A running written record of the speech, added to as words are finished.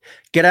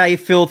G'day,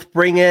 filth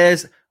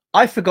bringers.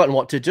 I've forgotten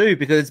what to do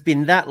because it's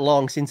been that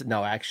long since.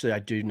 No, actually, I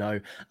do know.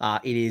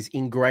 It is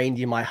ingrained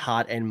in my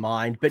heart and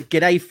mind. But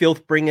g'day,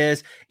 filth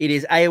bringers. It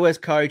is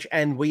AOS Coach,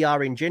 and we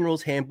are in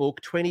General's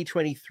Handbook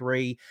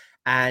 2023.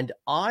 And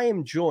I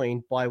am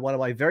joined by one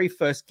of my very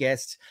first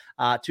guests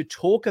to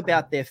talk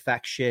about their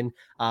faction,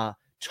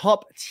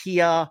 top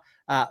tier,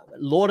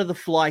 Lord of the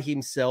Fly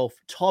himself,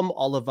 Tom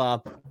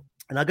Oliver.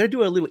 And I'm going to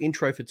do a little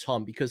intro for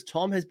Tom because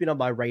Tom has been on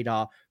my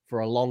radar for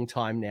a long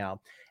time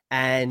now.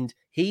 And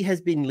he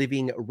has been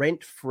living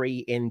rent-free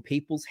in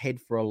people's head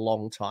for a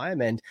long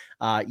time. And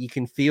you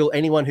can feel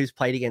anyone who's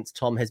played against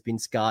Tom has been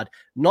scarred,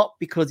 not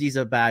because he's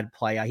a bad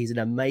player. He's an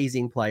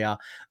amazing player,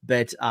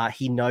 but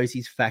he knows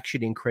his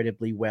faction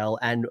incredibly well.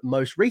 And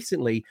most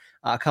recently,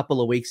 a couple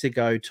of weeks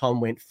ago,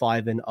 Tom went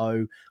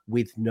 5-0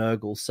 with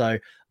Nurgle. So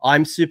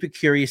I'm super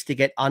curious to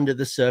get under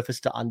the surface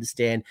to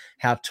understand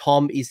how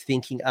Tom is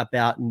thinking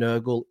about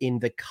Nurgle in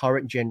the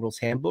current General's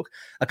Handbook.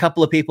 A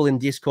couple of people in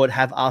Discord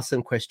have asked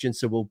some questions,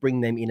 so we'll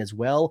bring them in as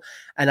well.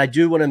 And I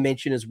do want to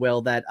mention as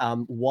well that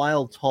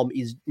while Tom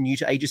is new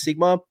to Age of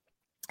Sigmar,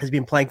 has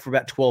been playing for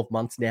about 12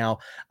 months now,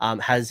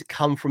 has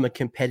come from a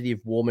competitive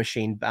War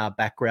Machine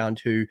background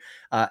who,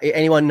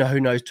 anyone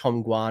who knows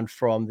Tom Guan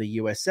from the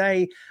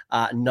USA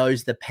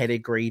knows the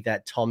pedigree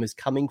that Tom is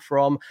coming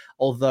from.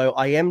 Although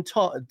I am,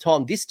 Tom,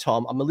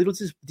 I'm a little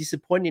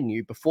disappointed in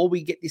you. Before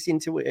we get this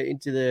into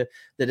the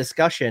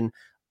discussion,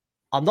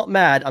 I'm not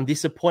mad, I'm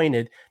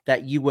disappointed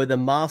that you were the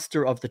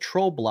master of the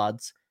Troll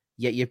Bloods,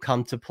 yet you've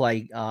come to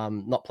play,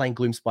 not playing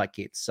Gloomspite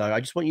kits. So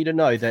I just want you to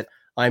know that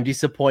I'm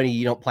disappointed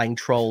you're not playing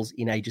Trolls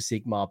in Age of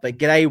Sigmar. But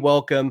g'day,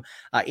 welcome.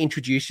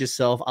 Introduce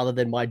yourself other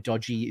than my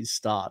dodgy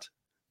start.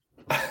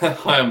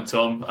 Hi, I'm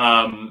Tom.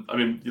 I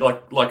mean,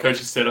 like Coach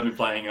has said, I've been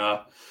playing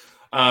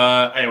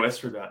AOS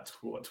for about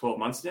 12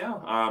 months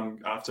now.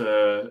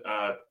 After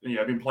I've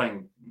been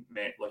playing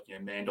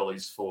man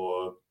dollies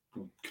for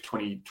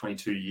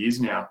 22 years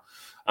now.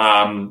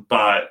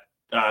 But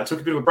I took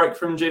a bit of a break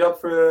from GDub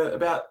for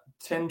about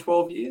 10,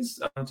 12 years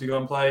to go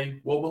and play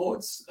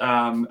Warlords.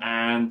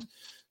 And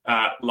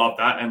love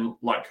that. And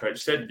like Coach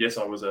said, yes,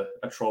 I was a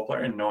troll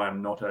player, and no,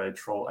 I'm not a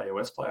troll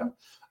AOS player.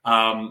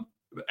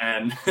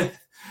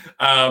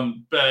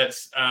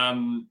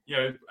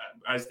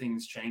 As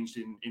things changed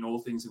in all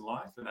things in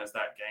life, and as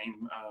that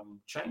game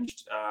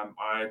changed,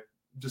 I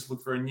just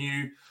looked for a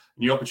new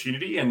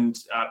opportunity. And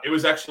it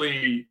was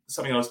actually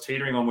something I was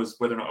teetering on, was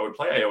whether or not I would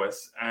play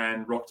AOS,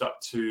 and rocked up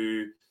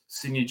to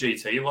Sydney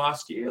GT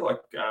last year, it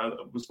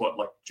was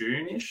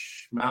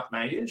June-ish,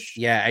 May-ish?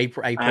 Yeah,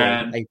 April.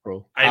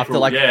 April, After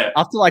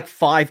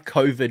 5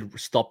 COVID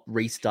stop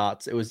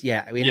restarts, it was, we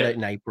ended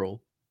in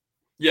April.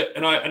 Yeah,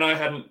 and I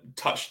hadn't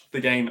touched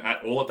the game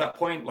at all at that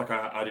point.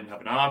 I didn't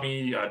have an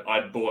army.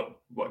 I'd bought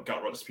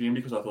Gutrot Spume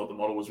because I thought the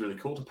model was really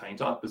cool to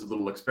paint up as a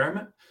little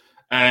experiment.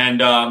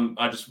 And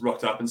I just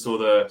rocked up and saw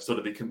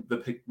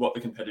what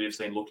the competitive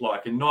scene looked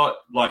like, and not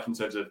like in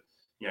terms of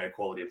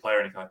quality of player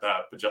or anything like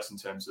that, but just in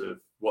terms of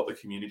what the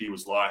community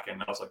was like.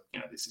 And I was like,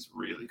 this is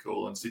really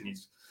cool. And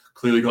Sydney's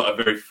clearly got a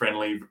very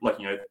friendly,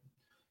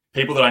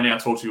 people that I now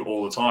talk to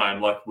all the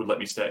time, would let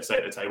me stay at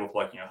the table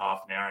for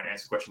half an hour and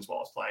answer questions while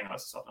I was playing and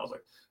stuff. And I was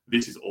like,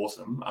 this is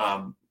awesome.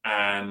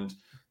 And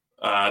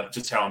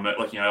just how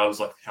I was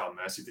like, how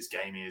immersive this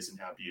game is and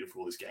how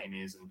beautiful this game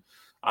is.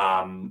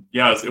 And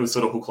it was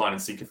sort of hook, line,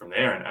 and sinker from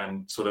there,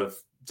 and sort of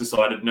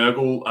decided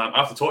Nurgle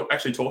after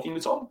talking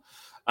to Tom.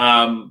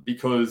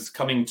 Because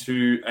coming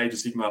to Age of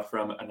Sigmar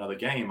from another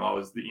game, I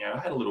was, I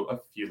had a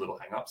few little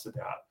hang-ups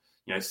about,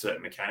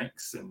 certain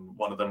mechanics, and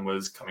one of them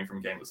was coming from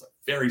a game that was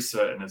very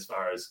certain as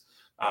far as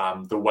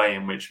the way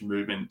in which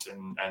movement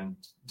and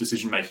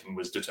decision-making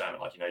was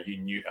determined. You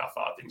knew how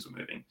far things were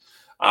moving.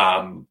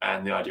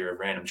 And the idea of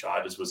random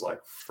charges was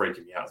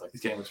freaking me out. I was like,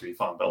 this game looks really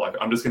fun, but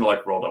I'm just going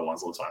to roll that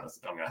ones all the time.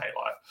 I'm going to hate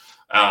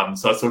life.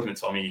 So I was talking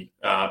to Tommy,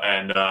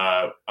 and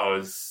I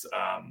was,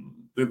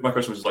 my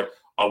question was just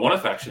I want a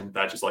faction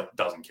that just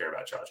doesn't care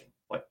about charging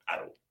at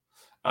all.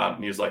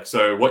 And he was like,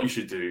 so what you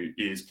should do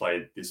is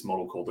play this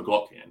model called the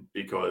Maggotkin,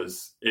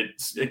 because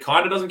it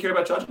kind of doesn't care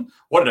about charging.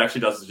 What it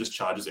actually does is just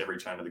charges every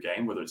turn of the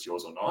game, whether it's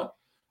yours or not.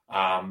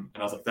 And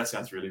I was like, that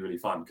sounds really, really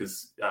fun,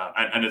 because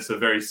and it's a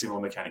very similar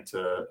mechanic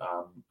to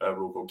a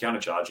rule called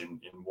countercharge in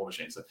War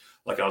Machine. So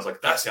I was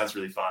like, that sounds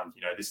really fun.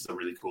 This is a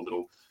really cool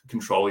little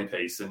control-y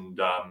piece.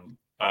 And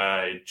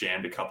I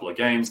jammed a couple of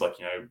games, and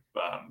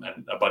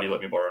a buddy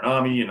let me borrow an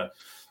army, and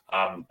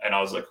I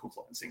was like, hook,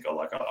 line, and sinker.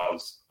 I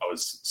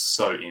was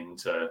so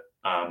into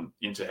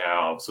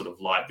how sort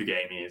of light the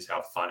game is,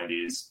 how fun it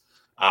is.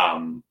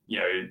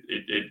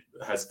 It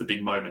has the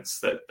big moments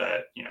that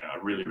are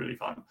really, really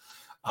fun.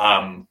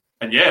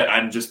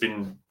 And just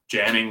been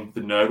jamming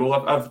the Nurgle.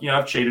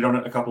 I've cheated on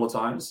it a couple of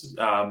times,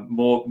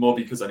 more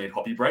because I need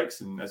hobby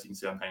breaks, and as you can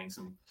see, I'm painting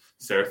some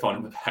Seraphon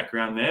in the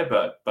background there,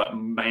 but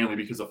mainly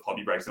because of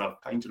hobby breaks, and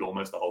I've painted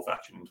almost the whole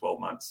faction in 12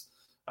 months.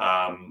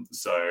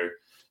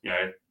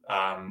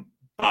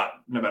 But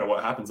no matter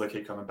what happens, I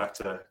keep coming back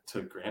to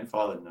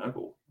grandfather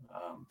Nurgle.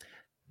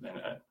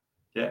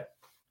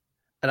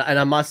 And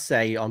I must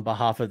say, on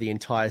behalf of the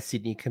entire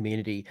Sydney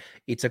community,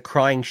 it's a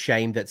crying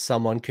shame that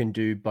someone can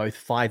do both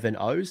 5 and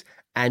O's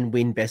and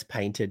win Best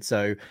Painted.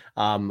 So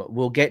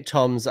we'll get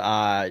Tom's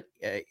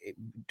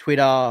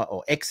Twitter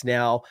or X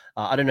now.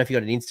 I don't know if you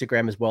got an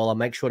Instagram as well. I'll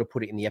make sure to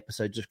put it in the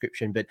episode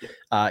description. But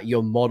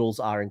your models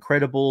are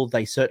incredible.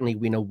 They certainly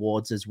win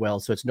awards as well.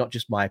 So it's not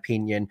just my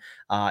opinion.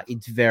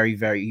 It's very,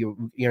 very,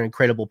 you're an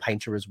incredible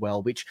painter as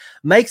well, which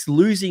makes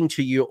losing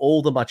to you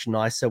all the much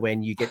nicer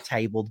when you get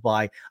tabled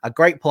by a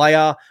great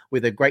player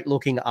with a great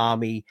looking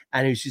army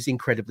and who's just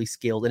incredibly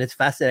skilled. And it's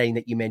fascinating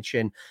that you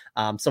mentioned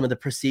some of the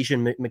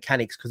precision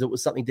mechanics, because it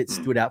was something that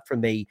stood out for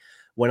me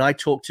when I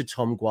talked to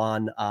Tom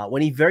Guan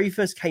when he very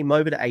first came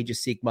over to Age of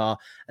Sigmar.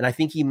 And I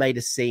think he made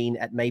a scene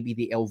at maybe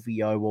the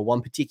LVO or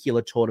one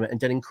particular tournament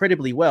and done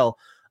incredibly well.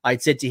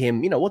 I'd said to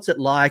him, what's it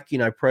like,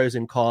 pros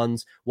and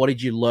cons, what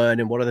did you learn,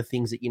 and what are the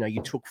things that,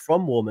 you took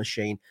from War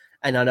Machine?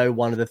 And I know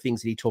one of the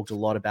things that he talked a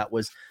lot about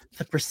was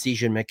the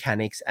precision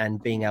mechanics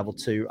and being able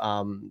to,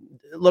 a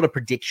lot of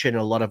prediction,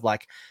 a lot of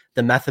like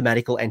the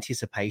mathematical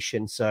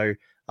anticipation. So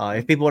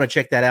if people want to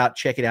check that out,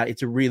 check it out.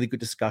 It's a really good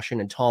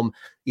discussion. And Tom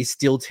is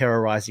still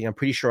terrorizing. I'm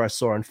pretty sure I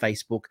saw on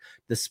Facebook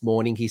this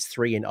morning, he's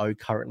 3-0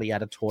 currently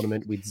at a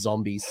tournament with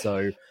zombies.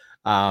 So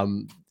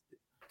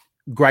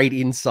great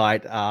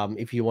insight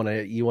if you want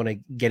to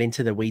get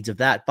into the weeds of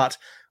that. But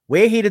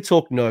we're here to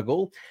talk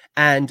Nurgle.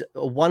 And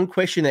one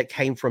question that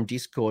came from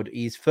Discord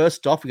is,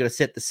 first off, we've got to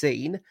set the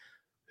scene.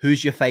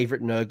 Who's your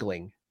favorite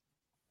Nurgling?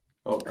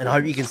 Oh, and I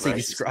hope you can see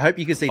this. I hope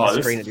you can see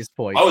the screen at this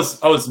point. I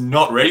was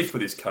not ready for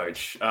this,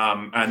 Coach.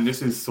 And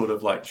this is sort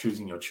of like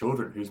choosing your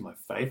children. Who's my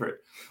favorite?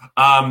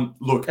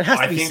 Look, it has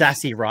to be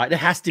sassy, right? It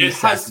has to be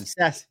sassy.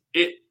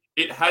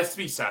 It has to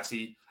be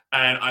sassy.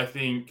 And I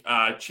think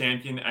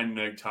Champion and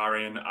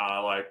Nurgtarian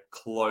are like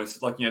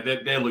close. Like,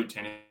 they're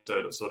lieutenant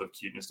sort of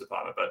cuteness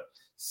department. But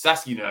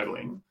sassy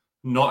Nurgling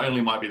not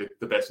only might be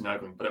the best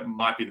Nurgling, but it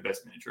might be the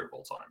best miniature of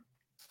all time.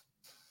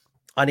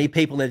 I need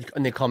people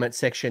in the comment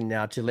section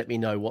now to let me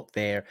know what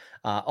they're.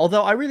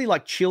 Although I really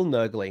like chill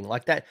Nurgling,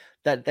 like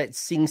that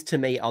sings to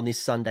me on this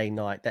Sunday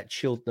night. That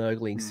chilled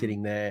Nurgling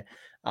sitting there.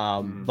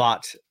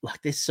 But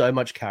like, there's so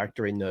much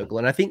character in Nurgle,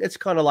 and I think it's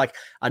kind of like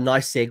a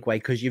nice segue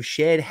because you've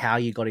shared how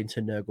you got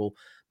into Nurgle.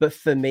 But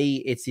for me,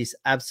 it's this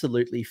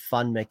absolutely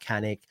fun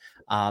mechanic.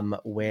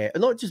 Where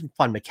not just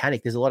fun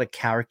mechanic, there's a lot of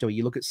character.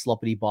 You look at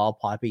Sloppity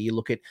Bilepiper, you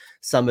look at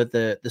some of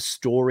the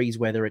stories,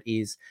 whether it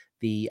is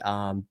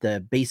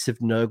the Beasts of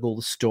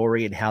Nurgle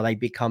story and how they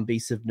become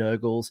Beasts of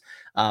Nurgles.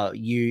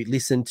 You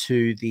listen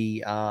to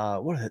the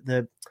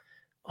the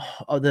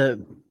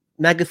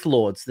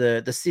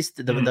Maggotkin, the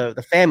sister,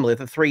 the family,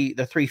 the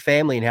three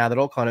family, and how that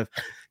all kind of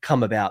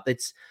come about.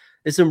 There's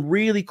some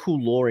really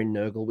cool lore in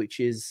Nurgle, which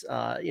is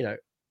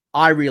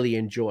I really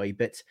enjoy.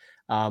 But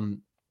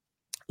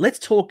let's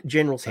talk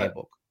General's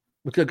Handbook.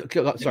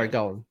 Sorry,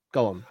 go on.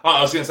 Oh,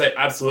 I was going to say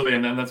absolutely,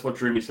 and then that's what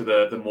drew me to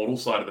the mortal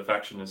side of the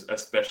faction, is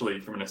especially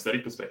from an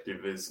aesthetic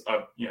perspective. Is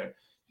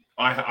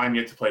I'm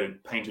yet to play to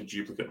paint a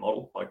duplicate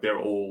model. Like, they're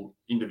all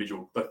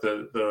individual. Like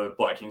the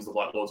Blight Kings, the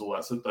Blight Lords, all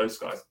that. So those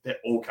guys, they're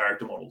all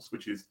character models,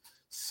 which is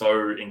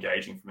so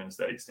engaging from an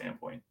aesthetic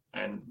standpoint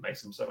and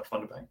makes them so much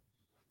fun to paint.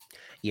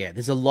 Yeah,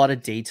 there's a lot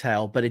of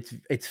detail, but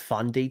it's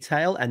fun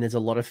detail, and there's a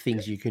lot of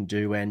things you can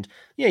do, and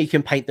you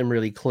can paint them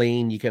really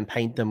clean. You can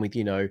paint them with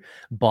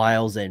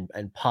biles and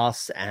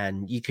pus,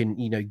 and you can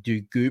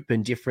do goop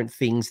and different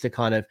things to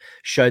kind of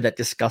show that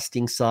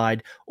disgusting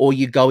side. Or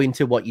you go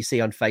into what you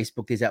see on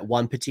Facebook is that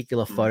one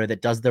particular photo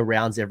that does the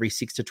rounds every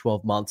 6 to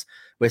 12 months,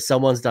 where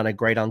someone's done a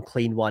great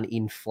unclean one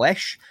in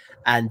flesh,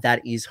 and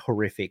that is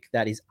horrific.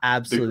 That is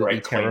absolutely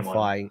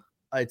terrifying.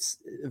 It's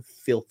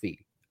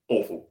filthy,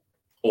 awful.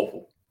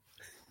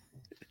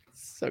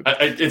 So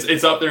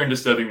it's up there in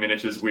disturbing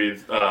miniatures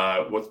with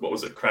what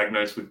was it,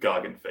 Kragnos with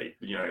Gargant feet.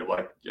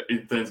 Like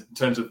in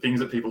terms of things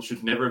that people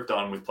should never have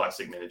done with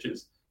plastic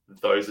miniatures,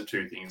 those are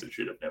two things that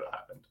should have never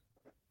happened.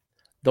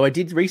 Though I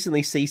did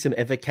recently see some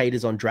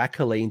evocators on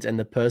Dracolines, and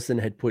the person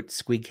had put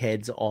squig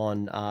heads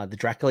on the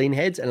Dracoline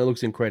heads, and it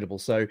looks incredible.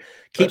 So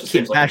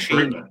keep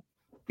bashing.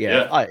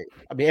 Yeah.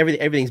 I mean,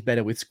 everything's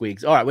better with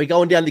squigs. All right, we're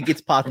going down the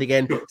Gits path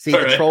again. See,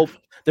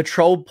 the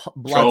troll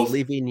blood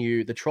live in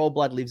you. The troll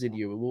blood lives in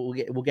you.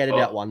 We'll get it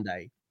out one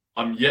day.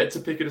 I'm yet to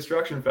pick a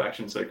destruction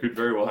faction, so it could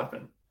very well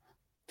happen.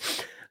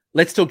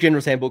 Let's talk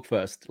General's Handbook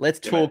first. Let's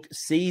talk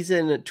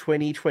season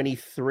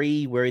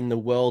 2023. We're in the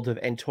world of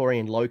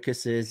Antorian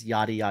locusts,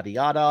 yada, yada,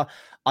 yada.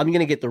 I'm going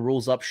to get the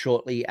rules up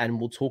shortly, and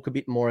we'll talk a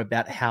bit more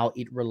about how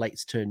it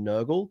relates to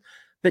Nurgle.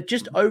 But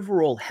just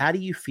overall, how do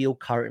you feel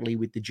currently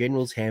with the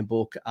General's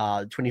Handbook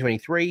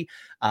 2023,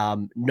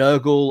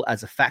 Nurgle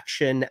as a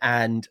faction,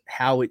 and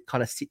how it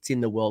kind of sits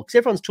in the world? Because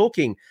everyone's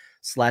talking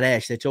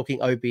Slaanesh, they're talking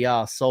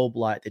OBR,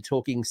 Soulblight, they're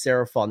talking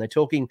Seraphon, they're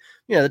talking,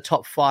 the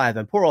top 5,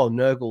 and poor old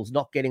Nurgle's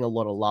not getting a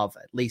lot of love,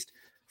 at least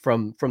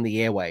from the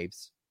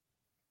airwaves.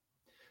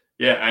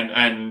 Yeah,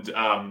 and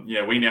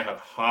we now have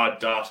hard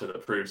data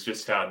that proves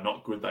just how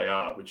not good they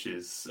are, which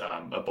is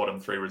a bottom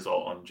 3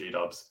 result on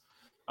G-Dubs.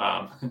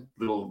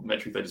 Little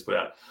metric they just put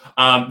out.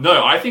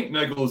 No, I think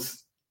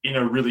Nurgle's in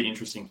a really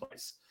interesting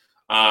place.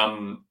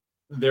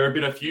 There have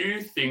been a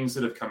few things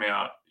that have come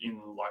out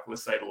in, like,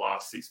 let's say the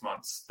last 6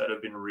 months that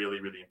have been really,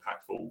 really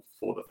impactful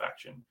for the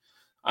faction.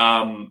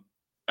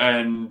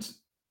 And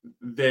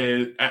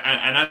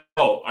as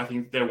well, I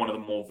think they're one of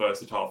the more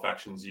versatile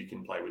factions you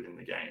can play within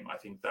the game. I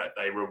think that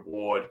they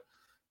reward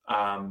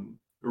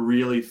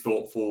really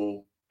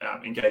thoughtful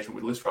engagement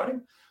with list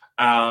writing,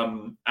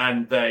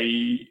 and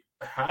they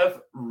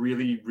have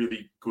really,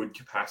 really good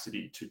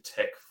capacity to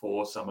tech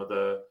for some of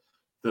the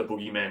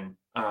boogeymen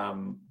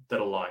that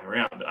are lying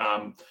around.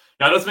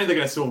 Now, it doesn't mean they're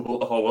going to silver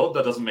bullet the whole world.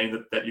 That doesn't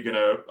mean that you're going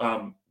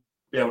to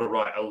be able to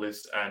write a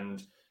list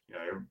and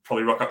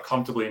probably rock up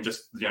comfortably and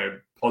just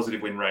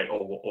positive win rate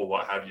or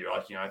what have you.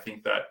 Like, I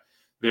think that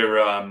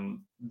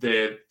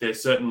they're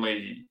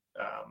certainly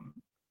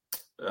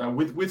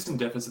with some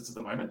deficits at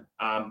the moment,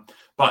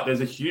 but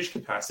there's a huge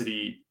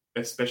capacity,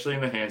 especially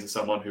in the hands of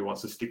someone who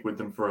wants to stick with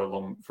them for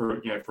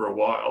a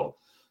while,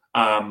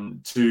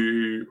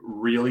 to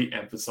really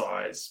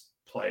emphasize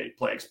play,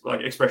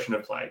 like expression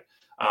of play.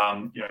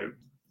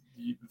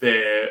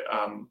 They're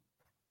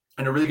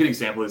and a really good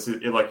example is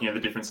the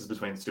differences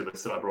between the two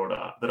lists that I brought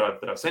up, that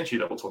I've sent you,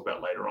 that we'll talk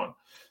about later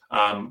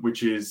on,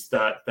 which is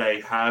that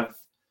they have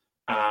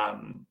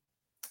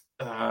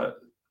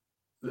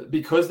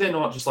because they're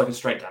not just like a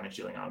straight damage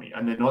dealing army,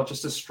 and they're not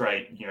just a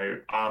straight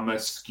armor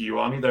skew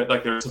army. They're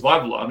a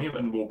survival army,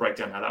 and we'll break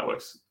down how that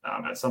works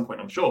at some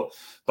point, I'm sure.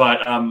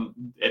 But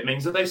it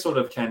means that they sort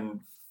of can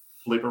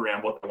flip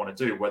around what they want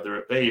to do, whether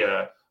it be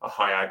a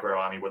high aggro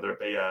army, whether it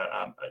be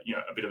a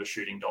bit of a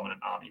shooting dominant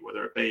army,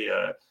 whether it be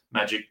a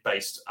magic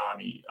based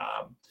army.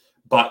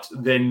 But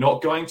they're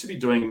not going to be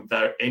doing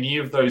any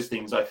of those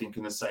things, I think,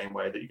 in the same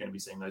way that you're going to be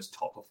seeing those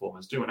top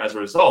performers do. And as a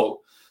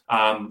result,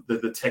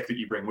 the tech that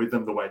you bring with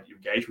them, the way that you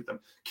engage with them,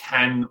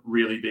 can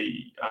really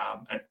be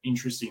an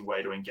interesting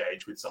way to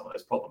engage with some of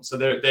those problems. So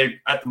they're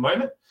at the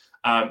moment,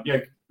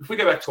 if we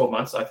go back 12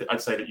 months,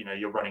 I'd say that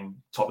you're running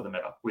top of the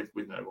meta with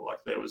Nurgle.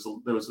 Like there was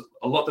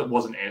a lot that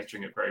wasn't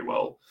answering it very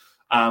well,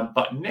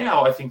 but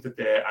now I think that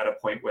they're at a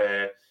point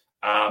where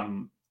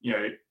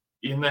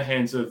in the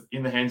hands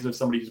of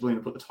somebody who's willing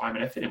to put the time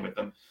and effort in with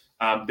them,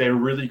 they're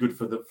really good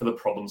for the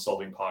problem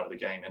solving part of the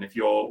game. And if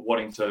you're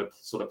wanting to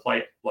sort of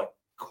play like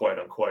quote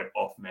unquote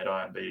off meta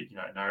and be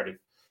a narrative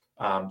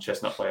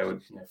chestnut player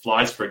with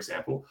flies, for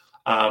example,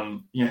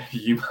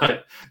 you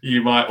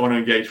might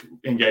want to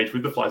engage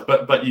with the flies,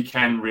 but you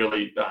can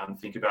really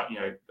think about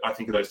I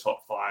think of those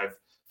top 5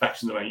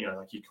 factions, like your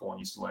Khorne,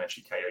 your Slaanesh,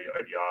 your KO, your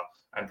ODR,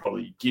 and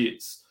probably your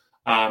Gits.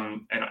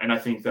 And I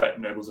think that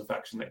Nurgle's a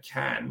faction that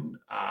can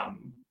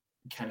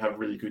have a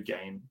really good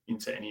game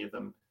into any of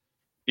them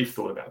if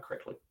thought about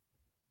correctly.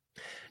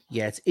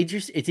 Yeah,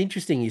 it's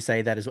interesting you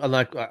say that as well.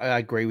 Like I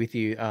agree with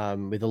you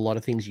with a lot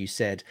of things you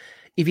said.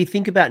 If you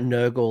think about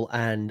Nurgle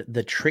and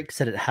the tricks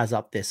that it has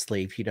up their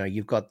sleeve,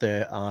 you've got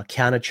the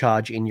counter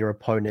charge in your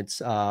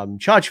opponent's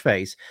charge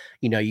phase.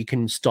 You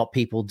can stop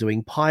people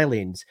doing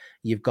pile-ins.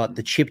 You've got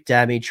the chip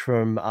damage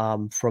from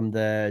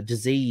the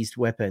diseased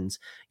weapons.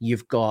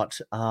 You've got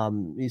a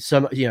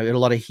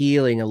lot of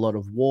healing, a lot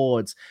of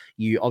wards.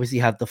 You obviously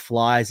have the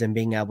flies and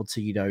being able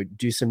to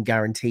do some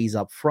guarantees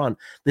up front.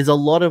 There's a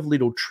lot of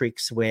little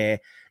tricks where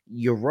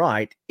you're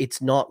right.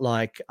 It's not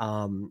like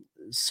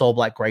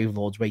Soulblight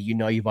Gravelords where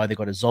you've either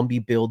got a zombie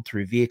build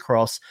through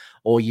Veercross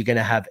or you're going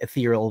to have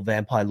Ethereal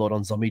Vampire Lord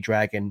on Zombie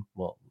Dragon.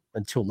 Well,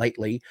 until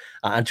lately,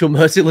 until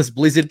Merciless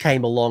Blizzard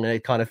came along, and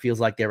it kind of feels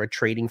like they're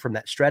retreating from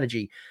that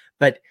strategy.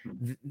 But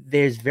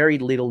there's very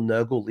little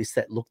Nurgle lists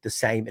that look the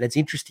same. And it's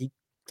interesting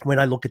when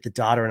I look at the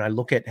data and I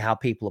look at how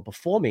people are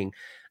performing,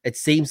 it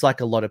seems like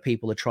a lot of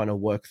people are trying to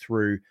work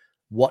through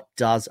what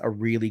does a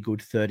really good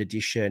 3rd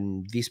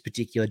edition, this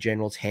particular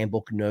General's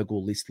Handbook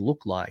Nurgle list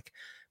look like,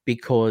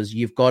 because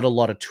you've got a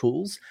lot of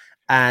tools.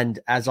 And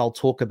as I'll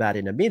talk about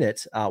in a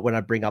minute, when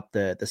I bring up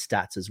the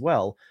stats as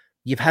well,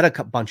 you've had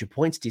a bunch of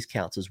points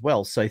discounts as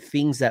well. So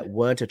things that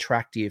weren't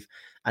attractive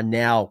are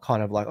now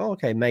kind of like, oh,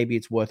 okay, maybe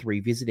it's worth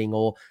revisiting,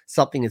 or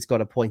something that's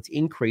got a points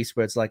increase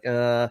where it's like,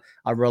 I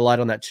relied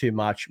on that too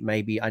much.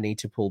 Maybe I need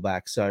to pull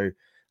back. So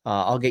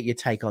I'll get your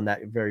take on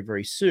that very,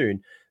 very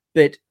soon.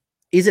 But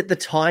is it the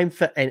time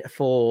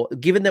for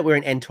given that we're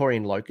in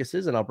Antorian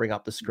Locuses, and I'll bring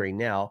up the screen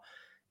now,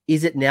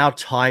 is it now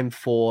time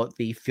for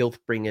the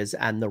Filthbringers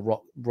and the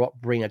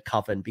Rotbringer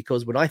Coven?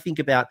 Because when I think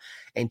about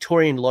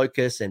Antorian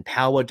Locus and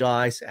Power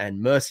Dice and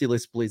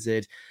Merciless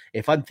Blizzard,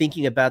 if I'm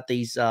thinking about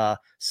these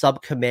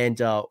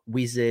sub-commander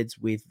wizards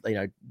with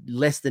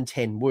less than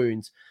 10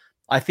 wounds,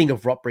 I think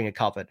of Rotbringer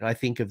Coven. And I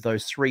think of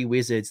those 3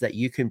 wizards that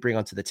you can bring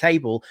onto the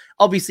table.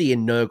 Obviously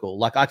in Nurgle,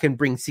 like I can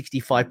bring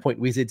 65-point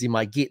wizards in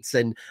my Gits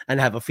and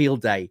have a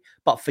field day.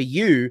 But for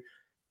you,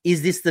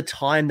 is this the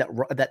time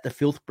that the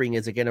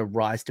Filthbringers are going to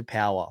rise to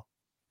power?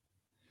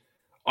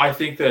 I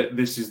think that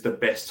this is the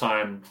best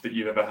time that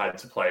you've ever had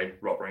to play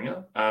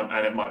Rotbringer,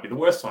 and it might be the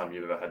worst time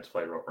you've ever had to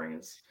play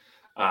Rotbringers.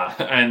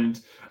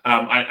 And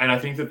I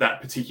think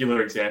that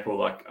particular example,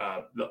 like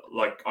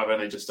I've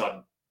only just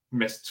started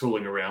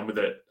tooling around with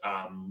it,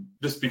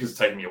 just because it's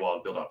taken me a while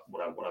to build up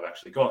what I've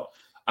actually got.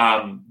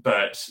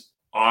 But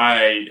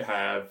I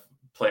have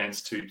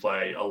plans to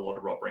play a lot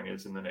of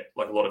Rotbringers in the next,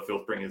 like a lot of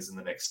Filthbringers in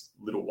the next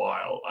little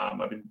while. I've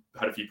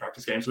had a few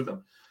practice games with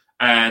them,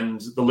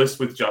 and the list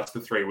with just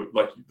the three,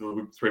 like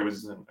the three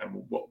wizards,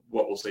 and what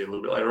we'll see a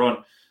little bit later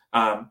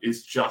on,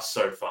 is just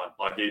so fun.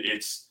 Like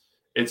it's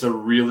a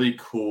really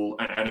cool,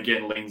 and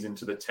again leans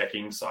into the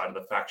teching side of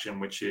the faction,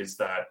 which is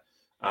that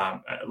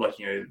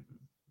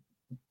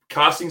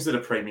castings at a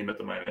premium at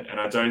the moment, and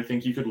I don't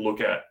think you could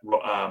look at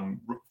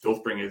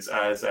Filthbringers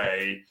as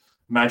a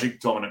magic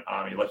dominant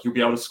army. Like you'll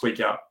be able to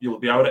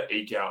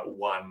eke out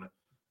one,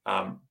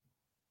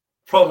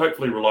 probably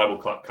hopefully reliable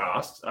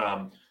cast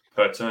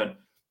per turn,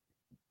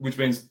 which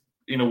means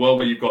in a world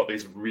where you've got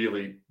these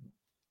really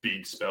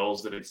big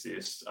spells that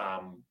exist,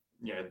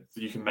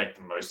 you can make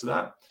the most of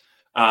that,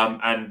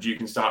 and you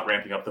can start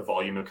ramping up the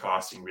volume of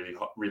casting really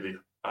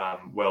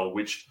well,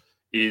 which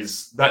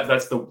is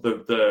that's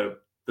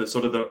the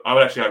sort of I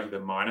would actually argue the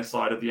minor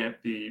side of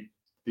the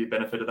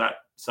benefit of that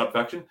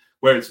subfaction.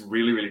 Where it's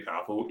really, really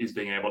powerful is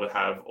being able to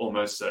have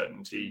almost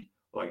certainty,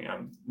 like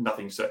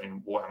nothing certain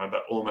in Warhammer,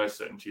 but almost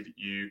certainty that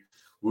you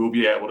will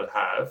be able to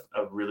have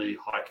a really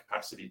high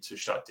capacity to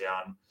shut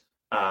down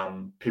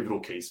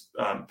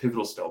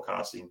pivotal spell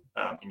casting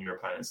in your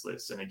opponent's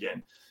list. And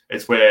again,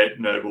 it's where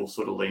Nurgle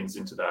sort of leans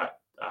into that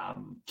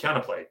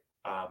counterplay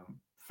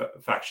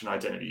faction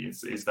identity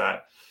is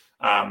that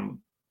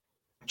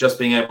just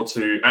being able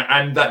to,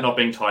 and that not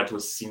being tied to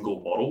a single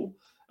model,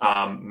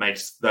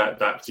 makes that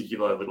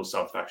particular little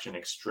sub-faction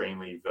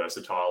extremely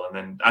versatile.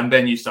 And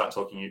then we start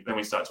talking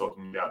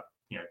about,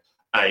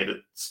 that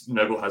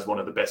Nurgle has one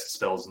of the best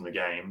spells in the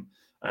game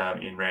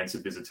in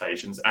Rancid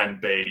Visitations, and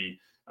B,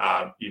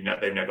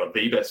 they've now got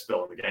the best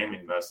spell in the game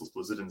in Merciless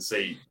Blizzard, and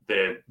C,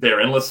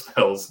 their endless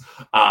spells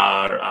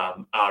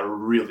are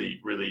really,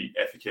 really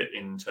efficient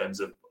in terms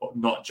of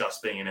not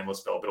just being an endless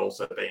spell, but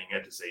also being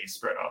a disease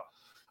spreader.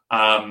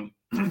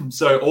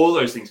 So all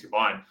those things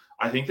combined,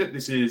 I think that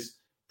this is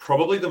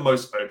probably the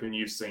most open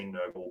you've seen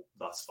Nurgle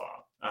thus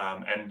far,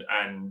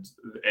 and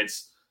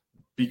it's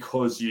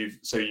because you've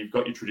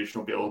got your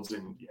traditional builds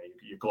and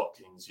your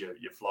Glotkins, your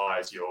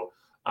Flies, your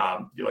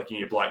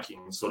Blight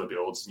King sort of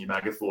builds, and your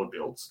Magathord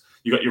builds.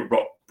 You got your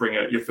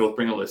Rotbringer, your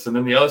Filthbringer list, and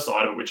then the other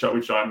side of it,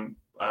 which I'm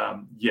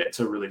yet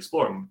to really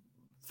explore, and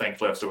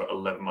thankfully I've still got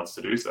 11 months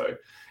to do so,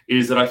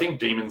 is that I think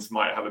demons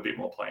might have a bit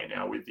more play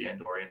now with the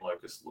Andorian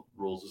Locust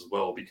rules as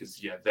well, because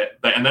they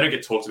don't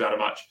get talked about it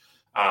much.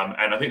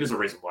 And I think there's a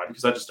reason why,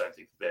 because I just don't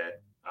think they're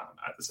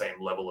at the same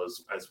level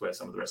as where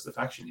some of the rest of the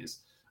faction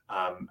is.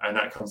 And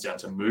that comes down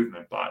to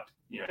movement. But,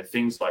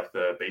 things like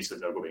the Beast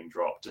of Nurgle being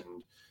dropped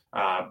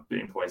and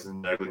being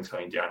poisoned, Nurglings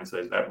coming down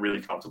into that really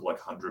comfortable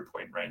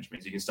 100-point range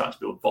means you can start to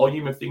build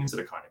volume of things that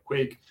are kind of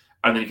quick,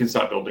 and then you can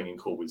start building in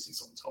cool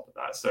wizards on top of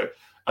that. So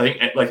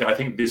I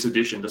think this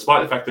edition,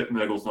 despite the fact that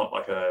Nurgle's not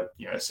like a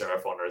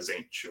Seraphon or a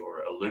Tzeentch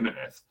or a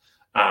Lumineth,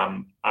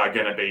 are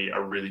going to be a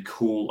really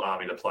cool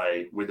army to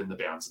play within the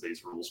bounds of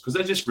these rules, because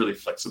they're just really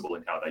flexible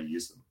in how they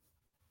use them.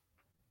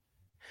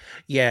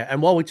 Yeah,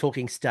 and while we're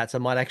talking stats, I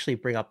might actually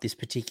bring up this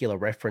particular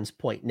reference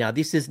point. Now,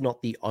 this is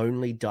not the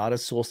only data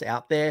source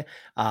out there.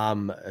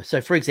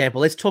 So, for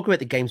example, let's talk about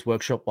the Games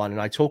Workshop one,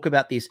 and I talk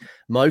about this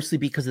mostly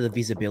because of the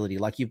visibility.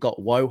 Like, you've got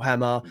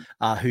Wohammer,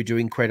 who do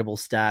incredible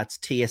stats,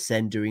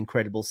 TSN do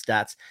incredible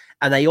stats,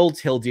 and they all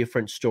tell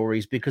different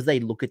stories because they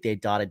look at their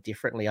data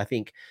differently. I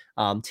think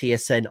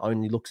TSN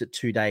only looks at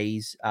 2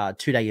 days,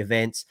 2-day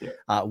events.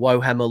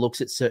 Wohammer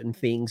looks at certain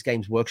things.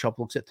 Games Workshop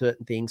looks at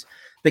certain things.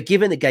 But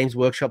given that Games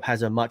Workshop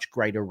has a much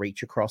greater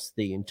reach across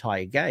the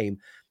entire game,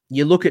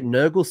 you look at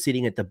Nurgle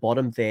sitting at the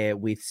bottom there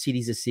with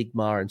Cities of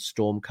Sigmar and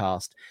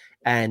Stormcast.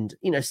 And,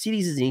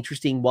 Cities is an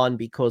interesting one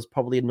because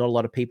probably not a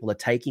lot of people are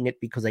taking it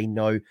because they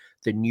know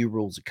the new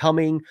rules are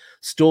coming.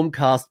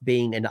 Stormcast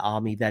being an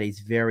army that is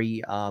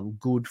very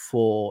good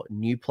for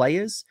new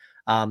players.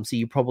 So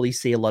you probably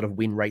see a lot of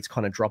win rates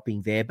kind of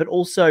dropping there. But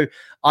also,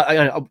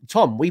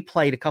 Tom, we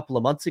played a couple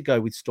of months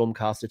ago with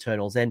Stormcast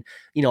Eternals, and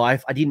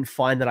I didn't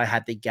find that I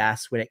had the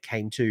gas when it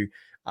came to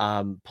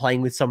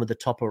playing with some of the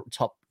top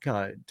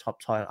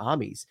tier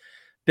armies.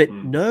 But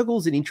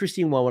Nurgle's an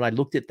interesting one when I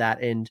looked at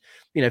that, and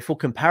for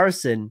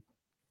comparison,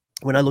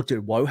 when I looked at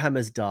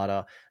Wohammer's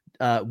data,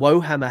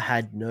 Wohammer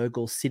had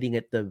Nurgle sitting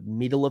at the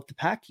middle of the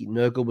pack.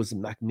 Nurgle was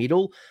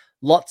middle.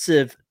 Lots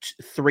of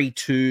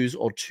 3-2s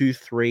or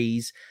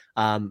 2-3s,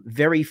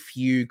 very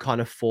few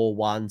kind of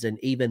 4-1s, and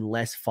even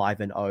less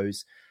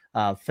 5-0s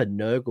for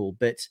Nurgle.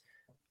 But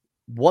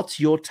what's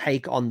your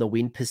take on the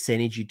win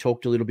percentage? You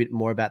talked a little bit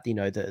more about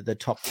the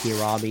top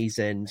tier armies,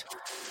 and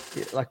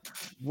like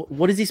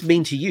what does this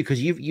mean to you?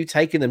 Because you've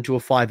taken them to a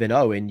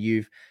 5-0, and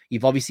you've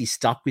obviously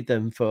stuck with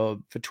them for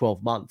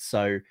 12 months.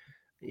 So,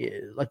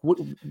 like,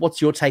 what's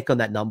your take on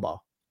that number?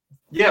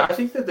 Yeah, I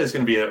think that there's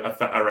going to be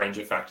a range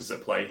of factors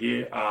at play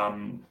here.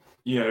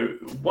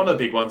 One of the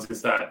big ones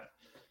is that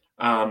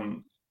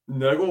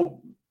Nurgle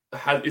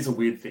is a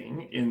weird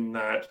thing in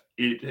that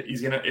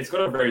it's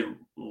got a very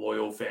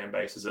loyal fan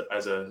base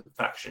as a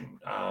faction.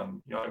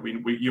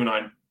 You and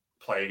I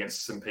play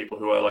against some people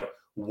who are like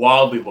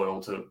wildly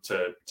loyal to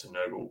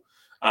Nurgle.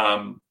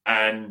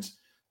 And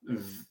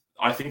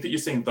I think that you're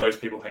seeing those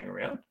people hang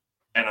around.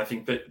 And I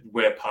think that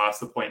we're past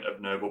the point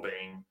of Nurgle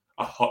being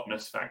a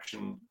hotness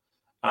faction.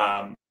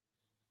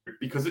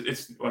 Because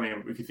it's, I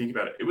mean, if you think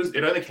about it,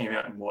 it only came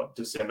out in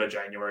December,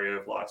 January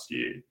of last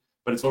year,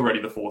 but it's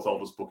already the fourth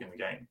oldest book in the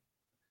game.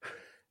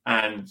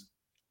 And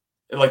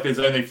like, there's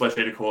only Flesh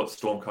Eater Court,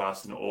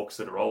 Stormcast, and Orcs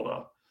that are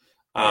older.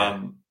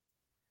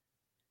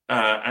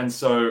 And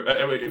so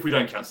if we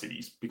don't count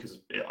cities, because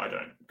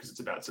it's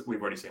about,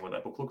 we've already seen what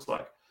that book looks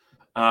like.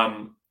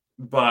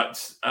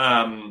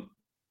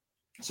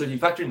 So you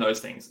factor in those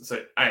things.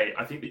 So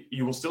I think that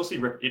you will still see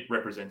it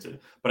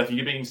represented, but I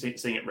think you're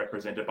seeing it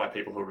represented by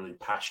people who are really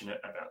passionate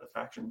about the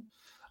faction.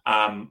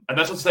 And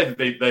that's not to say that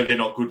they're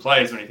not good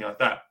players or anything like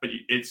that, but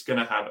it's going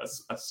to have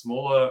a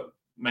smaller,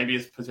 maybe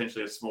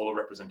potentially a smaller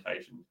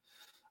representation.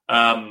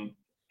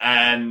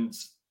 And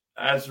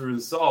as a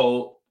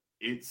result,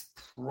 it's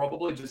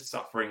probably just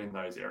suffering in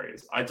those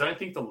areas. I don't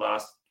think the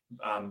last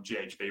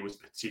GHB was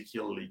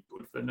particularly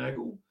good for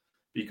Nurgle,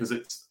 because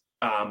it's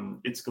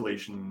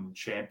Galician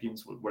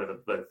champions, whatever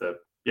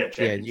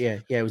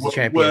champions. It was the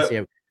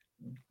champions.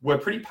 Were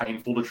pretty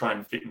painful to try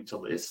and fit into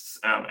lists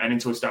and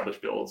into established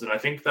builds. And I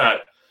think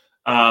that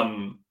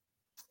in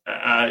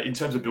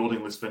terms of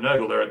building lists for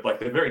Nurgle,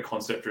 they're very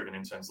concept driven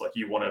in terms of, like,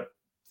 you want to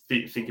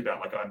think about,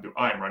 like,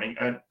 I'm running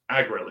an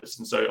aggro list,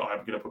 and so I'm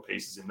going to put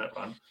pieces in that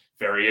run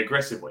very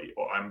aggressively,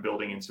 or I'm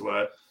building into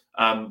a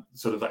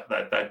sort of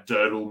that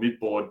Dirtle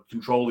mid-board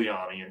control the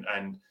army,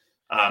 and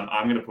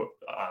I'm going to put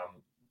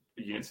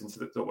units into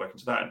that work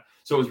into that.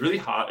 So it was really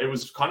hard. It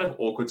was kind of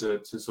awkward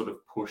to sort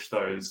of push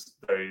those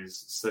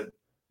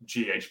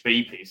GHB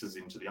pieces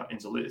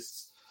into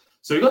lists.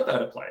 So you got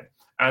that at play,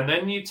 and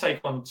then you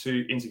take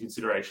into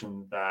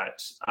consideration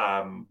that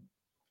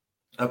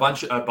a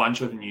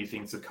bunch of new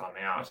things have come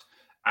out,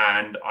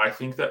 and I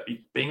think that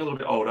being a little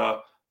bit older,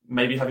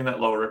 maybe having that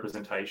lower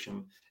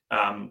representation,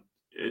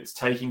 it's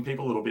taking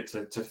people a little bit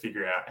to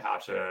figure out how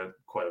to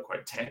quote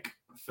unquote tech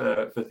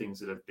for things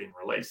that have been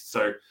released.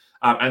 So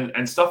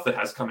and stuff that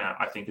has come out,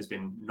 I think, has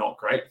been not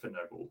great for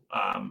Nurgle.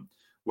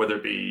 Whether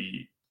it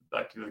be,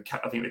 like,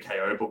 I think the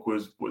KO book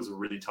was a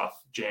really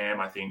tough jam.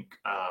 I think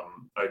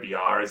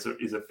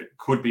OBR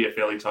could be a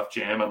fairly tough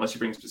jam unless you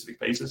bring specific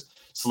pieces.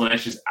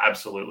 Slaanesh is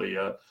absolutely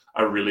a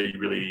really,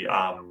 really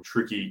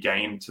tricky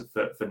game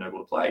for Nurgle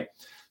to play.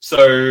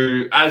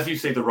 So as you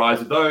see the rise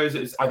of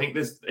those, I think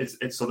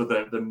it's sort of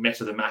the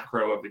meta, the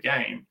macro of the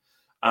game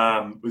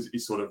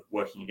is sort of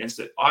working against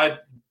it. I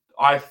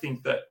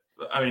think that,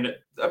 I mean,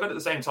 but at the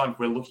same time, if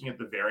we're looking at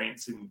the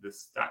variance in the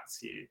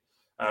stats here,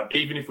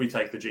 even if we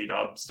take the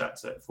GW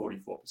stats at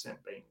 44%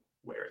 being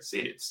where it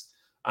sits,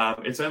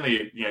 it's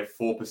only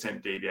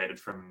 4% deviated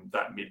from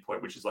that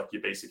midpoint, which is like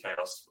your Beast of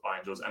Chaos,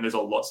 Ironjaws, and there's a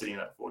lot sitting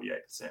at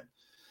 48%.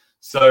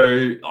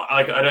 So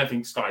I don't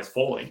think sky's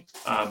falling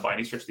by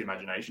any stretch of the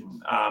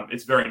imagination.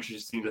 It's very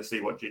interesting to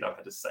see what GW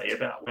had to say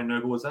about where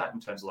Nurgle was at,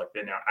 in terms of, like,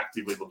 they're now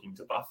actively looking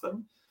to buff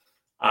them.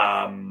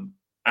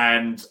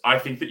 And I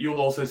think that you've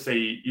also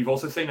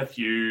seen a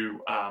few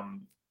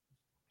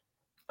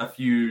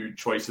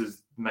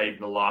choices made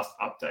in the last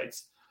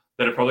updates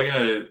that are probably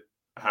going to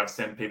have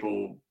sent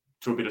people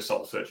to a bit of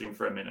soul searching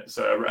for a minute.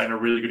 So, and a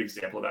really good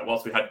example of that,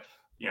 whilst we had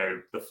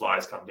the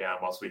flies come down,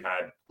 whilst we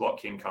had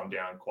Glockkin come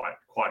down quite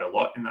a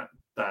lot in that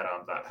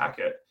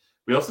packet,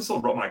 we also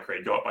saw Rot My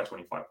Creed go up by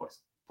 25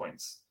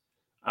 points.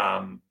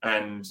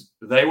 And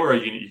they were a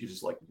unit you could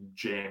just, like,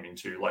 jam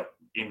into, like,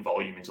 in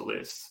volume into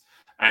lists.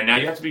 And now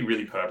you have to be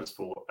really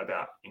purposeful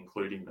about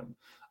including them,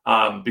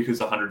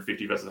 because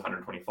 150 versus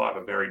 125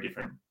 are very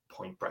different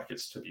point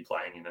brackets to be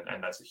playing in,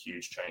 and that's a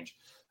huge change.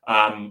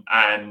 And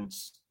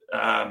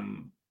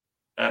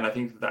I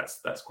think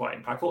that's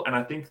quite impactful. And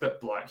I think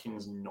that Blight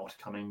King's not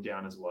coming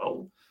down as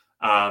well.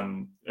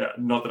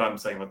 Not that I'm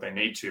saying that they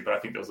need to, but I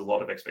think there was a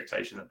lot of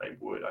expectation that they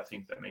would. I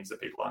think that means that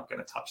people aren't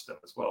going to touch them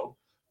as well,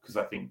 because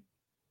I think,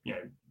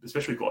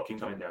 especially Glockkin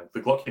coming down,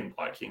 the Glockkin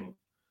Blight King,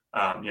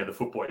 the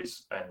Foot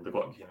Boys and the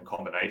Glockkin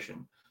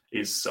combination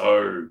is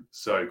so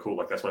cool.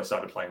 Like, that's what I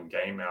started playing the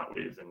game out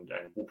with, and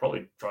we'll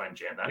probably try and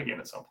jam that again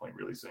at some point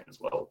really soon as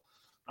well.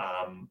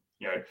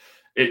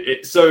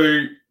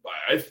 So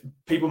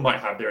people might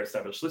have their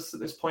established lists at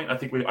this point. I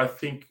think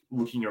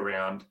looking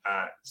around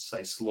at,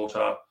 say,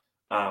 Slaughter,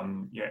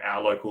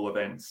 our local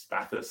events,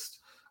 Bathurst,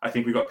 I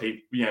think we've got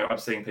people, I'm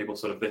seeing people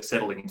sort of, they're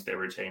settling into their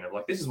routine of,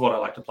 like, this is what I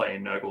like to play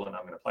in Nurgle, and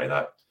I'm going to play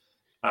that.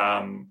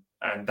 And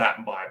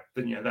that might,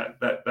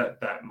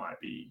 that might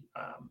be,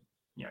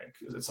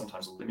 it's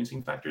sometimes a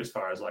limiting factor as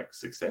far as, like,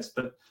 success.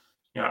 But,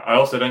 I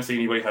also don't see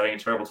anybody having a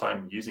terrible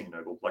time using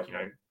Nurgle. Like,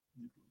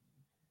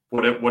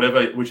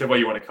 whichever way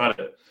you want to cut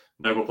it,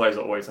 Nurgle players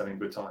are always having a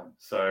good time.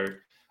 So,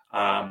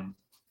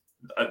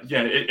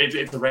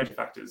 it's a range of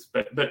factors.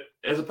 But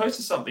as opposed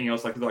to something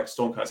else like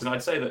Stormcast, and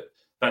I'd say that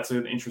that's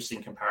an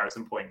interesting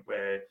comparison point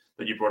that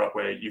you brought up,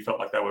 where you felt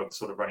like they were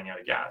sort of running out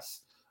of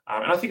gas.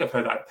 And I think I've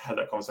had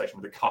that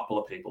conversation with a couple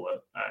of people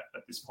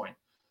at this point.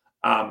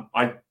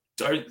 I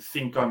don't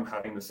think I'm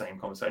having the same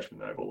conversation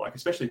with Nurgle. Like,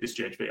 especially this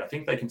GHB, I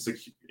think they can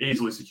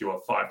easily secure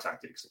 5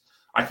 tactics.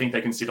 I think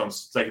they can stand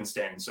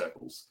in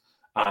circles.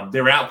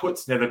 Their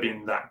output's never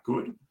been that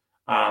good.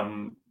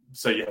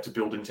 So you have to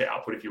build into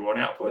output if you want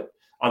output.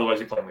 Otherwise,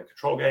 you're playing the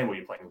control game or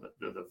you're playing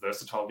the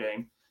versatile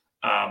game.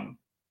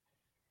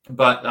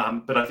 But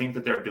I think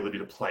that their ability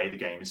to play the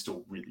game is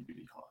still really,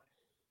 really high.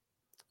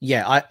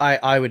 Yeah,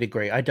 I would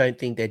agree. I don't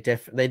think they're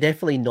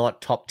definitely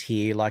not top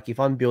tier. Like, if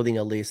I'm building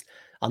a list,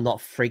 I'm not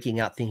freaking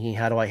out thinking,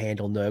 how do I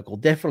handle Nurgle?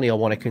 Definitely, I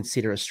want to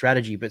consider a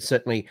strategy, but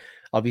certainly,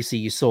 obviously,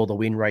 you saw the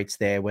win rates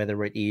there,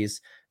 whether it is,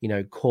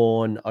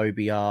 Khorne,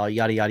 OBR,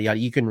 yada, yada, yada.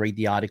 You can read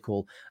the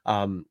article.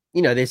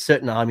 There's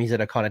certain armies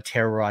that are kind of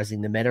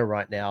terrorizing the meta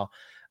right now.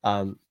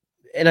 And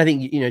I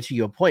think, to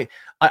your point,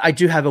 I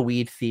do have a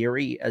weird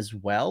theory as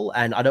well.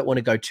 And I don't want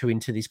to go too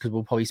into this because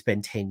we'll probably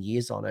spend 10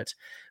 years on it.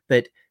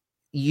 But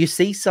you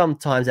see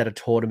sometimes at a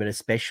tournament,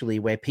 especially,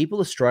 where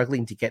people are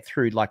struggling to get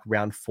through like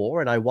round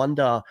 4. And I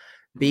wonder,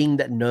 being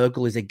that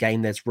Nurgle is a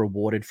game that's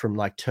rewarded from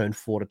like turn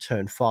 4 to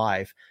turn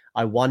 5,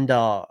 I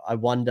wonder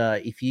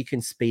if you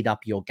can speed up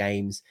your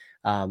games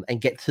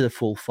and get to the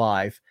full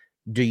 5.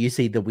 Do you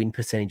see the win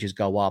percentages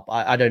go up?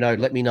 I don't know.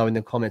 Let me know in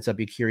the comments. I'd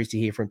be curious to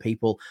hear from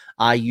people.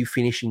 Are you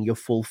finishing your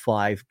full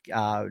 5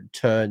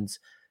 turns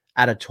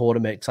at a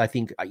tournament? Because I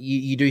think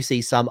you do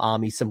see some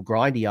armies, some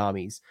grindy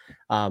armies.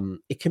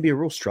 It can be a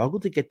real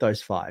struggle to get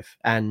those 5.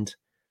 And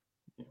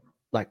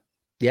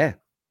yeah.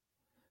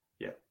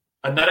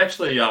 And that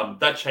actually,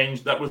 that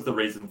changed. That was the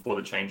reason for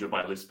the change of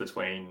my list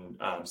between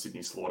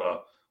Sydney Slaughter,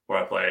 where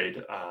I played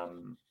a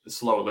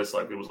slower list.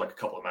 Like, it was like a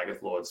couple of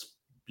Magath Lords,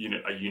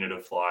 a unit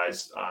of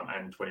flies,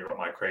 and 20 Rot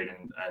My Creed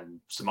and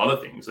some other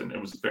things. And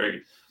it was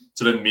very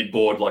sort of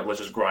mid-board, like,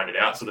 let's just grind it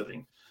out sort of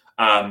thing.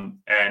 And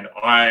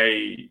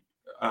I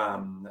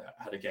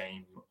had a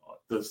game at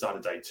the start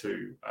of day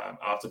 2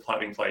 after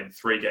having played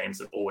 3 games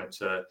that all went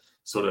to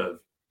sort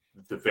of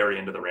the very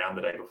end of the round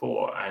the day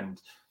before.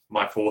 And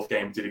my 4th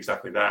game did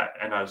exactly that,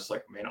 and I was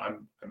like, man,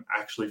 I'm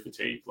actually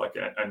fatigued, like,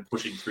 and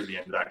pushing through the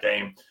end of that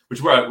game, which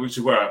is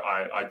where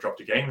I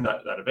dropped a game in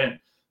that event.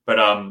 But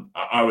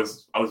I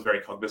was very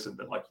cognizant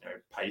that, like,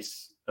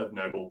 pace of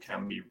Nurgle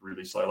can be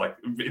really slow. Like,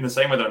 in the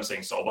same way that I'm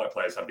seeing Soulblight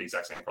players have the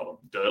exact same problem,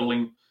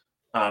 dirtling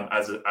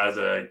as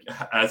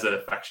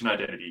a faction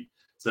identity.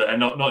 So,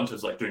 and not in terms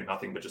of like doing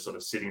nothing, but just sort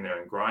of sitting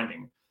there and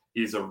grinding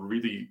is a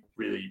really,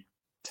 really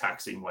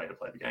taxing way to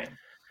play the game.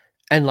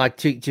 And like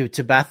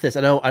to Bathurst,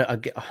 I know I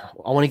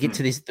want to get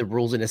to the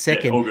rules in a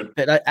second. All good.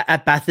 But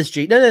at Bathurst,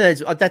 no,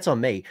 that's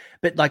on me.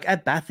 But like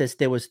at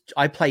Bathurst,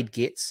 I played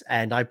Gits,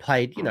 and I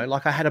played,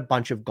 like, I had a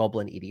bunch of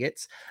Goblin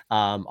idiots.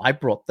 I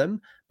brought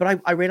them,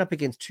 but I ran up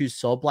against 2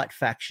 Soulblight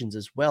factions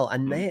as well,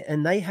 and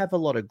they have a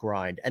lot of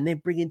grind, and they're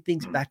bringing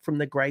things back from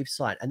the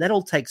gravesite, and that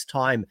all takes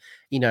time,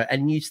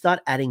 and you start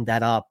adding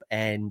that up,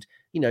 and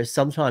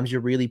sometimes you're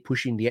really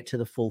pushing to get to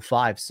the full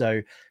 5.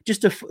 So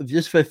just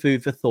for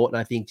food for thought, and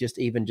I think just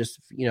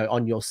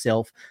on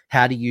yourself,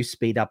 how do you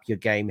speed up your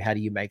game? How do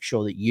you make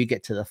sure that you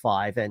get to the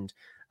 5? And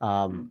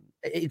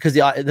because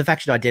the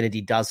faction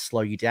identity does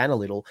slow you down a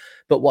little,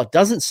 but what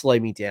doesn't slow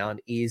me down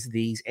is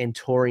these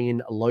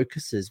Antorian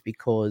locuses,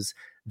 because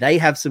they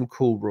have some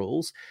cool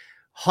rules.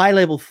 High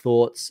level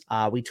thoughts.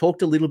 We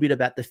talked a little bit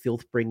about the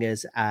Filth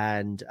Bringers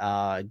and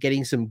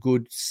getting some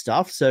good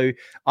stuff. So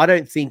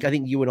I think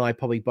you and I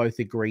probably both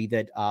agree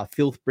that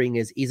Filth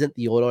Bringers isn't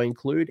the auto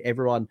include.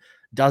 Everyone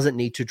doesn't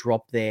need to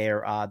drop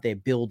their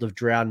build of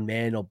Drowned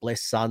Men or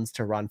Blessed Sons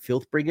to run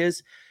Filth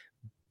Bringers,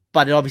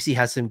 but it obviously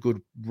has some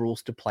good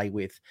rules to play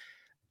with.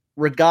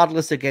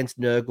 Regardless,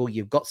 against Nurgle,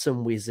 you've got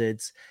some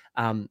wizards.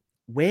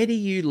 Where do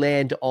you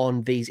land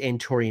on these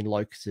Antorian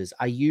locuses?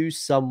 Are you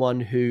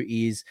someone who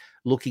is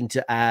looking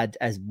to add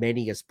as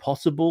many as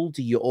possible?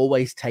 Do you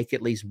always take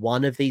at least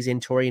one of these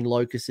Antorian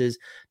locuses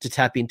to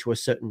tap into a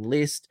certain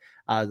list,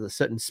 a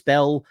certain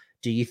spell?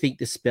 Do you think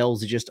the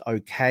spells are just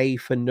okay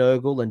for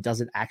Nurgle and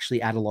doesn't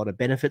actually add a lot of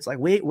benefits? Like,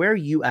 where are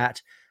you at?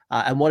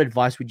 And what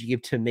advice would you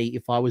give to me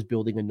if I was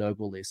building a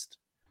Nurgle list?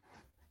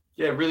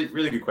 Yeah, really,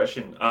 really good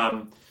question.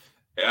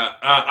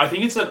 I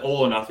think it's an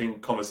all or nothing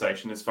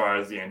conversation as far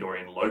as the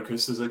Andorian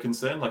locusts are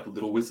concerned, like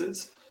little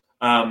wizards.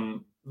 I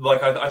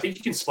think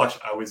you can splash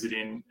a wizard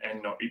in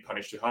and not be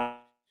punished too hard.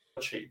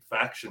 Cheap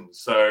factions.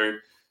 So,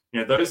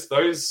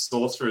 those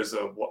sorcerers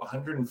are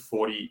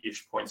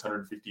 140-ish points,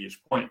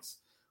 150-ish points,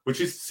 which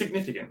is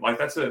significant. Like,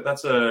 that's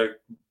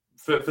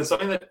for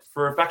something that,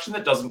 for a faction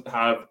that doesn't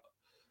have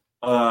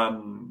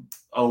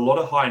a lot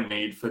of high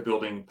need for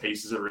building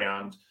pieces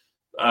around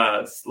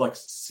like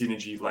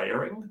synergy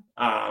layering,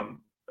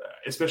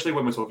 especially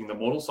when we're talking the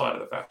mortal side of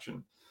the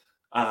faction.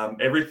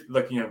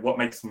 What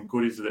makes them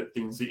good is that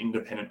things are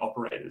independent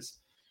operators.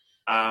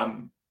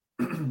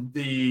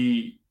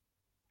 The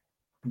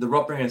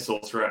Rotbringer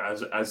Sorcerer,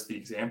 as the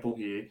example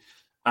here,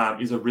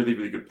 is a really,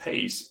 really good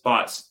piece.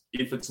 But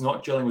if it's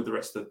not gelling with the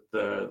rest of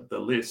the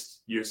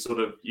list, you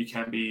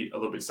can be a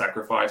little bit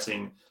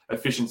sacrificing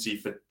efficiency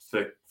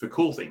for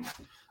cool things.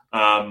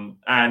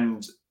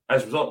 And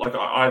as a result, like,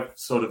 I've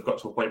sort of got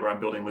to a point where I'm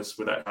building lists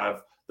where they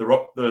have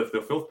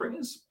the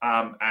Filthbringers,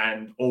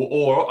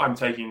 or I'm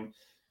taking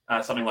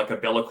something like a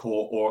Be'lakor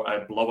or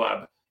a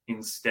Bloab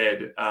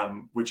instead,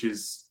 which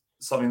is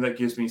something that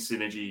gives me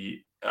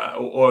synergy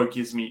or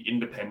gives me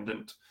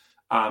independent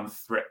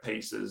threat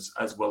pieces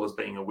as well as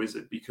being a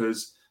wizard,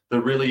 because the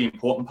really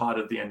important part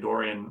of the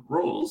Andorian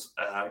rules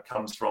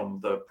comes from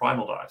the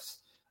primal dice.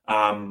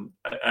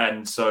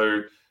 And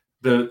so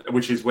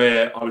which is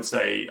where I would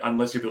say,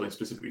 unless you're building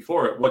specifically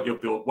for it, what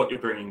you're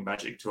bringing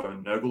Magic to a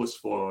Nurgle list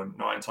for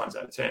 9 times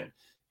out of 10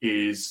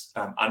 is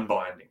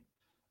unbinding,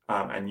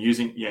 and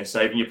using,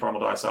 saving your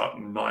primal dice up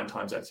 9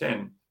 times out of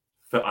 10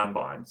 for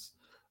unbinds.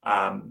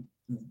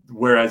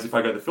 Whereas if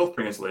I go to the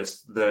Filthbringers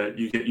list,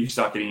 you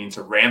start getting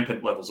into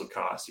rampant levels of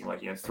casting,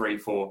 like 3,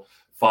 4,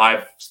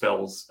 5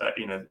 spells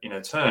in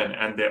a turn,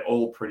 and they're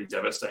all pretty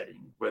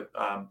devastating. With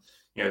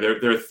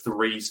there are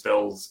 3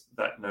 spells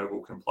that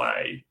Nurgle can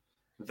play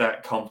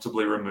that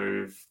comfortably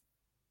remove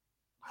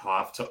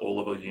half to all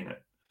of a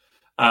unit.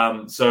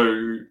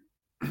 So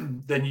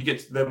then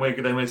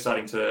we're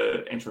starting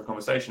to enter a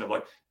conversation of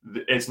like,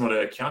 it's not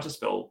a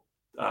counterspell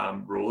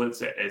rule,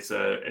 it's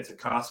a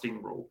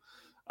casting rule.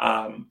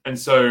 And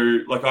so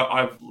like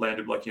I've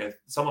landed like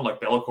someone like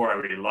Be'lakor I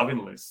really love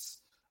in lists,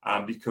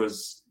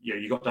 because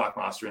you got Dark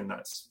Master, and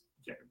that's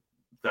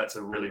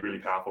a really, really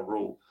powerful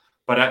rule.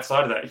 But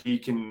outside of that, he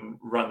can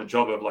run the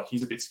job of like,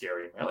 he's a bit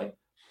scary in melee,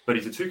 but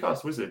he's a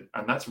 2-cast wizard,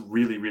 and that's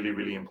really, really,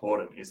 really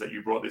important. Is that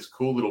you brought this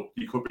cool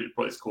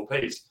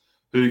piece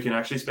who can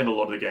actually spend a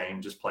lot of the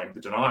game just playing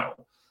the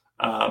denial.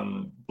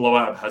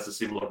 Bloab has a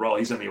similar role.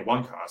 He's only a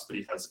 1-cast, but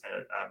he has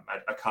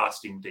a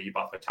casting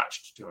debuff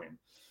attached to him.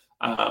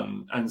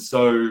 And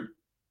so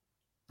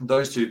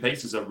those 2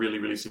 pieces are really,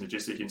 really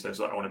synergistic in terms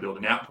of like, I want to build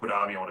an output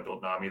army. I want to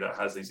build an army that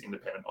has these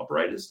independent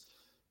operators.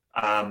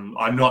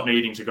 I'm not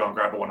needing to go and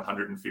grab a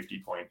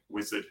 150-point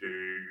wizard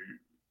who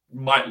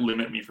might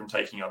limit me from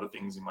taking other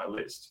things in my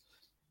list.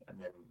 And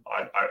then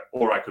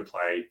I could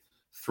play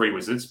 3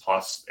 wizards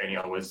plus any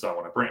other wizards I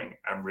want to bring,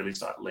 and really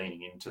start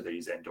leaning into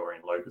these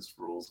Andorian Locust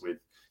rules with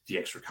the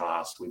extra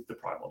cast, with the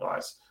primal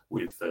dice,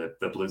 with the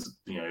blizzard,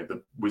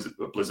 the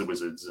blizzard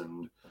wizards,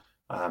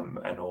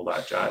 and all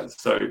that jazz.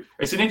 So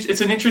it's an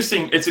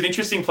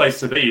interesting place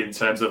to be in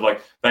terms of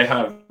like, they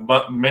have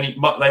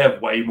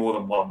way more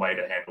than one way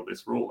to handle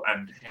this rule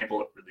and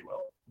handle it really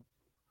well.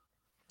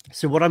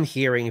 So what I'm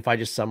hearing, if I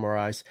just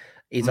summarize,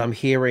 is I'm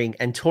hearing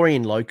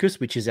Andorian Locust,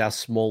 which is our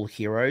small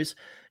heroes.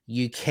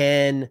 You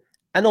can,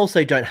 and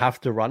also don't have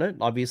to run it.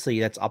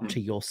 Obviously, that's up to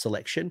your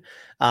selection.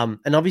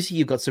 And obviously,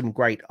 you've got some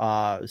great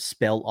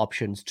spell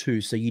options too.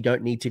 So you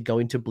don't need to go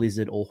into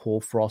Blizzard or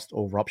Hoarfrost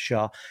or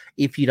Rupture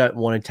if you don't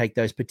want to take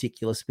those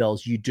particular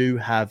spells. You do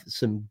have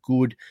some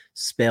good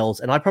spells.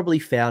 And I probably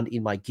found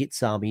in my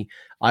Gits army,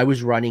 I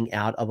was running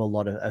out of a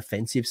lot of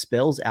offensive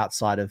spells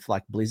outside of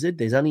like Blizzard.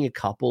 There's only a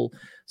couple.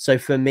 So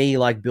for me,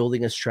 like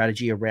building a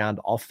strategy around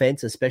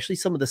offense, especially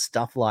some of the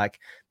stuff like,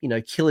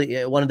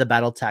 killing one of the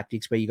battle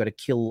tactics where you got to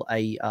kill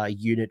a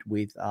unit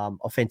with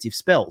offensive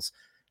spells.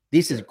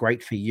 This is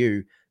great for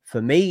you.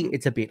 For me,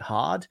 it's a bit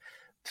hard.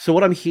 So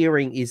what I'm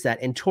hearing is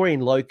that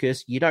Andorian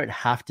Locust, you don't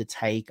have to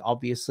take.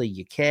 Obviously,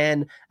 you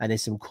can, and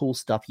there's some cool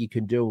stuff you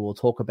can do. We'll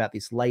talk about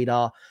this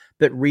later.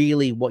 But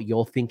really, what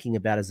you're thinking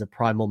about is a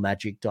primal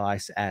magic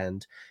dice.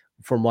 And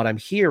from what I'm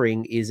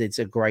hearing is it's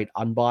a great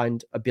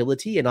unbind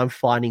ability. And I'm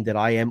finding that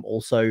I am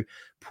also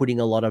putting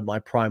a lot of my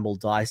primal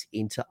dice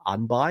into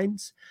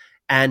unbinds.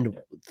 And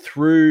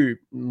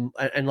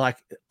like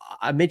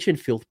I mentioned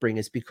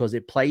Filthbringers because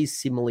it plays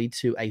similarly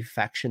to a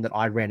faction that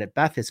I ran at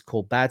Bathurst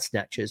called Bad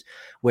Snatchers,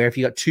 where if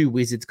you got 2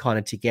 wizards kind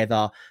of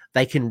together,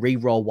 they can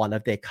re-roll one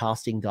of their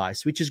casting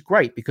dice, which is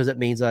great because it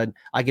means I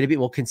get a bit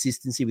more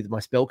consistency with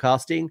my spell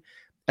casting,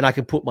 and I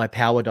can put my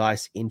power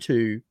dice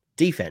into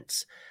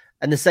defense.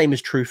 And the same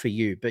is true for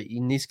you. But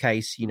in this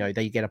case,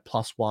 they get a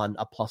 +1,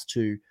 a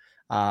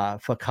 +2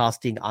 for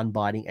casting,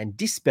 unbinding, and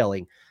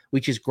dispelling,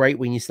 which is great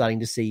when you're starting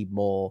to see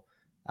more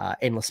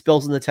endless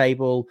spells on the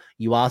table.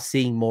 You are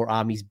seeing more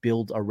armies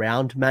build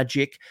around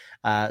magic.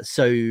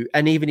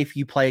 And even if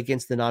you play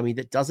against an army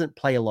that doesn't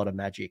play a lot of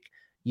magic,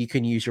 you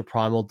can use your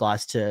primal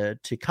dice to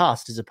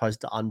cast as opposed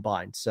to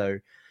unbind. So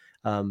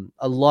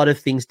a lot of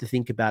things to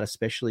think about,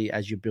 especially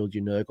as you build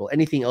your Nurgle.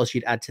 Anything else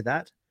you'd add to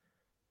that?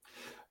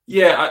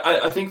 Yeah,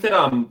 I think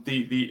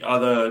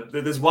that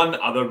there's one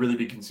other really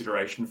big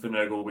consideration for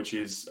Nurgle, which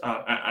is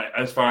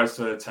as far as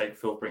to take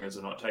Filthbringers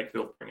or not take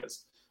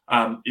Filthbringers,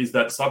 is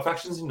that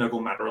subfactions in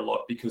Nurgle matter a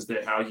lot because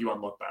they're how you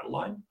unlock battle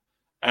line,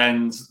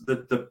 and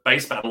the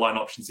base battle line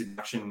options in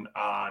action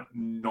are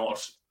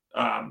not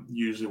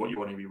usually what you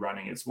want to be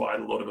running. It's why a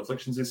lot of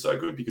Afflictions is so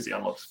good, because it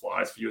unlocks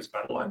flies for you as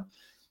battle line.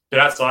 But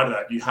outside of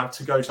that, you have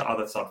to go to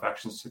other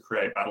subfactions to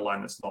create battle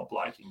line that's not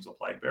Blight Kings or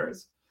Plague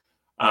Bearers.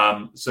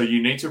 So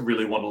you need to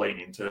really want to lean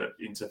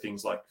into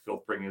things like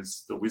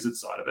Filthbringers, the wizard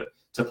side of it,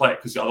 to play it,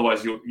 because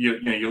otherwise your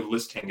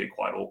list can get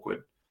quite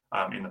awkward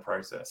in the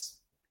process.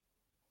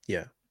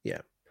 Yeah.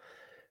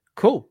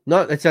 Cool.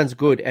 No, that sounds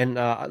good. And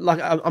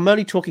I'm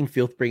only talking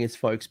Filthbringers,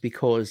 folks,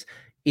 because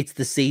it's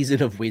the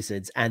season of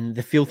wizards, and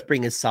the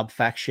Filthbringers sub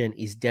faction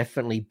is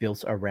definitely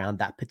built around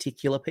that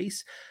particular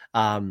piece.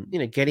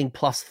 Getting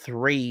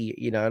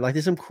 +3, like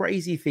there's some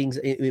crazy things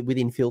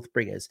within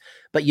Filthbringers,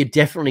 but you're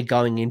definitely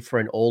going in for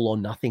an all or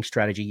nothing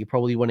strategy. You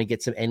probably want to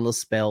get some endless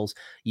spells.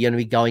 You're going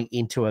to be going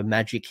into a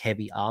magic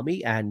heavy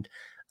army, and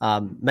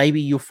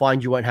maybe you'll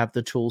find you won't have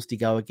the tools to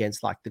go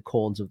against like the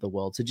Khorns of the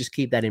world. So just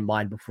keep that in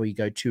mind before you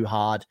go too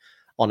hard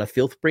on a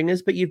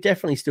Filthbringers, but you've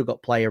definitely still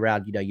got play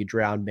around, your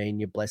Drowned Men,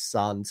 your Blessed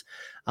Sons.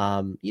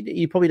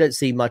 You probably don't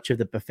see much of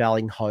the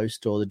Befouling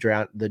Host or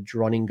the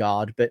Droning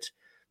Guard, but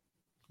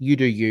you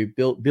do you.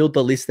 Build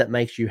the list that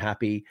makes you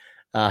happy.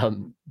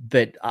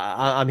 But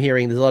I'm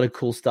hearing there's a lot of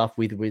cool stuff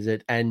with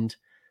Wizard, and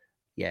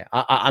yeah,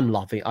 I'm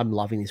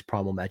loving this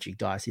Primal Magic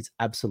dice. It's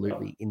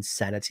absolutely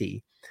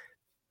insanity.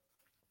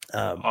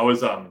 I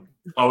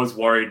was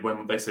worried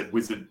when they said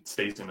Wizard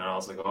season, and I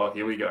was like, oh,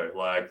 here we go.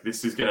 Like,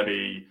 this is going to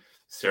be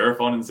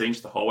Seraphon and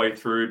Tzeentch the whole way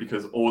through,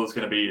 because all it's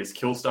going to be is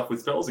kill stuff with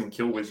spells and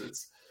kill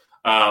wizards.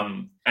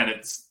 And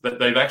it's that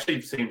they've actually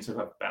seemed to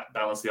have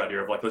balanced the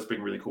idea of like, let's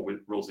bring really cool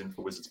rules in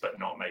for wizards, but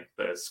not make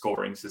the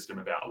scoring system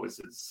about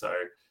wizards. So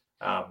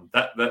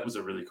that was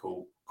a really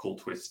cool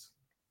twist.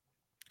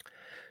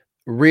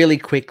 Really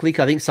quickly,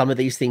 I think some of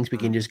these things we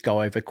can just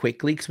go over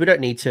quickly because we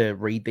don't need to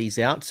read these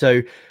out.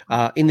 So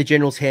in the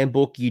General's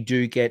Handbook, you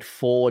do get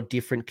 4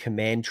 different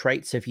command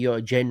traits. So if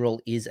your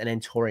general is an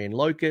Antorian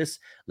Locus,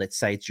 let's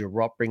say it's your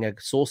Rotbringer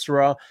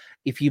Sorcerer,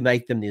 if you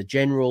make them the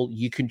general,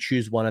 you can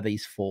choose one of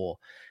these 4.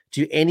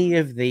 Do any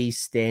of these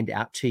stand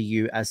out to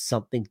you as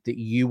something that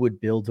you would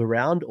build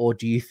around, or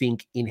do you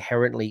think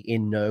inherently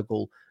in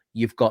Nurgle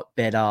you've got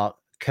better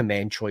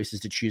command choices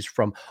to choose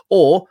from,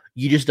 or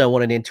you just don't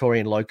want an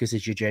Antorian Locus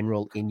as your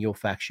general in your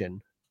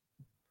faction?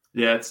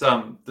 Yeah, it's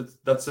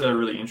that's a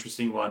really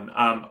interesting one.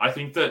 I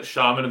think that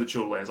Shaman of the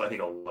Chilled Lands, I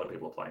think a lot of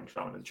people are playing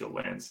Shaman of the Chilled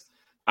Lands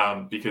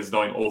because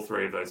knowing all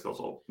 3 of those spells,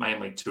 or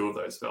mainly 2 of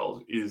those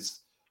spells, is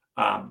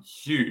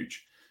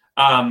huge.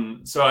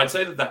 So I'd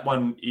say that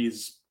one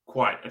is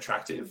quite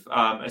attractive,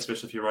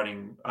 especially if you're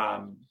running,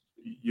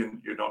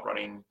 you're not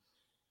running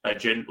a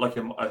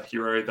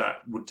hero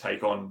that would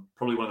take on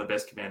probably one of the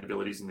best command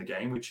abilities in the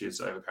game, which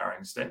is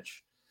Overpowering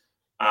Stench.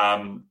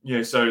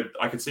 So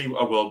I could see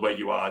a world where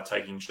you are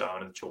taking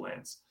Shaman of the Chilled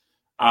Lands.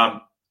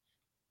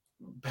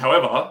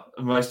 However,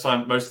 most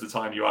of the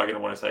time you are going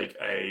to want to take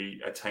a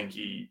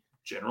tanky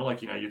general,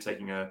 like you're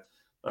taking a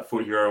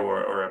foot hero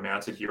or a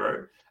mounted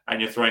hero,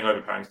 and you're throwing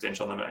Overpowering Stench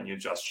on them, and you're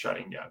just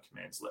shutting down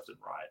commands left and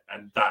right.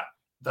 And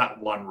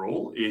that one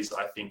rule is,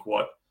 I think,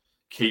 what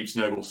keeps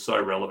Nurgle so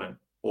relevant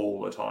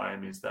all the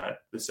time, is that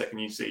the second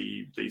you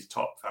see these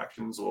top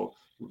factions or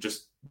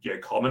just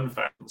common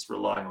factions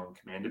relying on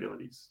command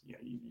abilities,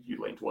 you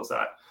lean towards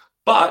that.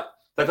 But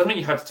that doesn't mean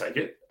you have to take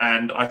it.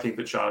 And I think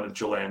that Shaman of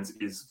Chilled Lands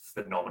is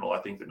phenomenal. I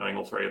think that knowing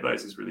all 3 of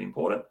those is really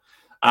important.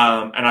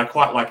 And I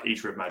quite like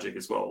Eater of Magic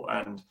as well.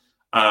 And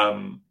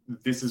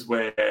this is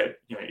where,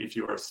 if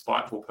you're a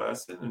spiteful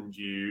person and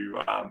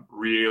you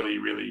really,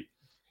 really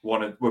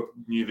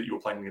knew that you were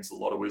playing against a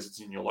lot of wizards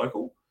in your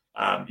local,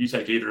 you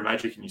take Eater of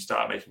Magic and you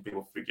start making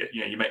people forget.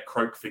 You make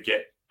Croak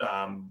forget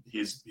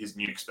his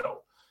nuke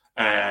spell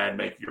and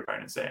make your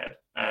opponent sad,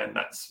 and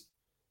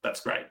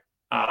that's great.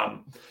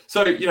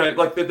 So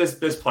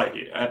there's play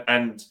here,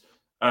 and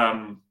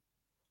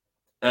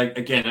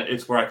again,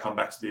 it's where I come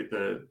back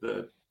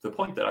to the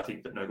point that I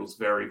think that Nurgle's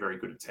very, very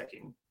good at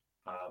teching.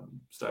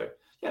 So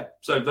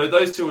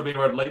those 2 would be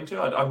where I'd lean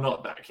to. I'm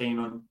not that keen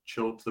on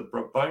Chilled to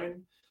the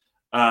Bone,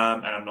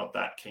 and I'm not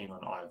that keen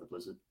on Eye of the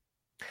Blizzard.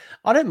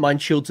 I don't mind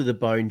Chilled to the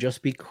Bone,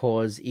 just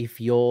because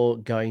if you're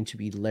going to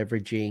be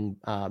leveraging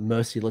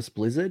Merciless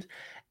Blizzard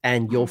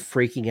and you're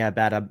freaking out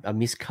about a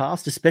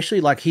miscast,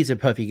 especially like, here's a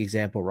perfect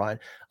example, right?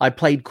 I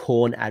played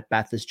Khorn at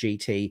Bathurst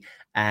GT,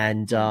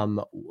 and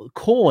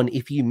Khorn,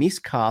 if you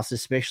miscast,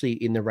 especially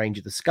in the range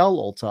of the Skull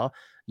Altar,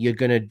 you're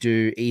going to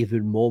do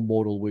even more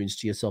mortal wounds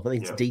to yourself. I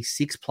think it's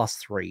D6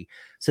 +3.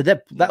 So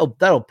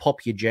that'll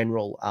pop your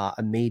general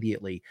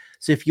immediately.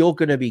 So if you're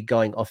going to be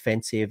going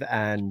offensive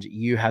and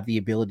you have the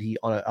ability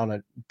on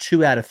a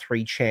 2 out of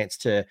 3 chance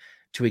to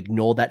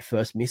ignore that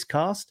first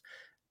miscast,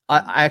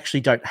 I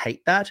actually don't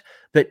hate that.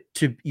 But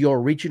to your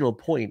original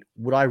point,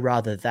 would I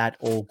rather that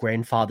or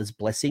Grandfather's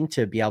Blessing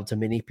to be able to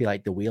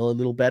manipulate the wheel a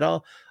little better,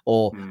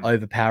 or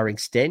Overpowering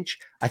Stench?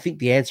 I think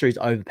the answer is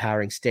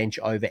Overpowering Stench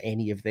over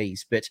any of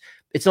these. But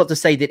it's not to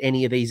say that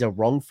any of these are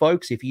wrong,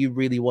 folks. If you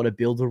really want to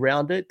build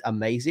around it,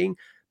 amazing.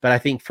 But I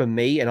think for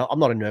me, and I'm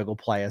not a Nurgle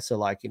player,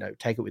 so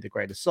take it with a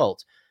grain of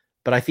salt.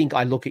 But I think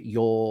I look at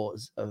your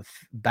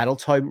battle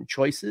tome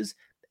choices,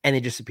 and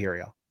they're just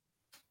superior.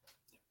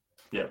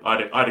 Yeah,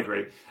 I'd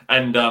agree.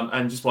 And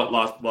just one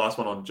last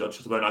one on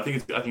Judge Bone. I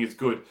think it's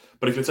good.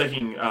 But if you're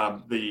taking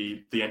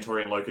the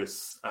Antorian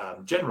Locus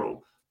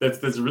general,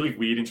 there's a really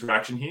weird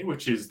interaction here,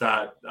 which is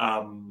that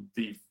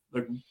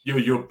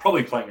you're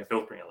probably playing a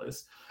Filthbringer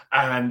list,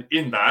 and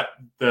in that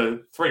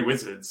the 3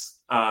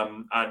 wizards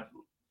are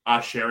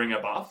sharing a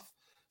buff.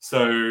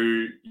 So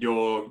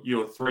your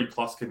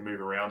 3+ can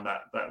move around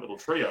that little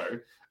trio.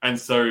 And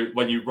so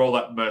when you roll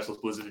that Merciless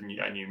Blizzard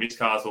and you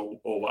miscast or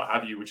what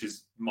have you, which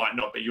might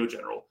not be your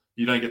general,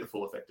 you don't get the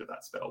full effect of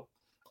that spell.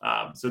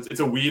 So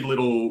it's a weird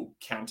little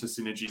counter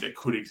synergy that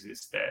could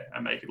exist there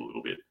and make it a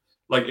little bit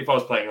like if I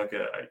was playing like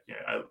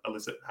a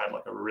list that had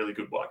like a really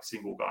good like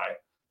single guy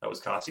that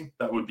was casting,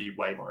 that would be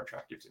way more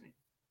attractive to me.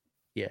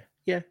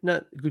 Yeah,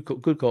 no, good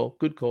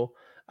call.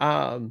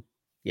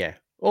 Yeah.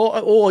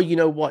 Or you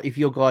know what, if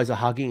your guys are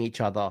hugging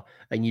each other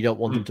and you don't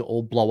want them to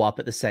all blow up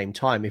at the same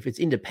time, if it's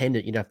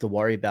independent, you don't have to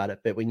worry about it.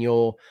 But when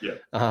you're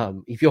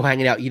if you're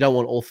hanging out, you don't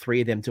want all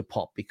three of them to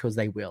pop because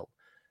they will.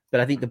 But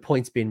I think the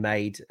point's been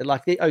made.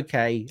 Like they're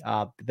okay,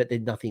 but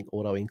there's nothing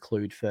auto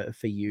include for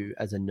you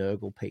as a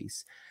Nurgle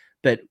piece.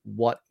 But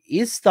what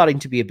is starting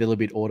to be a little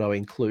bit auto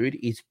include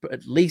is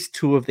at least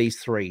two of these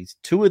threes.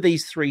 Two of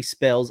these three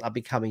spells are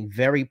becoming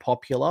very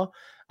popular,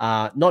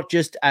 not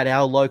just at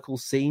our local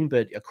scene,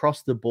 but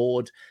across the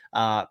board.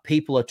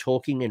 People are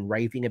talking and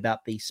raving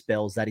about these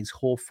spells. That is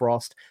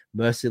Hoarfrost,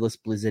 Merciless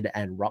Blizzard,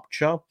 and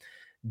Rupture.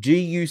 Do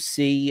you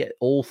see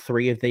all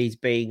three of these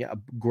being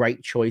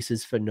great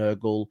choices for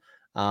Nurgle?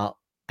 Let's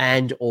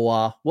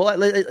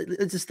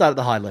just start at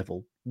the high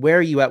level. Where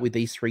are you at with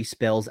these three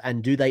spells,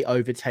 and do they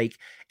overtake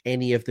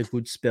any of the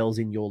good spells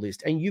in your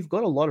list? And you've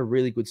got a lot of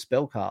really good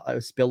spells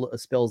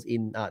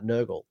in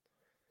Nurgle.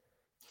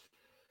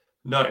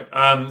 No,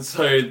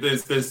 so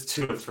there's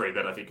two or three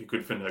that I think are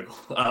good for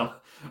Nurgle.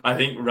 I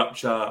think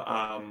Rupture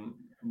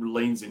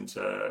leans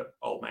into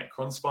Old Mate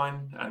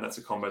Cronspine, and that's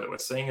a combo that we're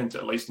seeing, and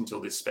at least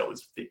until this spell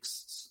is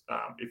fixed.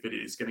 If it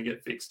is going to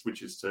get fixed,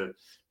 which is to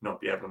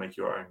not be able to make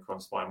your own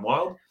Cronspine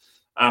wild.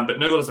 But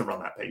Nurgle doesn't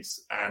run that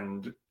piece,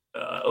 and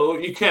or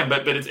you can,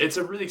 but it's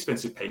a really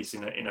expensive piece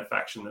in a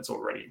faction that's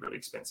already really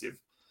expensive.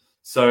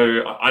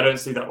 So I don't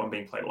see that one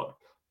being played a lot.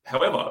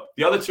 However,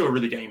 the other two are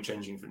really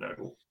game-changing for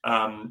Nurgle.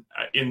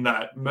 In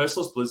that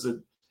Merciless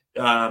Blizzard,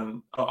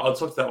 I'll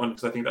talk to that one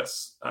because I think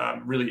that's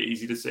really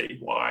easy to see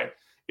why.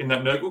 In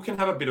that Nurgle can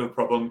have a bit of a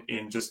problem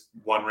in just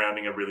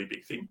one-rounding a really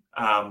big thing.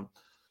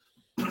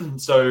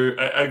 So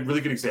a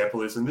really good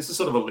example is, and this is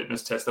sort of a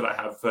litmus test that I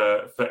have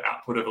for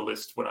output of a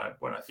list when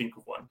I think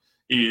of one,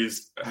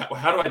 is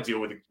how do I deal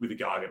with a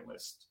Gargant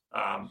list?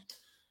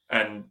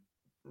 And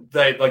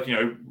they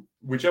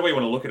whichever way you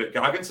want to look at it,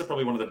 Gargants are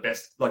probably one of the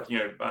best.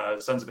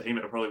 Sons of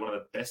Behemoth are probably one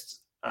of the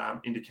best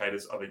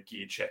indicators of a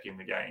gear check in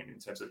the game in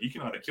terms of you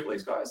can either kill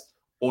these guys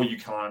or you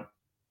can't,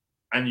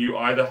 and you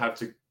either have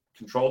to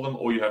control them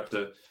or you have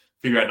to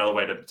figure out another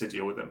way to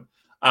deal with them.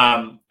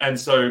 And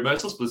so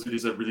Merciless Blizzard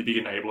is a really big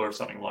enabler of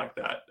something like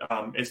that.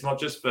 It's not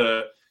just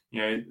for,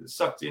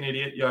 sucked in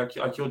idiot,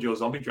 I killed your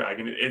zombie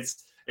dragon.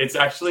 It's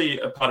actually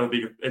part of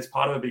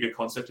a bigger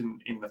concept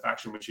in the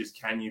faction, which is,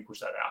 can you push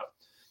that out?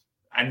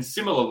 And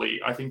similarly,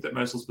 I think that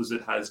Merciless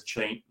Blizzard has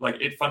changed,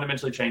 it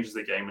fundamentally changes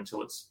the game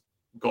until it's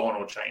gone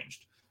or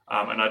changed.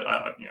 And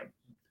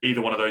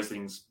either one of those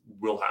things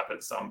will happen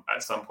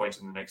at some point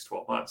in the next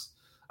 12 months.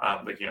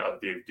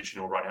 The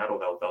edition will run out or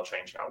they'll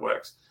change how it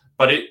works.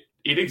 But it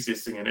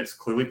existing and it's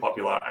clearly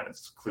popular and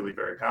it's clearly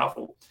very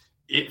powerful.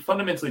 It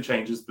fundamentally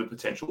changes the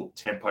potential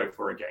tempo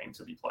for a game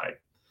to be played.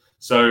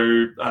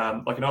 So,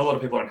 I know a lot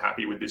of people are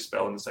unhappy with this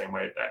spell in the same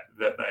way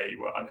that they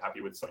were unhappy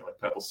with something like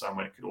Purple Sun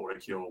when it could auto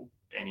kill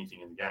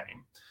anything in the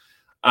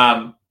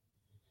game.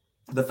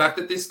 The fact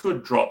that this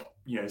could drop,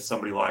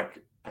 somebody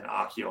like an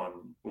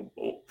Archeon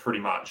or pretty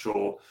much,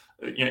 or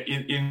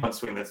in one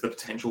swing, there's the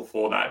potential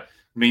for that,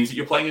 means that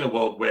you're playing in a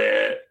world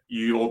where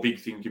your big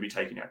thing can be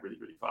taken out really,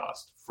 really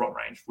fast from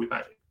range with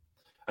magic,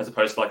 as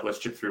opposed to let's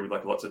chip through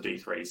with lots of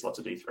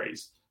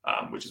D3s,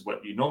 which is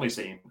what you normally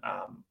see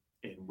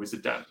in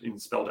wizard in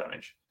spell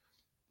damage.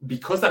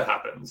 Because that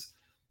happens,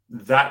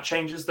 that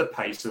changes the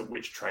pace at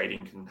which trading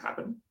can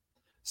happen.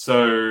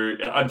 So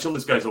until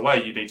this goes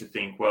away, you need to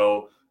think,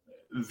 well,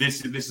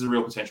 this is a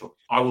real potential.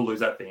 I will lose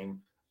that thing,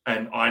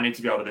 and I need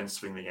to be able to then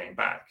swing the game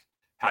back.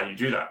 How do you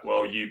do that?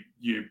 Well,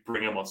 you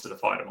bring a monster to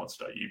fight a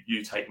monster.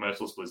 You take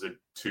Merciless Blizzard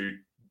to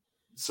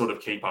sort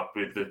of keep up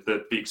with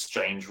the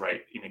exchange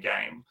rate in a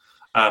game,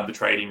 the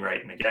trading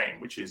rate in a game,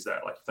 which is that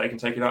if they can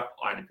take it out,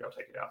 I need to be able to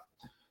take it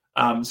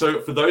out.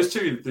 So for those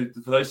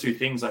two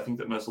things, I think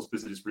that Merciless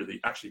Blizzard is really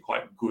actually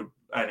quite good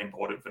and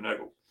important for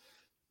Nurgle.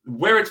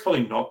 Where it's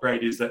probably not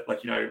great is that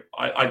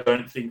I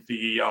don't think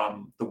the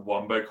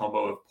wombo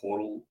combo of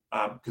Portal,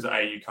 because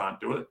you can't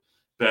do it,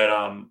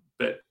 but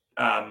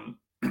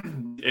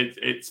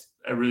it's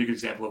a really good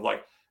example of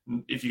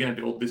if you're going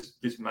to build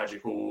this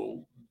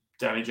magical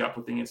damage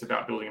output thing, it's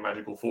about building a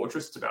magical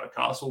fortress. It's about a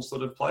castle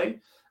sort of play,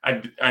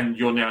 and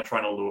you're now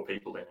trying to lure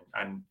people in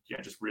and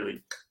just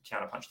really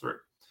counterpunch through.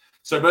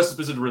 So Merciless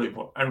Blizzard is really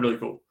important and really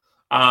cool,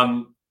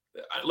 at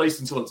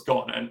least until it's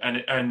gone,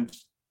 and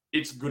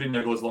it's good in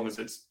Nurgle as long as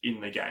it's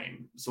in the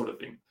game, sort of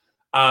thing.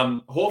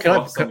 Can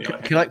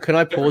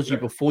I pause you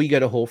before you go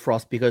to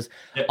Hoarfrost, because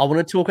I want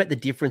to talk about the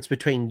difference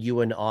between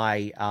you and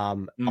I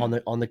on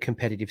the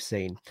competitive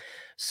scene.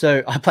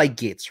 So I play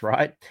Gits,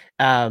 right?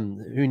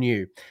 Who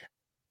knew?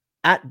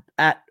 At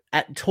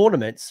at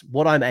tournaments,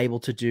 what I'm able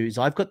to do is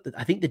I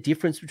think the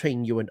difference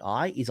between you and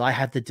I is I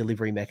have the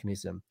delivery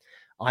mechanism.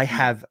 I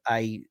have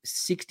a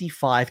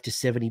 65 to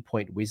 70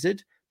 point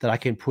wizard that I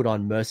can put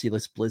on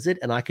Merciless Blizzard,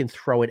 and I can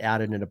throw it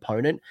out at an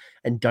opponent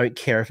and don't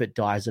care if it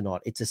dies or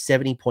not. It's a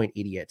 70 point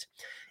idiot.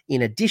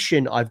 In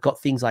addition, I've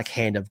got things like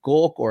Hand of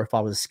Gork, or if I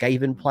was a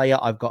Skaven player,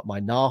 I've got my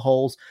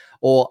Narholes,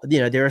 or,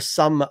 there are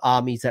some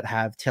armies that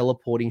have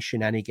teleporting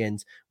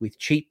shenanigans with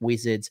cheap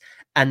wizards,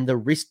 and the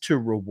risk to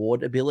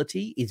reward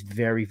ability is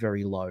very,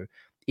 very low.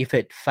 If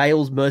it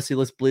fails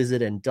Merciless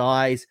Blizzard and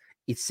dies,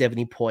 it's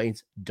 70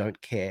 points,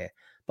 don't care.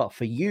 But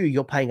for you,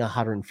 you're paying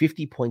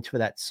 150 points for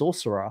that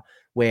sorcerer,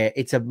 where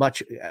it's a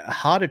much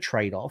harder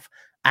trade-off,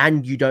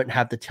 and you don't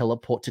have the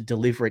teleport to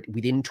deliver it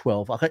within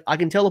 12. I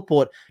can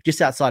teleport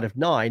just outside of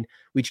 9,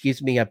 which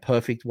gives me a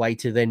perfect way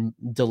to then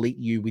delete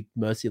you with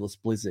Merciless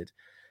Blizzard.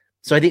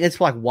 So I think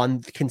that's like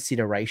one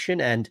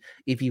consideration. And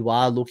if you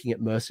are looking at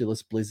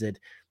Merciless Blizzard,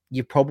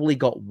 you've probably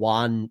got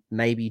 1,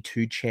 maybe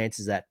 2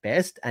 chances at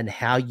best. And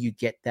how you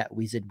get that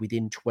wizard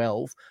within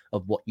 12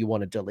 of what you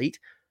want to delete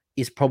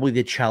is probably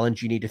the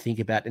challenge you need to think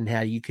about, and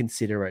how you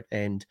consider it.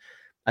 And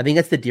I think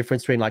that's the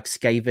difference between like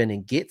Skaven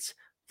and Gitz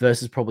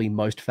versus probably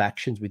most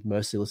factions with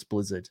Merciless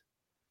Blizzard.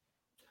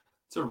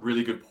 It's a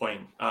really good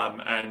point.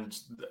 And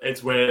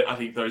it's where I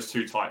think those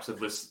two types of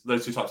factions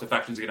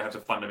are going to have to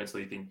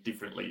fundamentally think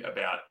differently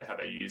about how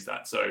they use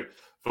that. So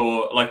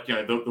for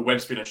the web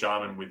spinner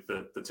shaman with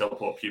the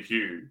teleport pew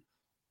pew,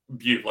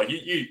 like you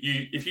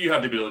if you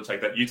have the ability to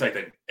take that, you take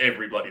that in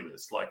every bloody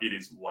list. Like, it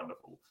is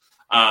wonderful.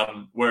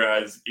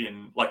 Whereas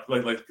in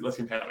let's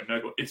compare that with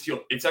Nurgle,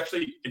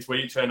 it's where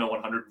you turn a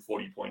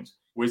 140 point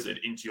wizard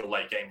into your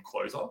late game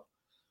closer.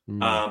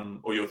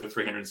 Or your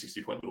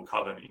 360 point little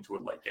coven into a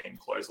late game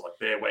closer. Like,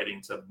 they're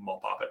waiting to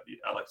mop up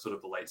at sort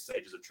of the late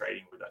stages of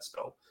trading with that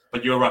spell.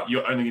 But you're right,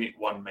 you're only going to get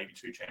 1, maybe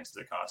 2 chances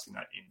of casting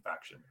that in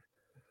faction.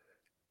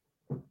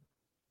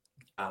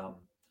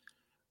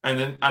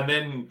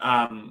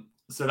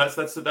 So that's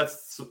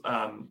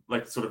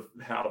like sort of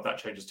how that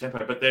changes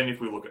tempo. But then if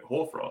we look at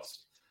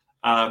Hoarfrost,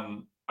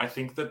 I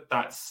think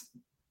that's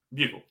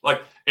beautiful.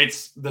 Like,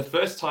 it's the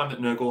first time that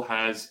Nurgle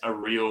has a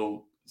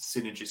real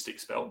synergistic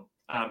spell.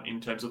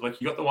 In terms of, like,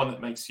 you got the one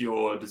that makes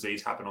your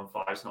disease happen on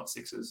 5s, not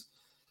 6s. And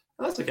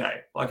that's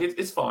okay. Like,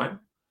 it's fine.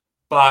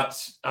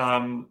 But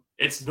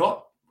it's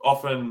not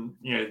often,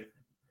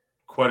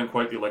 quote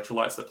unquote, the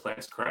electrolytes that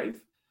plants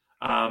crave.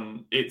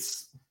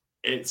 It's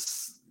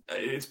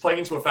playing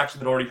into a faction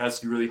that already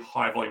has really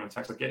high volume of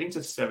attacks. Like, getting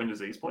to 7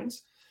 disease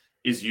points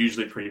is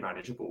usually pretty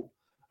manageable.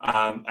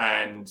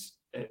 And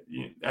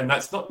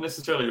that's not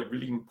necessarily a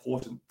really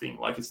important thing.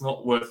 Like, it's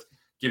not worth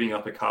giving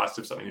up a cast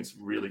of something that's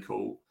really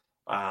cool.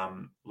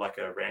 Like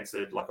a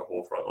Rancid, like a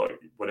Hoarfrost, or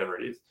whatever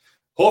it is.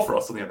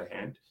 Hoarfrost, on the other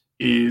hand,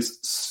 is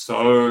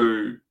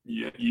so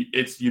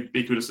it's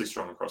ubiquitously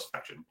strong across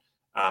faction.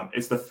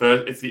 It's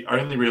the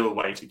only real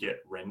way to get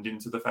rend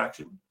into the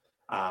faction.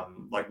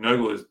 Like,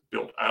 Nurgle is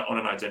built on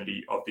an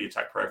identity of the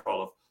attack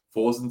profile of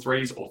 4s and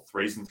 3s, or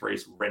 3s and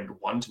 3s, rend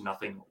 1 to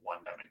nothing, 1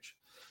 damage.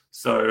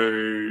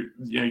 So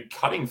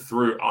cutting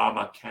through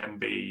armor can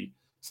be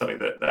something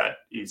that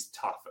is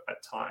tough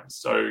at times.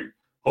 So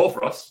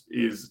Hoarfrost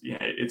is,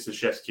 it's a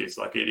chef's kiss.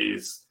 Like, it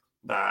is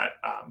that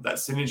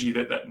synergy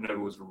that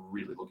Nurgle was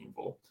really looking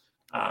for.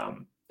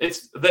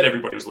 It's that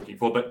everybody was looking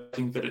for, but I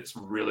think that it's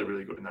really,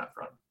 really good in that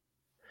front.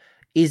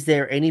 Is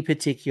there any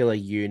particular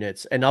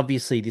units, and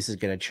obviously this is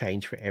going to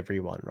change for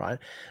everyone, right?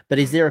 But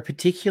is there a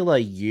particular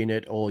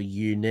unit or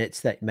units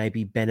that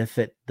maybe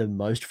benefit the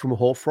most from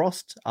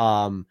Hoarfrost?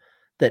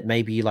 That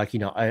maybe, like,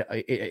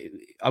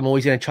 I'm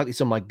always going to chuck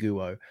this on my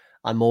Guo.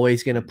 I'm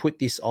always going to put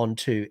this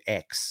onto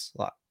X.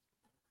 Like,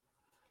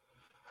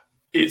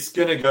 it's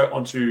going to go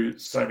onto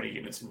so many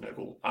units in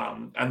Nurgle.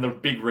 And the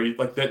big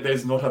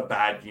there's not a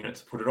bad unit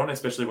to put it on,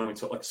 especially when we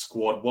talk like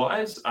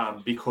squad-wise,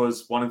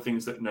 because one of the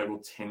things that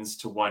Nurgle tends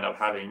to wind up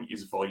having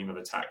is volume of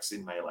attacks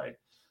in melee.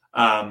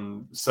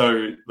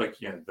 So,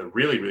 the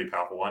really, really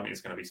powerful one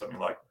is going to be something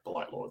like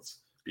Blight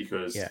Lords,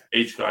 because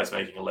each guy's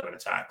making 11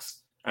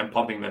 attacks and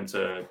pumping them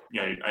to,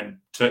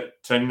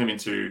 turning them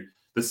into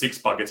the 6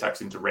 bug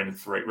attacks into Rend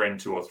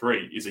 2 or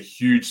 3 is a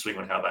huge swing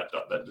on how that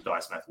the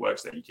dice math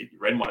works. Then you keep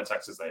your Rend 1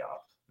 attacks as they are.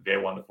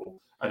 They're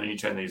wonderful. And then you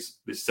turn this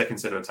second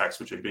set of attacks,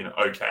 which have been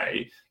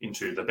okay,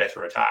 into the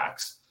better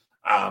attacks.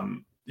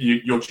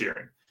 You're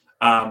cheering.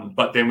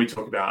 But then we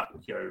talk about,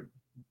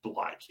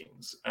 Blight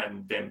Kings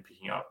and them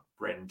picking up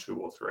Rend 2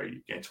 or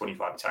 3,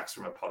 25 attacks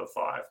from a pot of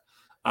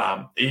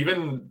 5.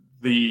 Even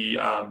the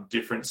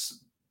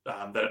difference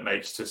that it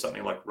makes to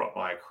something like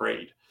Rotmire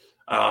Creed.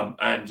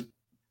 And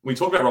we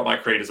talk about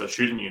Rotmire Creed as a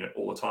shooting unit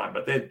all the time,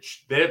 but their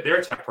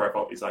attack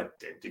profile is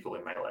identical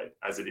in melee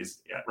as it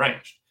is at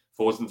ranged.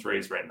 4s and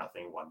 3s, rend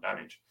nothing, 1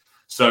 damage.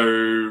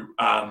 So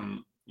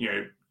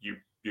you're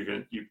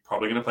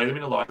probably going to play them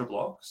in a larger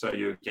block, so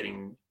you're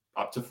getting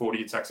up to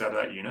 40 attacks out of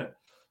that unit,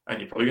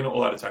 and you're probably going to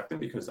all-out attack them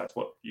because that's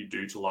what you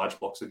do to large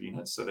blocks of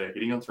units. So they're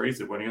hitting on 3s,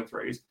 they're winning on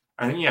 3s,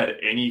 and then you add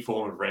any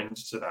form of rend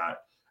to that,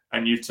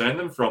 and you've turned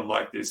them from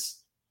like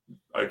this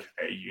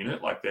okay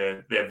unit. Like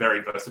they're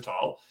very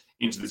versatile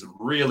into this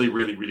really,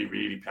 really, really,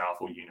 really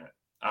powerful unit.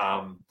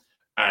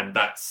 And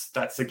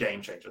that's a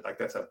game changer. Like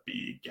that's a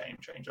big game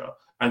changer.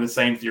 And the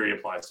same theory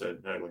applies to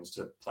Nurglings,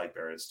 to Plague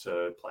Bearers,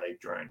 to Plague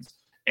Drones.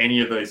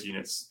 Any of those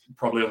units,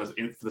 probably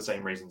for the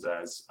same reasons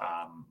as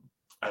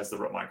the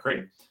Rotmai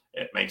Kree,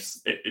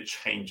 it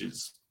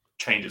changes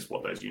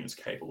what those units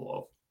are capable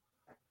of.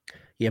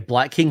 Yeah,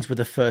 Black Kings were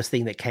the first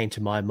thing that came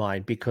to my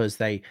mind because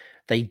they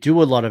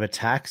do a lot of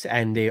attacks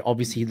and they're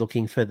obviously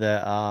looking for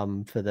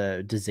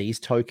the disease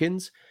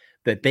tokens.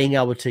 But being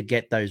able to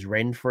get those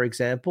Ren, for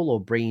example, or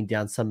bringing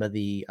down some of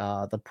the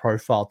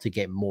profile to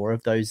get more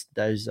of those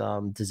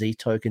disease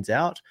tokens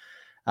out,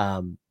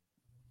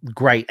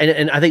 great.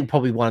 And I think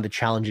probably one of the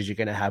challenges you're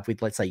going to have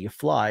with, let's say, your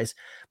flies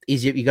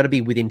is you got to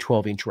be within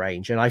 12-inch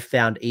range. And I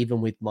found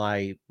even with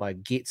my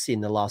gits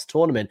in the last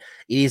tournament,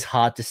 it is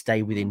hard to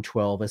stay within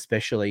 12,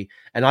 especially.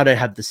 And I don't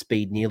have the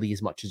speed nearly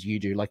as much as you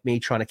do. Like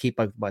me trying to keep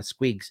up with my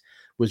squigs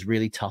was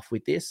really tough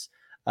with this.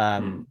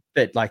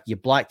 But like your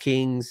Black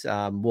Kings,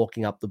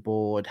 walking up the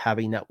board,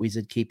 having that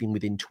wizard keeping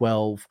within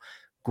 12,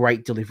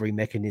 great delivery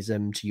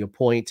mechanism to your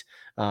point.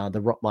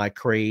 The Rotmai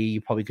Kree,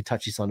 you probably could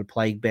touch this on the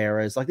Plague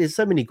Bearers. Like there's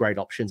so many great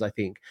options, I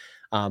think.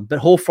 But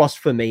Hoarfrost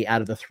for me,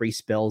 out of the 3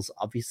 spells,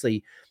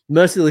 obviously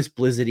Merciless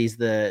Blizzard is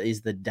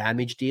the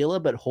damage dealer,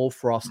 but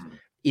Hoarfrost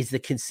is the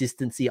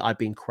consistency I've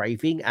been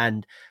craving.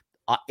 And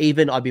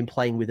I've been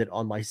playing with it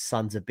on my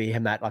Sons of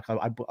Behemat. Like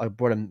I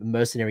brought a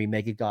mercenary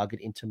Mega Gargant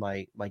into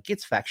my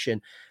Gits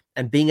faction,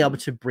 and being able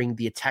to bring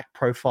the attack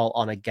profile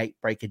on a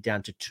Gatebreaker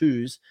down to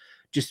 2s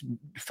just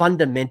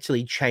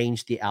fundamentally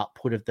changed the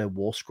output of the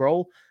War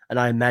Scroll. And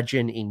I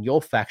imagine in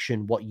your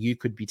faction what you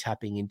could be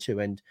tapping into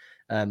and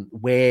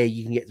where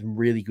you can get some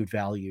really good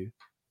value.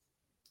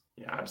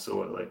 Yeah,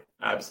 absolutely.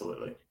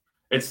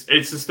 It's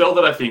a spell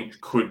that I think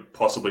could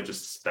possibly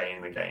just stay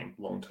in the game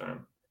long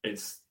term.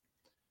 It's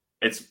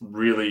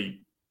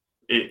really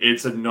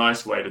it's a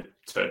nice way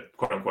to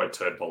quote unquote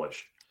turd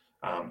polish,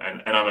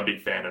 and I'm a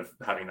big fan of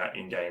having that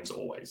in games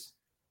always.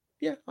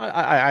 Yeah,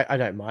 I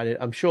don't mind it.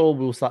 I'm sure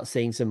we'll start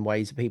seeing some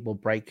ways that people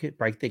break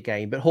the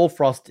game. But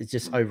Hoarfrost is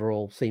just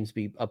overall seems to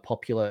be a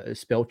popular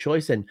spell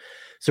choice, and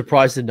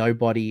surprised to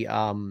nobody.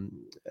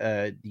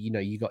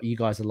 You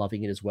guys are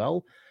loving it as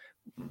well.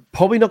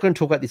 Probably not going to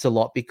talk about this a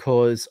lot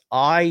because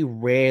I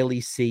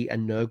rarely see a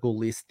Nurgle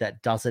list that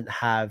doesn't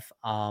have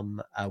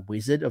a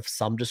wizard of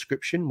some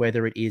description,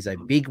 whether it is a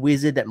big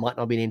wizard that might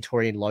not be an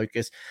Antorian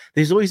Locust.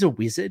 There's always a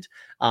wizard.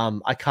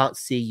 I can't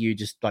see you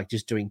just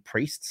doing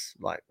priests,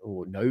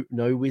 or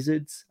no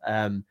wizards.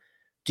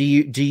 Do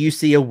you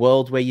see a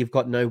world where you've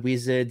got no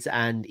wizards?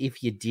 And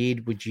if you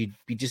did, would you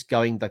be just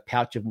going the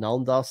Pouch of Null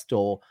Dust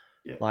or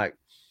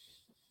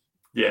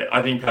Yeah,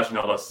 I think Pouch of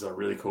Null Dust is a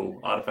really cool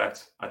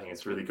artifact. I think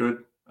it's really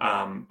good.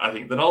 I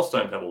think the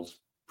Nullstone Pebble's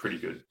pretty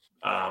good.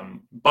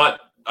 But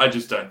I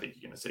just don't think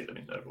you're going to see them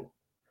in Nurgle.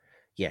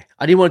 Yeah,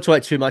 I didn't want to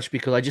talk too much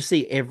because I just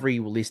see every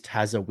list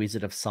has a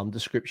wizard of some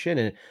description,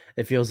 and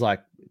it feels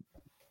like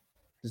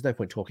there's no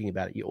point talking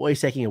about it. You're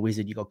always taking a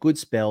wizard. You've got good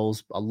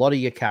spells. A lot of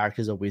your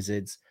characters are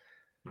wizards.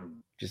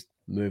 Just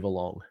move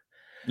along.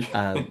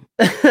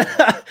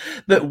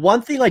 But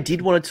one thing I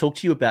did want to talk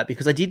to you about,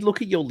 because I did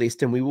look at your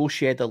list, and we will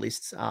share the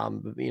lists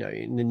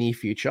in the near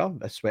future.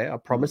 I swear, I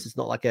promise. It's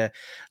not like a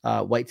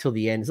wait till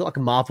the end. It's not like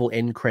a Marvel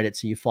end credit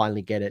so you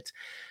finally get it.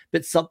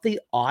 But something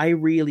I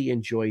really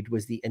enjoyed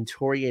was the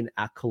Antorian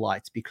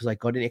Acolytes, because I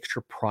got an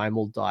extra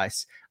primal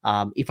dice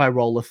if I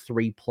roll a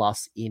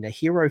 3+ in a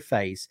hero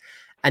phase.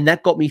 And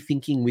that got me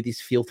thinking with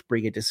this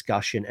Filthbringer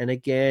discussion. And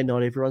again,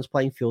 not everyone's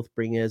playing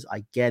Filthbringers.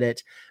 I get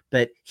it.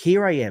 But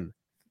here I am,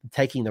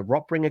 taking the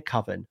Rotbringer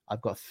Coven.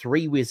 I've got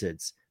 3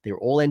 wizards. They're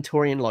all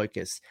Antorian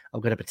Locusts.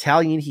 I've got a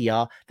battalion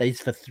here that is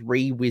for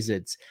 3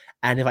 wizards.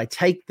 And if I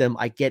take them,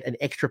 I get an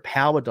extra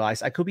power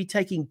dice. I could be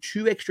taking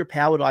 2 extra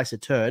power dice a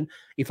turn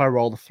if I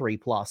roll a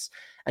 3+.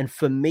 And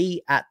for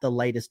me at the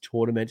latest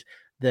tournament,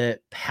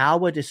 the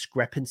power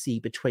discrepancy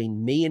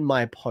between me and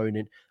my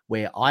opponent,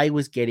 where I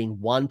was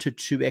getting 1 to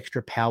 2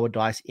 extra power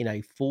dice in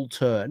a full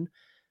turn,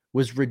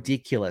 was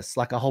ridiculous.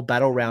 Like a whole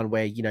battle round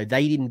where,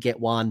 they didn't get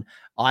 1.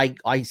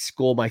 I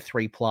score my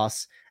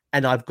 3+,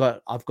 and I've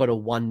got a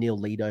 1-0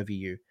 lead over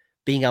you.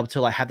 Being able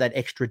to have that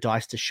extra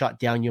dice to shut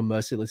down your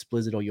Merciless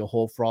Blizzard or your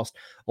Hoarfrost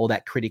or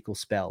that critical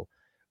spell.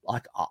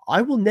 Like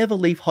I will never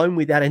leave home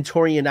without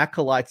Antorian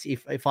Acolytes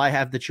if I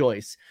have the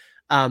choice.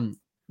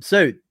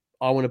 So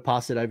I want to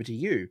pass it over to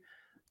you.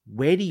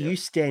 Where do you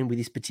stand with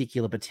this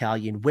particular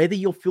battalion, whether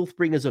you're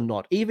Filthbringers or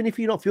not? Even if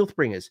you're not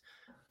Filthbringers,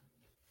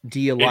 do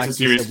you like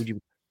this? Or would you...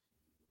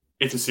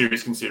 It's a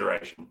serious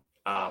consideration.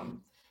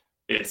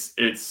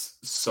 It's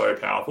so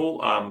powerful.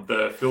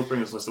 The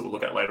Filthbringers list that we'll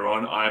look at later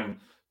on, I've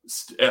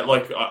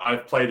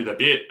played it a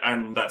bit,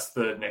 and that's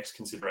the next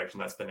consideration.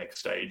 That's the next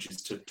stage,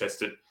 is to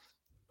test it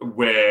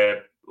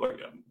where,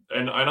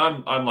 and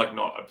I'm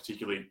not a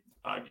particularly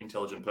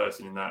intelligent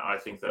person in that. I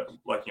think that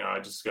I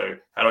just go,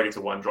 how do I get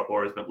to 1 drop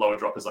or as lower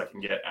drop as I can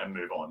get and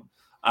move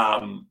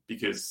on,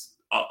 because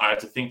I have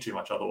to think too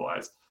much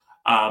otherwise.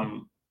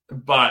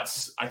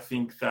 But I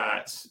think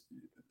that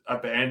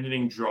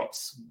abandoning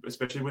drops,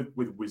 especially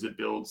with wizard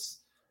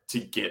builds, to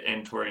get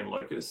Entorian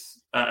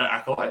Locus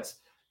acolytes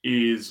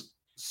is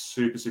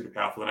super, super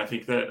powerful. And I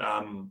think that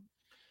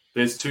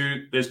there's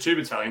two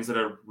battalions that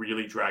are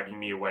really dragging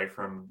me away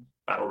from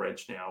Battle Reg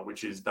now,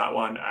 which is that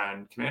one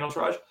and Command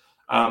Entourage.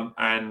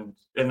 And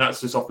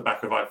that's just off the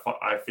back of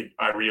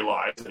I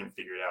realized, I didn't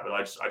figure it out, but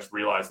I just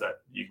realized that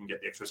you can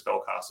get the extra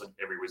spell cast on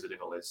every wizard in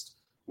a list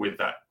with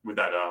that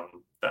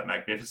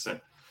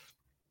Magnificent.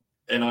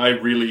 And I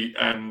really think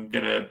I'm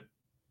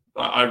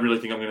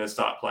gonna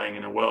start playing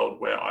in a world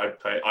where I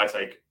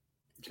take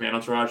Command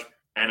Entourage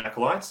and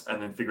Acolytes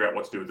and then figure out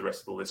what to do with the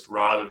rest of the list,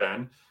 rather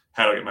than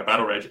how do I get my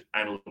Battle Reg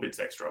and a little bits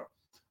extra.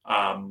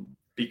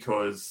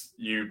 Because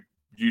you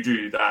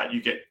do that,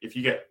 if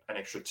you get an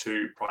extra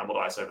 2 primal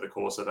dice over the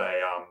course of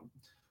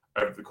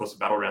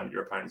battle round that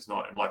your opponent's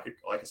not, and like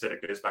I said,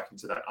 it goes back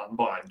into that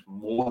unbind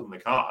more than the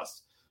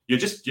cast. You're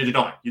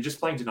denying. You're just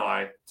playing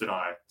deny.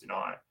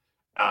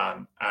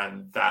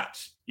 And that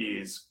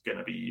is going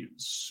to be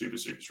super,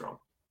 super strong.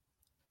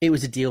 It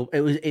was a deal.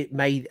 It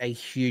made a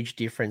huge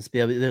difference.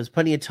 There was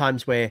plenty of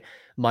times where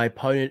my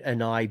opponent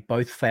and I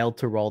both failed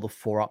to roll the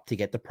 4 up to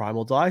get the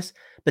primal dice,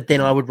 but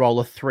then I would roll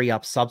a 3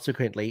 up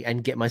subsequently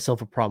and get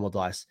myself a primal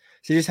dice.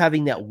 So just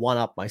having that 1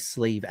 up my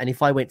sleeve, and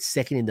if I went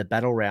second in the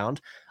battle round,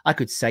 I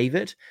could save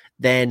it.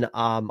 Then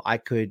I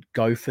could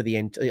go for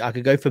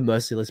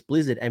Merciless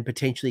Blizzard and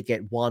potentially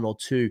get 1 or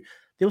 2.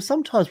 There were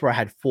some times where I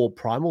had 4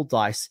 primal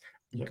dice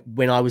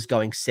when I was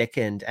going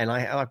second, and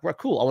I like, well,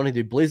 cool, I want to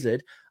do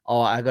Blizzard.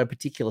 Oh, I got a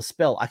particular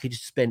spell. I could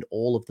just spend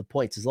all of the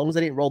points. As long as I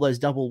didn't roll those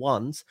double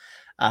ones,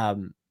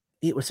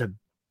 it was a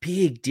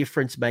big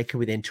difference maker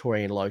with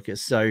Entorian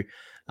Locus. So,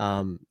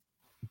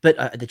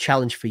 but the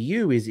challenge for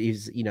you is,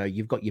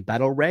 you've got your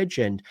battle reg,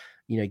 and,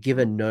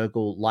 given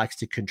Nurgle likes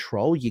to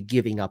control, you're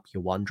giving up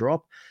your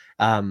 1-drop.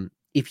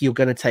 If you're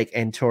going to take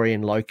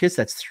Entorian Locus,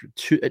 that's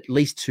at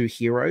least 2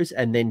 heroes.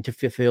 And then to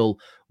fulfill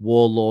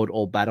Warlord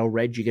or battle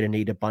reg, you're going to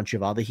need a bunch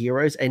of other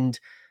heroes. And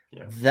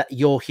that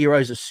your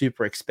heroes are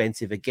super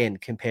expensive again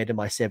compared to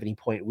my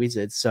 70-point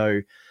wizards.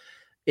 So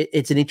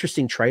it's an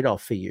interesting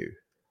trade-off for you.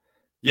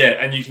 Yeah,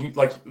 and you can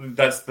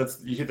that's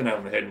you hit the nail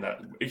on the head in that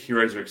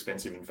heroes are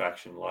expensive in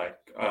faction.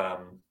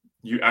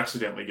 You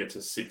accidentally get to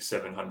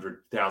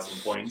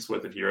 600,000-700,000 points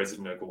worth of heroes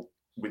in Nurgle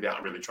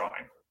without really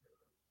trying.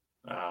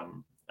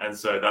 And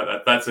so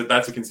that's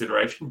a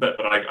consideration. But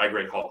I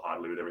agree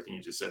wholeheartedly with everything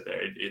you just said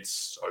there.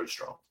 It's so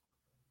strong.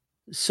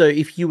 So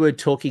if you were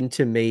talking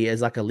to me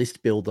as like a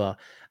list builder,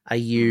 are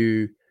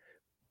you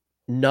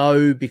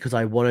no, because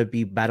I want to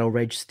be battle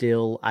reg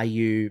still? Are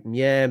you,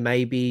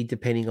 maybe,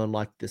 depending on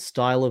like the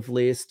style of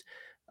list?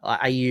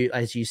 Are you,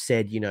 as you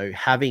said,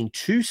 having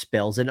 2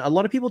 spells? And a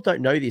lot of people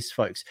don't know this,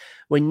 folks.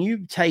 When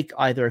you take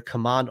either a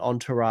command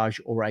entourage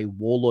or a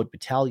warlord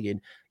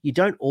battalion, you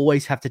don't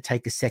always have to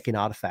take a second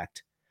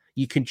artifact.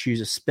 You can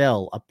choose a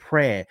spell, a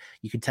prayer.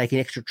 You can take an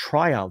extra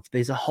triumph.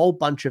 There's a whole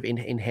bunch of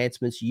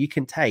enhancements you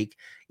can take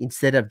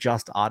instead of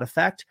just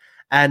artifact.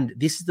 And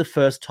this is the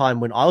first time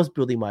when I was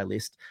building my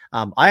list.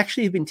 I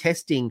actually have been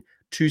testing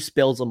 2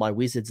 spells on my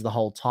wizards the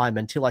whole time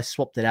until I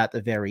swapped it out at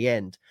the very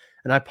end.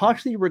 And I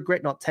partially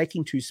regret not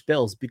taking 2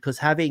 spells, because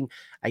having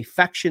a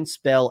faction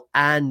spell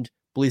and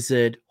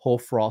Blizzard,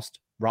 Hoarfrost,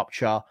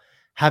 Rupture,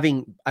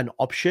 having an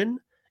option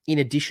in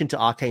addition to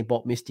Arcane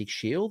Bolt, Mystic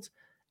Shield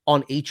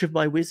on each of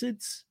my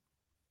wizards,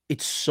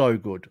 it's so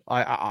good.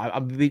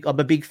 I'm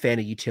a big fan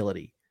of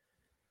utility.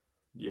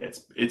 Yeah,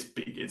 it's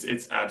big.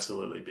 It's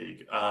absolutely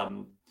big.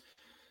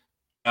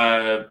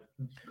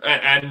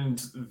 And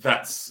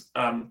that's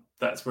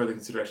where the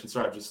consideration.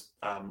 Sorry, I've just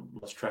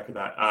lost track of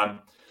that.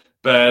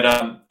 But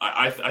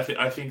I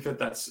think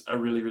that's a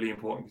really, really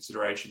important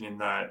consideration, in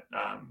that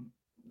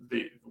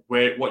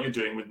what you're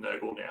doing with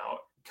Nurgle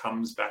now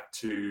comes back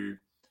to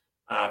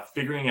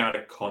figuring out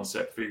a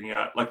concept, figuring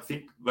out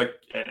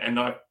and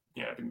I've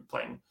been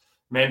playing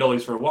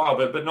Mandollies for a while,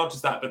 but not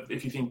just that. But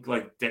if you think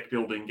like deck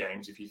building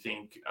games, if you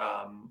think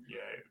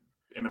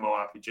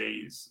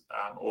MMORPGs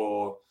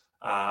or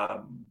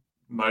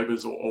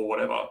MOBAs or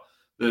whatever,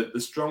 the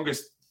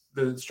strongest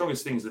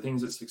things, the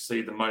things that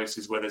succeed the most,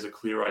 is where there's a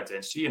clear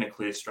identity and a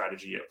clear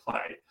strategy at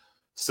play.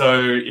 So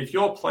if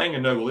you're playing a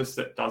Nurgle list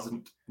that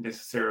doesn't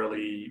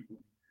necessarily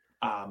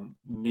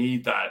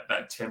need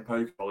that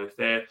tempo goal, if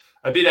they're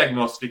a bit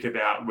agnostic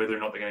about whether or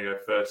not they're going to go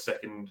first,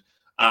 second,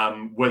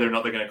 whether or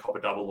not they're going to cop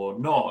a double or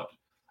not,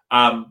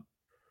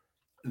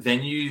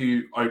 then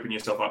you open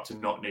yourself up to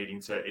not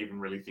needing to even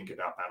really think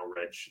about battle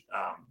reg.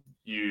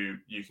 You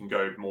can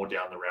go more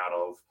down the route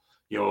of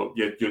your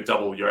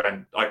double,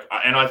 and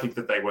I think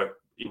that they work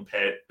in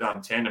pair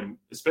 10, and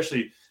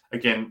especially,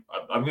 again,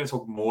 I'm going to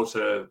talk more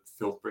to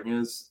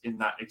Filthbringers in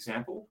that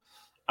example,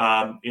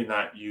 in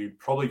that you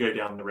probably go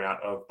down the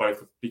route of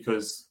both,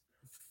 because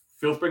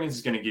Filthbringers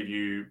is going to give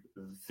you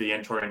the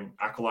Entorian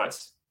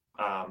Acolytes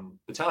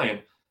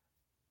battalion,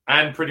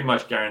 and pretty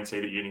much guarantee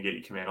that you're going to get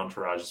your command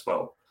entourage as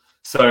well.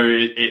 So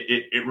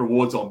it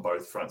rewards on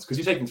both fronts, because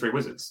you're taking 3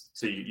 wizards.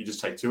 So you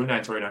just take 2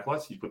 Entorian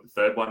Acolytes, you put the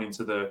third one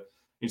into the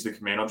into the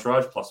command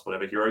entourage plus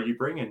whatever hero you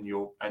bring and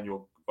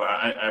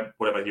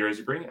whatever heroes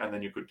you bring, and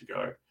then you're good to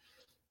go.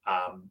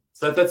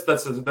 So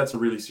that's a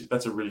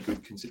really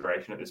good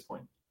consideration at this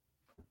point.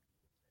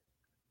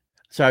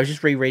 So I was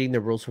just rereading the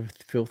rules for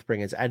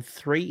Filthbringers. Add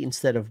 3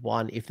 instead of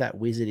 1 if that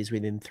wizard is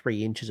within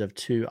 3 inches of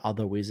 2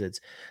 other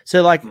wizards.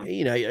 So, like,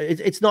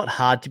 it's not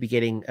hard to be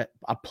getting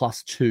a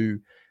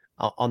 +2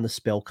 on the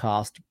spell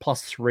cast,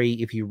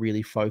 +3 if you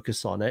really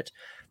focus on it.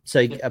 So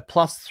a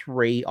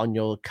 +3 on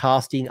your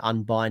casting,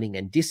 unbinding,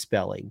 and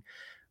dispelling.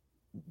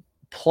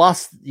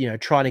 Plus,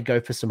 trying to go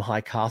for some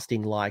high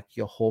casting like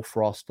your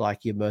Hoarfrost,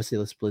 like your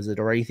Merciless Blizzard,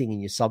 or anything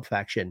in your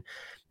subfaction.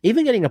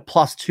 Even getting a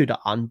 +2 to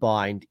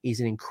unbind is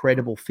an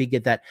incredible figure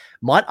that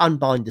might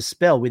unbind the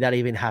spell without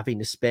even having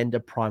to spend a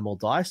primal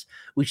dice,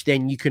 which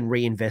then you can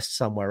reinvest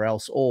somewhere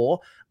else, or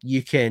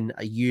you can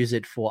use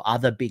it for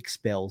other big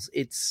spells.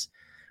 It's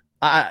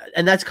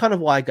and that's kind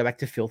of why I go back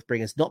to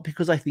Filthbringers, not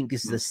because I think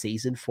this is a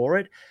season for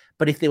it,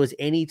 but if there was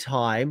any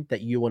time that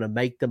you want to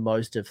make the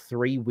most of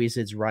 3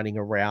 wizards running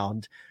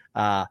around,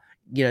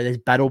 there's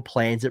battle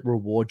plans that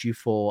reward you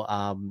for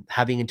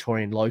having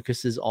Entorian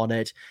Locusts on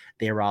it.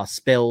 There are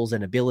spells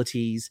and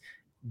abilities.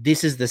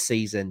 This is the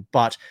season.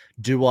 But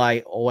do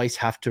I always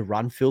have to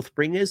run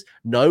Filthbringers?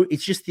 No,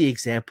 it's just the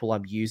example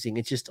I'm using.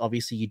 It's just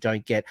obviously you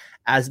don't get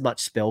as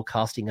much spell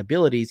casting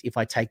abilities if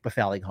I take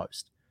Befouling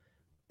Host.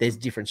 There's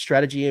different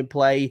strategy in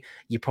play.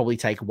 You probably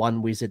take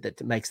one wizard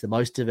that makes the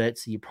most of it,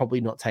 so you're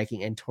probably not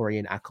taking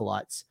Entorian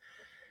Acolytes.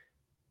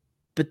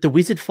 But the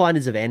Wizard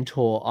Finders of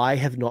Entor, I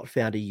have not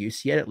found a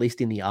use yet, at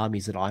least in the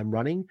armies that I'm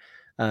running.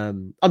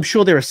 I'm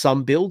sure there are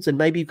some builds, and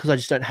maybe because I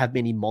just don't have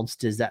many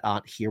monsters that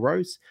aren't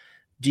heroes.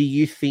 Do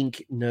you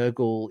think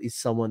Nurgle is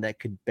someone that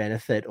could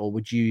benefit, or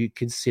would you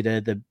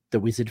consider the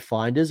Wizard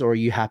Finders, or are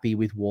you happy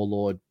with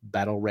Warlord,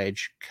 Battle Reg,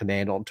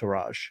 Command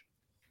Entourage?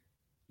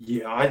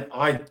 Yeah,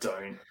 I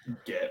don't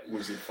get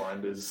Wizard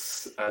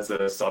Finders as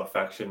a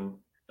sub-faction.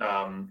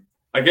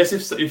 I guess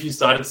if you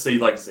started to see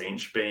like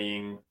Tzeentch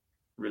being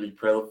really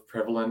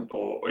prevalent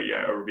or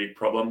a big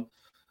problem.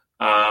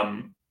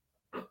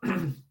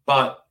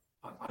 But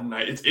I don't know,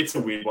 it's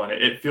a weird one.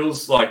 It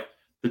feels like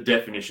the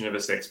definition of a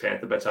Sex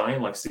Panther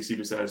battalion, like 60%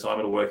 of the time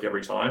it'll work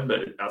every time,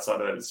 but outside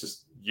of that, it's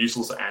just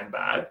useless and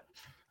bad.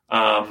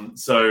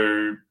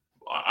 So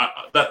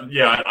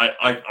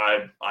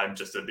I'm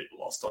just a bit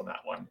lost on that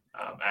one.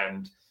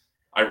 And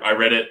I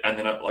read it, and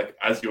then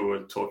as you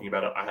were talking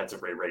about it, I had to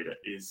reread it.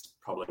 Is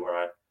probably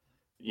where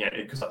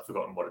because I've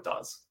forgotten what it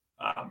does.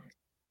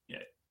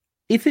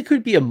 If it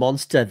could be a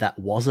monster that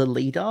was a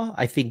leader,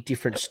 I think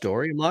different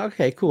story. I'm like,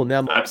 okay, cool.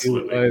 Now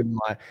absolutely,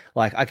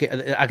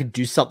 I could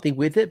do something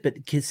with it.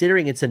 But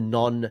considering it's a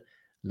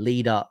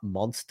non-leader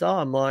monster,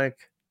 I'm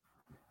like,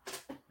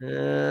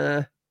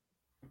 I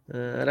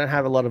don't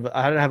have a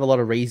lot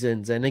of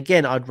reasons. And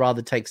again, I'd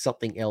rather take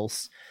something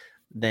else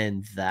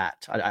than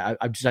that.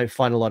 I just don't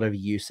find a lot of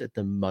use at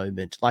the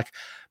moment. Like,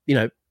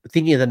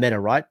 thinking of the meta,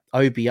 right?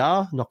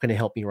 OBR not going to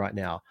help me right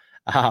now.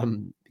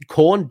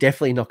 Khorne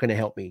definitely not going to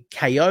help me.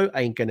 KO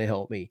ain't going to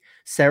help me.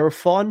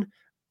 Seraphon,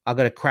 I've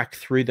got to crack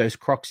through those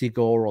Kroxigor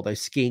or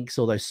those Skinks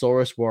or those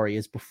Saurus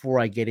warriors before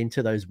I get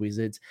into those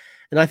wizards.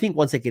 And I think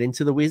once I get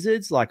into the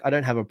wizards, like, I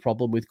don't have a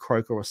problem with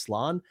Croaker or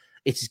Slann.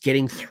 It's just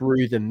getting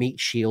through the meat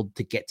shield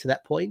to get to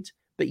that point.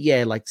 But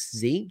yeah, like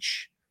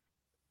Tzeentch,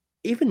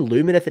 even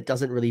Lumineth, it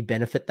doesn't really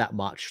benefit that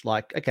much.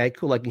 Like, okay,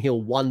 cool, I can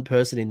heal one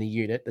person in the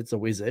unit that's a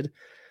wizard.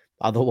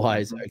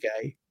 Otherwise,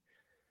 okay.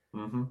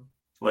 Mm-hmm.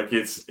 Like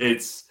it's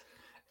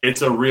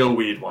a real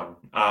weird one.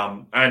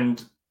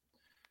 And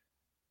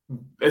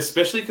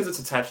especially because it's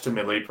attached to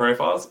melee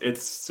profiles,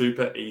 it's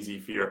super easy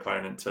for your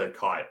opponent to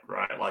kite,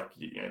 right? Like,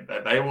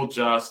 they will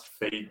just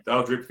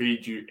they'll drip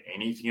feed you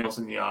anything else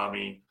in the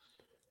army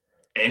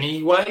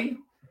anyway.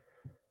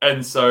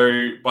 And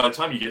so by the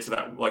time you get to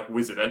that, like,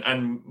 wizard,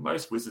 and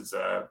most wizards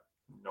are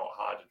not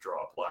hard to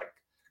drop. Like,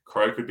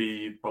 Crow could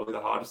be probably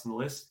the hardest in the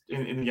list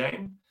in the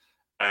game.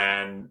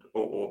 And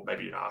or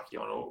maybe an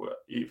Archeon, or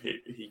if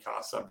he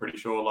casts, I'm pretty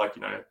sure,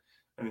 and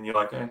then you're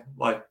like,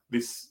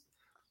 this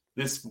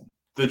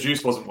the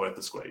juice wasn't worth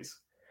the squeeze.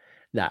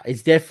 No,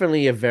 it's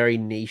definitely a very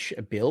niche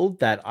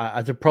build that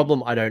it's a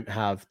problem I don't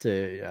have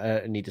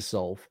to need to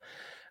solve.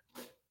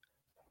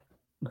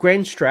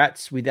 Grand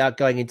strats, without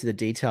going into the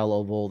detail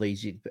of all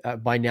these,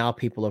 by now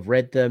people have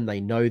read them,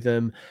 they know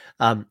them.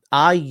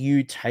 Are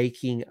you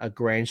taking a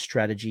grand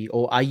strategy,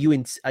 or are you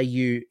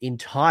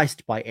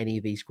enticed by any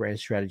of these grand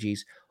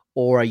strategies,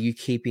 or are you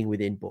keeping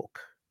within book?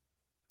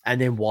 And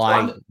then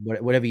why?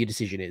 Whatever your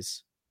decision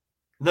is.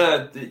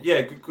 No,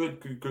 yeah,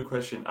 good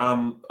question.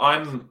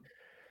 I'm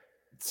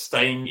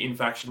staying in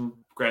faction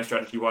grand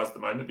strategy wise at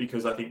the moment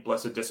because I think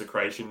Blessed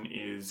Desecration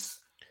is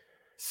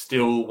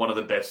still one of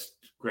the best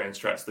grand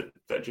strats that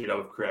GW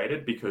have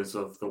created because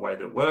of the way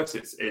that it works.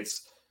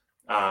 It's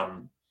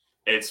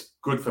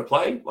good for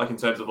play, like in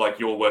terms of like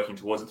you're working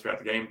towards it throughout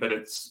the game, but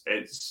it's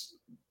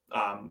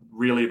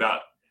really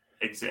about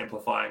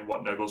exemplifying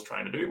what Nurgle's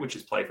trying to do, which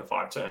is play for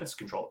 5 turns,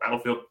 control the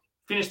battlefield,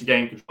 finish the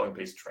game controlling a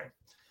piece of terrain.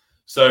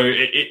 So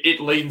it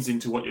leans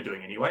into what you're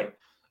doing anyway.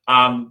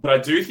 But I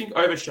do think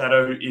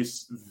Overshadow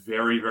is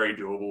very, very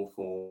doable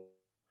for,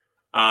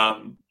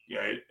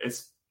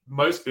 it's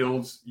most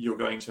builds you're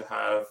going to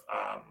have,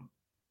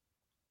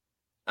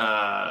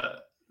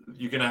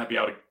 you're going to be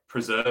able to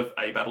preserve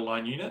a battle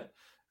line unit,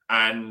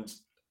 and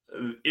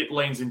it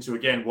leans into,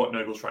 again, what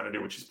Nurgle's trying to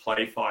do, which is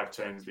play 5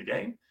 turns of the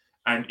game.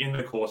 And in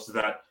the course of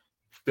that,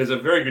 there's a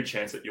very good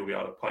chance that you'll be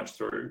able to punch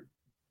through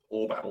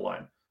all battle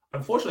line.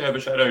 Unfortunately,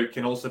 Overshadow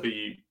can also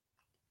be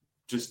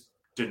just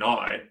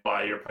denied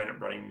by your opponent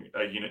running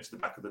a unit to the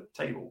back of the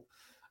table,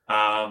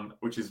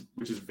 which is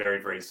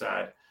very, very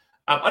sad.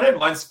 I don't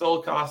mind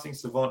spellcasting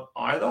Savant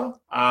either.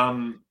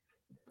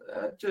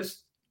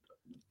 Just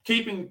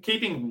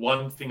keeping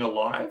one thing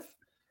alive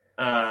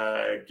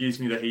gives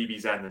me the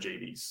heebies and the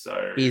jeebies.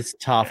 So it's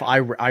tough.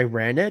 Yeah. I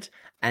ran it,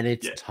 and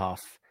it's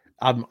tough.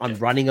 I'm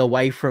running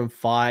away from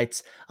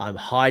fights. I'm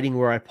hiding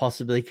where I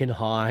possibly can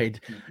hide.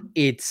 Mm-hmm.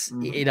 It's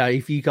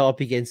if you go up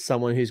against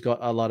someone who's got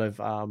a lot of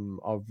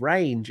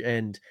range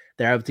and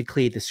they're able to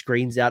clear the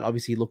screens out.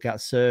 Obviously,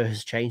 Lookout Sir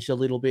has changed a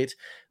little bit,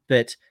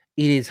 but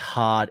it is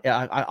hard.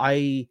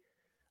 I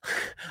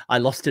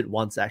lost it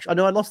once, actually.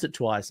 I lost it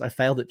twice. I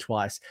failed it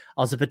twice.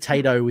 I was a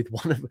potato with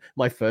one of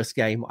my first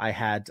game. I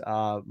had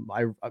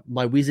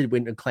my wizard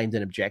went and claimed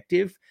an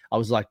objective. I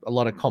was like, a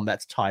lot of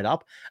combat's tied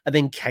up. And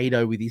then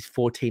Kato with his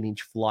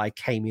 14-inch fly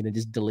came in and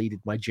just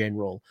deleted my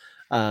general.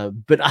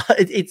 But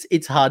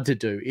it's hard to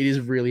do. It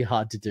is really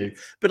hard to do.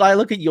 But I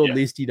look at your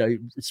list,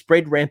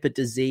 spread rampant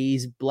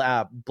disease,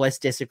 bless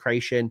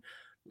desecration,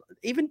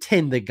 even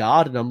tend the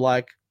guard. And I'm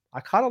like,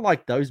 I kind of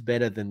like those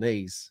better than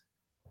these.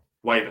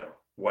 Way better.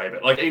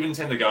 Like even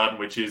Tend the Garden,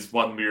 which is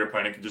one where your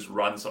opponent can just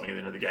run something at the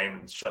end of the game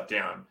and shut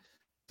down.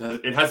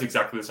 It has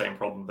exactly the same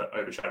problem that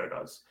Overshadow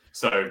does.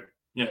 So,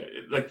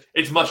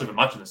 it's much of a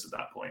muchness at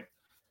that point.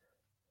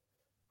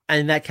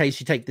 And in that case,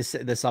 you take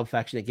the sub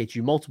faction that gets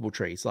you multiple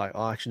trees. Like,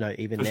 actually, no,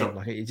 even then,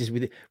 like it's just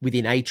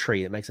within a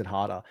tree that makes it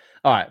harder.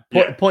 All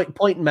right,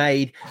 point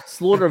made.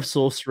 Slaughter of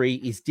Sorcery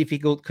is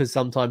difficult because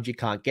sometimes you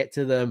can't get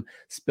to them.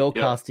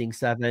 Spellcasting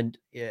Savant,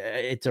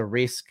 it's a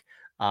risk,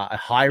 a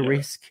high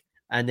risk.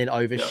 And then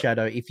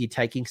Overshadow, if you're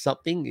taking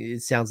something,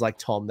 it sounds like,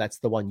 Tom, that's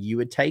the one you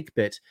would take,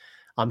 but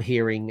I'm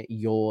hearing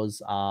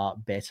yours are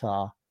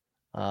better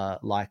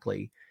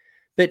likely.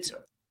 But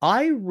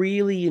I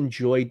really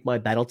enjoyed my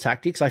battle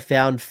tactics. I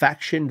found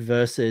Faction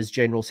versus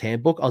General's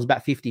Handbook. I was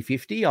about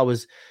 50-50. I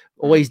was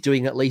always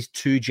doing at least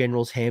 2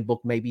 General's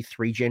Handbook, maybe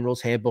 3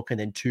 General's Handbook, and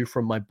then 2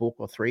 from my book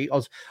or 3. I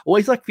was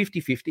always like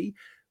 50-50.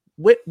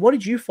 What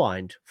did you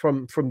find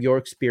from your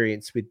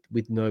experience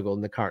with Nurgle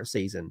in the current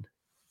season?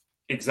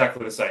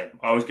 Exactly the same.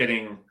 I was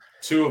getting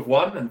 2 of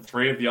one and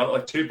 3 of the other,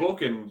 like 2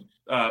 book and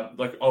of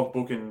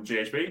book and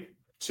GHB,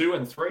 2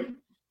 and 3,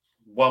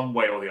 one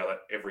way or the other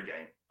every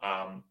game.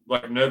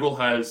 Like Nurgle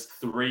has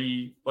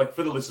 3, like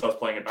for the list I was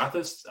playing at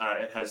Bathurst,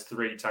 it has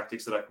 3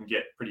 tactics that I can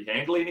get pretty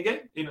handily in a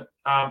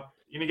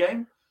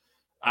game.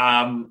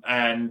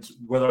 And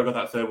whether I got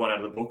that third one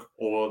out of the book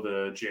or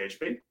the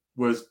GHB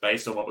was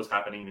based on what was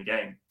happening in the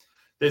game.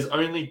 There's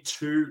only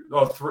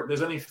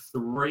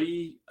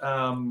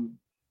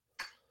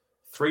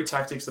 3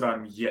 tactics that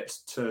I'm yet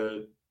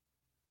to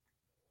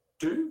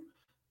do,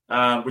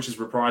 which is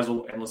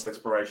Reprisal, Endless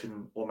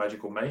Exploration, or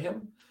Magical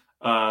Mayhem.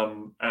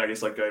 And I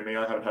guess like go me,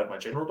 I haven't had my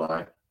general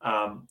die.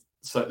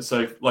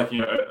 So like,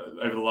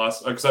 over the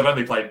last, because I've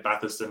only played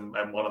Bathurst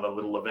and one other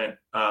little event.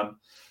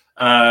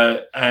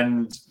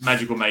 And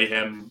Magical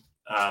Mayhem,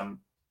 that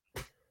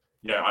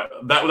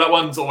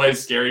one's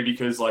always scary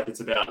because like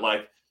it's about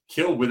like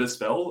kill with a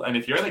spell, and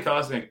if you're only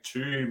casting like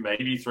 2,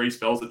 maybe 3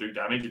 spells that do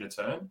damage in a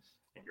turn,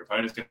 and your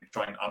opponent's going to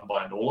try and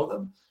unbind all of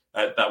them,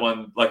 that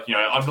one, like,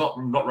 I'm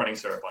not running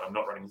Seraphine, I'm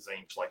not running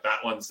Zinch. Like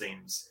that one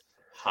seems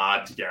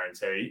hard to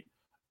guarantee.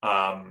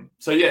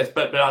 So yes,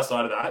 but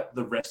outside of that,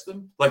 the rest of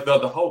them, like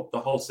the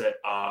whole set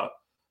are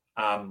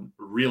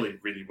really,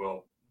 really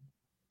well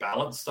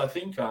balanced, I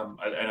think, and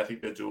I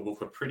think they're doable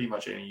for pretty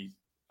much any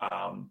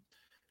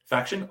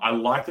faction. I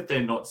like that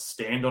they're not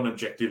stand on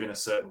objective in a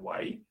certain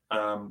way,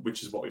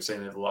 which is what we've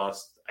seen in the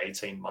last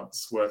 18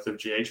 months worth of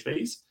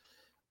GHBs.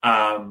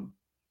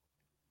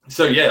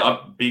 So yeah, I'm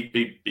a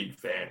big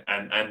fan,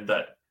 and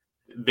that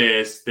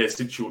they're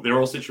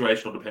all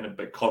situational dependent,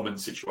 but common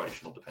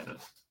situational dependent.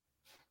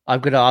 I'm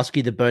going to ask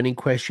you the burning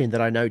question that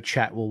I know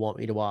chat will want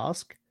me to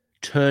ask.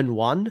 Turn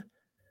 1,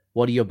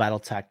 what are your battle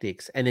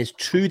tactics? And there's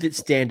 2 that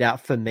stand out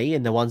for me,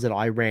 and the ones that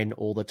I ran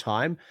all the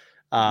time.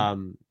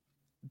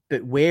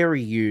 But where are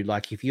you?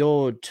 Like, if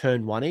you're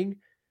turn 1ing,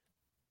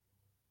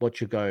 what's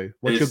your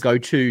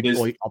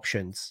go-to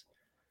options?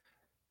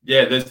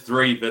 Yeah, there's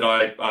 3 that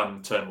I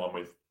turn 1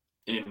 with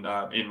in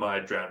my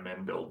Drowned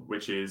Men build,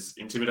 which is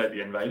Intimidate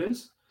the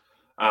Invaders,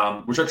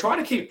 which I try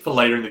to keep for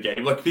later in the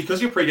game, like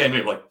because your pre-game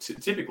move, like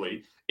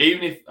typically,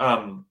 even if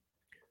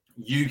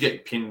you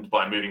get pinned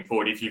by moving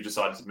forward, if you've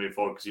decided to move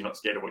forward because you're not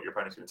scared of what your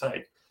opponent's going to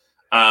take,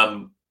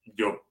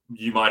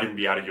 you might even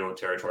be out of your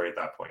territory at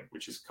that point,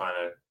 which is kind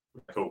of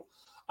cool.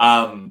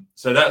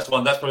 So that's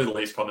probably the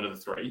least common of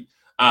the 3.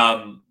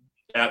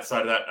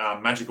 Outside of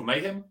that, Magical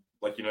Mayhem,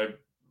 like,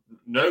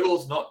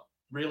 Nurgle's not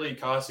really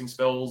casting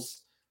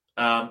spells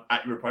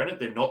at your opponent.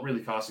 They're not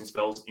really casting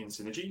spells in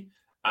synergy.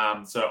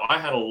 So I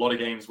had a lot of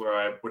games where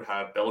I would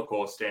have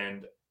Be'lakor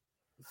stand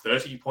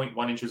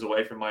 30.1 inches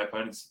away from my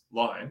opponent's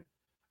line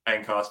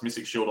and cast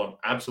Mystic Shield on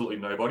absolutely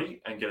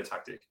nobody and get a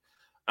tactic.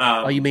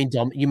 You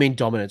mean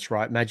dominance,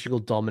 right? Magical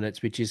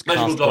dominance, which is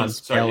Magical cast one dominance.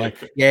 spell. Sorry,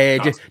 Yeah,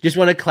 cast. just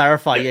want to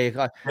clarify.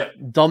 Yeah.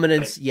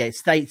 Dominance. Yeah,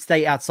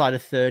 stay outside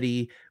of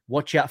 30.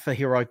 Watch out for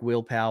heroic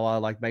willpower.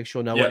 Like, make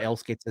sure no one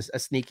else gets a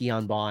sneaky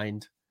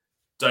unbind.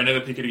 Don't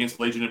ever pick it against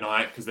Legion of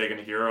Night because they're going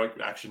to heroic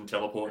action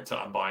teleport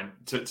to unbind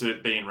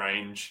to be in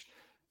range.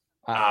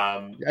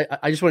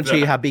 I just want to show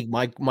you how big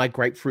my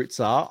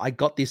grapefruits are. I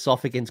got this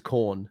off against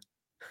Corn.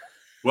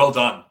 Well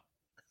done.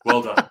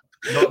 Not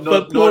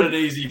an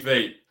easy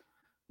feat.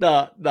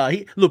 No.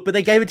 But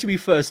they gave it to me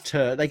first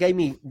turn. They gave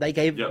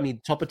me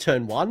top of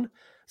turn 1.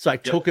 So I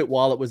took it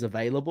while it was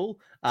available.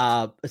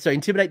 So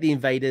Intimidate the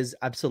Invaders,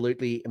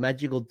 absolutely.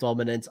 Magical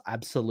Dominance,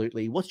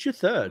 absolutely. What's your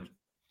third?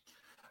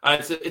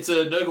 It's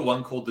a Nurgle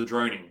one called the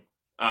Droning,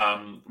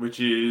 which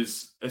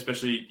is,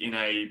 especially in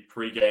a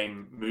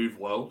pre-game move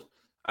world,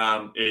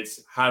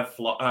 it's have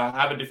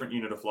a different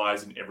unit of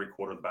flyers in every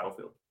quarter of the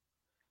battlefield.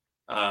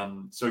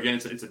 So again,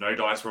 it's a no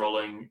dice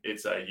rolling.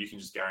 It's you can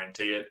just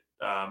guarantee it,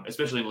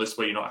 especially in lists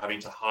where you're not having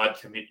to hard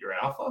commit your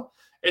alpha.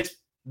 It's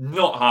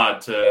not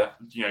hard to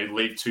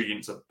leave 2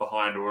 units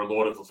behind, or a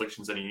Lord of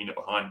Afflictions and a unit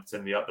behind,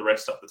 send the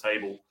rest up the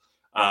table,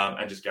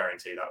 and just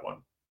guarantee that one.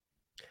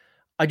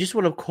 I just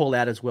want to call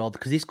out as well,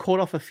 because this caught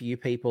off a few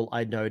people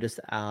I noticed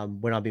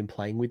when I've been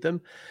playing with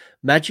them.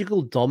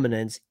 Magical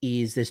Dominance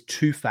is, there's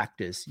 2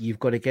 factors. You've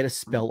got to get a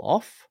spell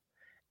off,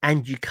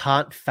 and you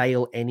can't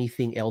fail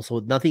anything else,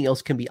 or nothing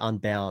else can be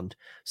unbound.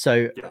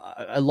 So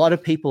a lot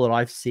of people that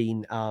I've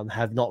seen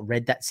have not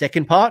read that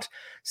second part.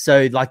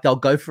 So like they'll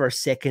go for a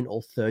second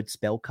or third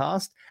spell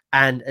cast,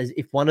 and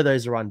if one of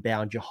those are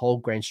unbound, your whole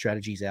grand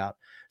strategy's out.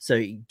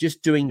 So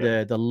just doing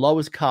the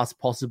lowest cast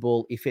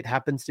possible. If it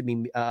happens to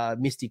be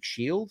Mystic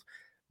Shield,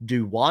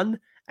 do 1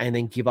 and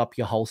then give up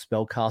your whole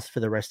spell cast for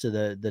the rest of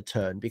the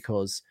turn,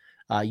 because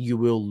you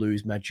will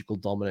lose Magical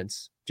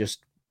Dominance.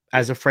 Just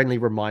as a friendly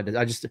reminder,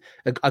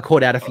 I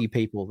caught out a few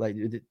people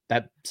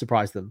that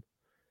surprised them.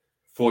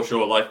 For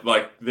sure, like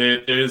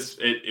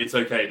it's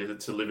okay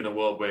to live in a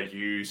world where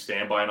you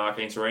stand by an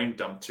arcane terrain,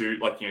 dump 2,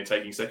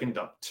 taking second,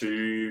 dump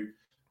 2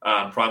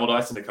 primal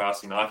dice into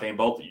casting an arcane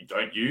bolt that you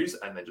don't use,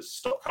 and then just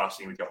stop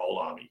casting with your whole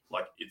army.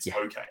 Like, it's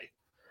okay.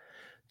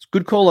 It's a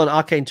good call on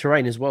arcane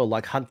terrain as well.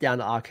 Like, hunt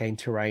down arcane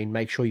terrain.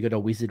 Make sure you got a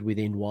wizard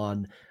within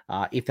 1,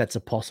 if that's a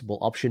possible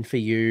option for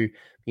you.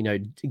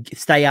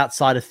 Stay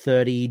outside of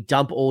 30.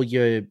 Dump all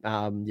your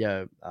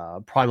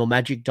primal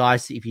magic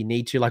dice if you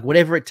need to. Like,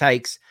 whatever it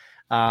takes.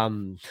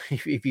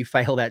 If you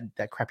fail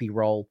that crappy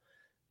roll,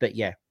 but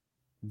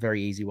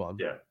very easy one.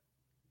 Yeah.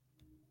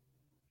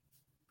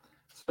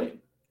 Sweet.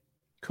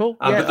 Cool.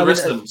 But the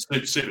rest of them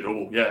super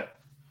cool. Yeah.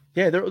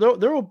 Yeah,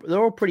 they're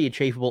all pretty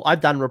achievable.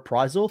 I've done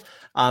Reprisal.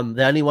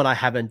 The only one I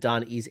haven't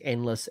done is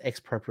Endless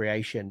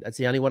Expropriation. That's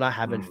the only one I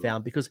haven't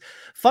found, because,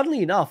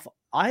 funnily enough,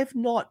 I have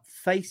not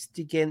faced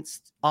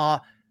against. I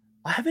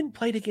haven't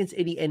played against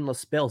any endless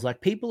spells.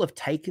 Like, people have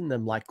taken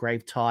them, like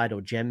Gravetide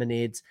or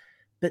Geminids,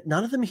 but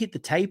none of them hit the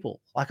table.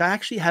 Like, I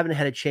actually haven't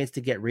had a chance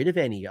to get rid of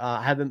any.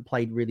 I haven't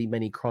played really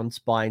many Cron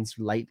Spines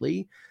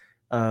lately.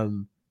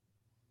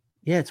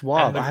 It's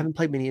wild. I haven't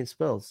played many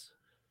spells.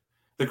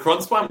 The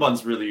Cronspine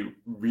one's really,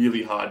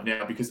 really hard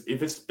now, because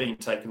if it's been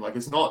taken, like,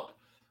 it's not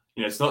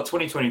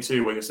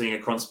 2022 where you're seeing a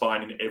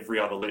Cronspine in every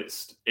other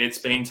list. It's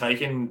been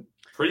taken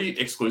pretty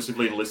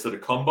exclusively in lists that are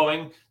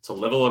comboing to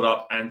level it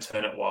up and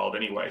turn it wild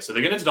anyway. So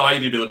they're going to deny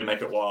you the ability to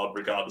make it wild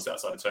regardless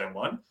outside of turn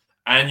 1,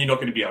 and you're not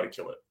going to be able to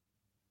kill it.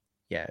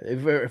 Yeah,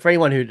 for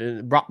anyone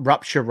who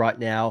Rupture right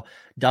now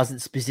doesn't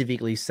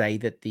specifically say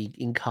that the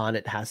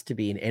incarnate has to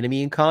be an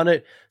enemy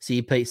incarnate. So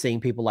you're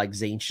seeing people like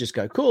Zinch just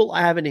go, cool,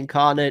 I have an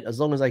incarnate. As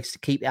long as I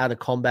keep out of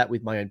combat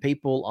with my own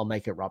people, I'll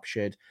make it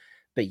Ruptured.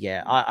 But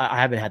I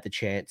haven't had the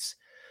chance.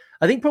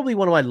 I think probably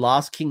one of my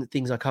last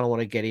things I kind of want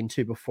to get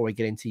into before we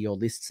get into your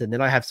lists, and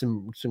then I have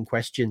some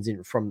questions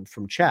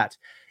from chat,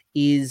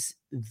 is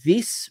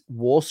this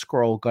War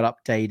Scroll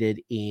got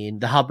updated in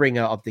the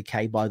Harbinger of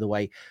Decay, by the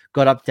way,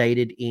 got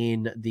updated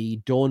in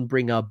the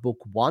Dawnbringer Book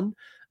 1.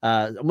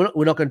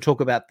 We're not going to talk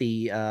about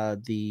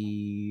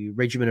the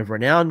Regiment of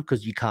Renown,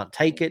 because you can't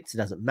take it, so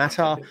it doesn't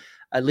matter.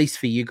 At least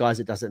for you guys,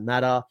 it doesn't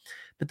matter.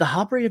 But the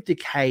Harbinger of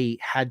Decay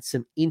had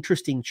some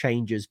interesting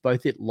changes.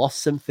 Both it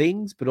lost some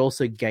things, but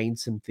also gained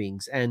some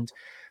things. And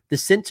the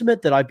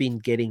sentiment that I've been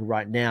getting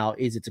right now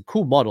is it's a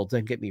cool model,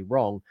 don't get me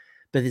wrong,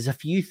 but there's a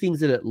few things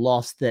that it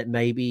lost that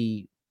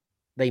maybe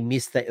they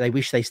missed, that they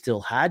wish they still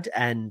had,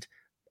 and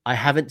I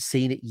haven't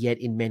seen it yet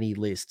in many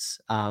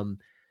lists.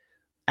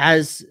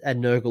 As a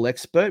Nurgle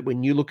expert,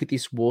 when you look at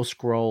this War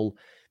Scroll,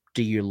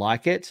 do you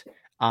like it?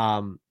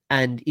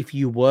 And if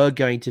you were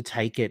going to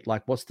take it,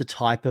 like, what's the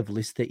type of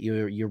list that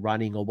you're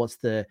running, or what's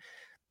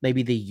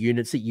maybe the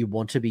units that you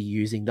want to be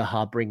using the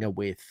Harbinger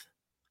with?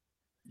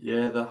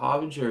 Yeah, the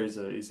Harbinger is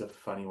a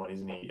funny one,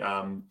 isn't he?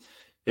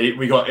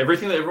 We got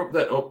everything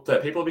that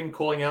people have been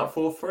calling out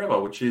for forever,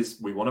 which is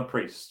we want a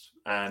priest.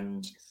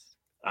 And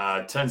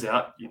turns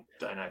out you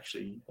don't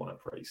actually want a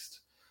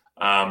priest.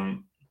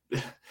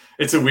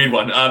 It's a weird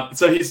one.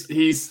 So he's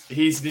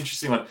an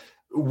interesting one.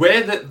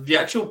 Where the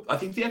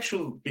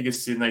actual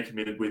biggest sin they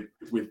committed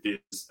with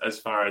this, as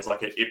far as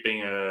like it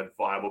being a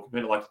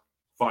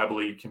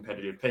viably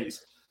competitive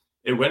piece,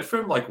 it went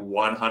from like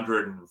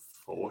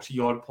 140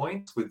 odd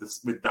points with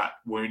that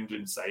wound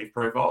and save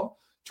profile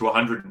to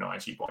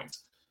 190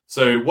 points.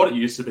 So what it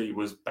used to be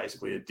was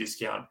basically a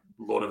discount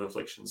Lord of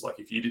Afflictions. Like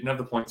if you didn't have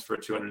the points for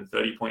a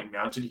 230 point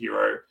mounted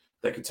hero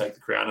that could take the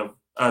crown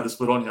of the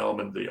split on helm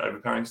and the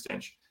overpowering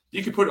stench,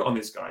 you could put it on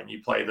this guy and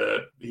you play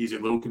he's a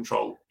little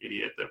control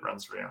idiot that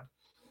runs around.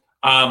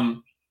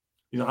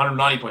 He's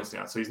 190 points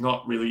now, so he's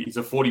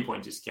a 40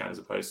 point discount as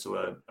opposed to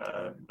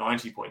a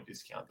 90 point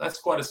discount. That's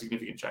quite a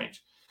significant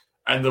change.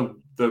 And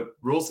the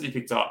rules that he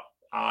picked up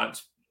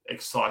aren't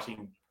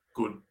exciting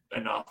good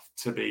enough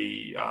to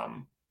be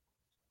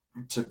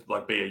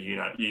be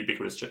a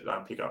ubiquitous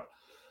pickup.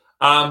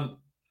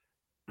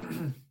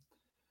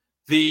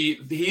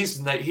 His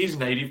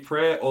native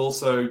prayer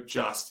also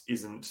just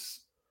isn't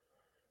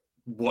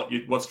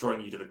what's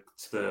drawing you to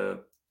the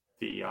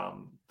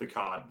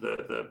card,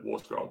 the war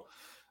scroll.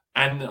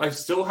 And I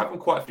still haven't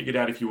quite figured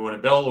out if you want a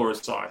bell or a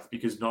scythe,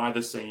 because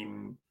neither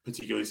seem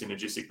particularly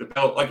synergistic. The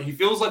bell, like he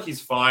feels like he's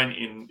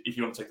fine if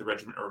you want to take the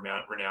regiment or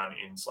renown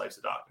in Slaves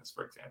to Darkness,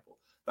 for example.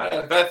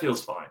 That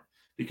feels fine,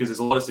 because there's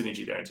a lot of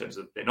synergy there in terms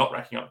of they're not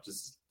racking up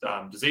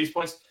disease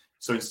points.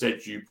 So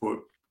instead you put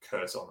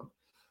curse on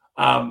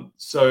them.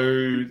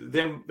 So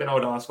then I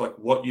would ask, like,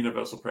 what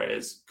universal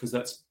prayers, because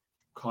that's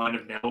kind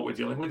of now what we're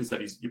dealing with, is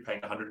that you're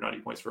paying 190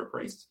 points for a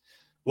priest.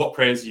 What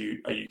prayers are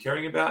you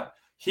caring about?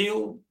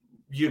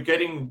 You're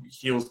getting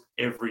heals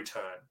every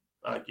turn,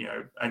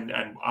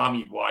 and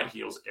army-wide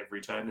heals every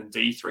turn, and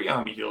D3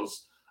 army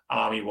heals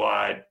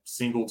army-wide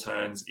single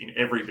turns in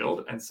every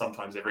build, and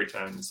sometimes every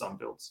turn in some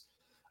builds.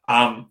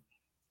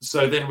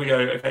 So then we go,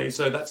 okay,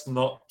 so that's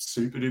not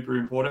super duper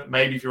important.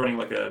 Maybe if you're running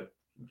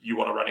you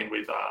want to run in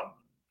with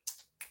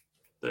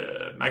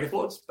the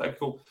Maggotkin, that'd be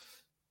cool.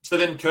 So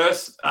then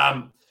Curse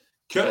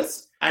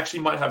actually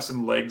might have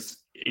some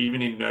legs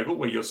even in Nurgle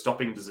where you're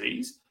stopping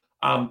disease.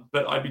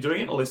 But I'd be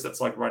doing it in a list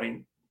that's like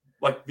running,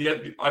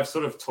 I've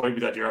sort of toyed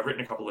with the idea. I've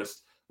written a couple of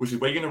lists, which is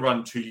we're going to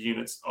run 2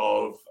 units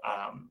of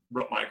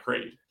Rot My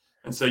Creed.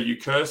 And so you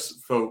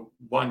curse for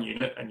one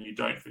unit and you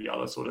don't for the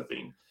other, sort of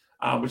thing,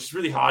 which is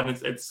really hard.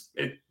 And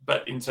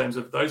but in terms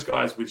of those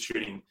guys with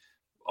shooting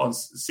on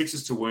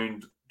 6s to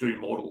wound, do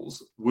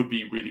mortals would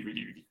be really,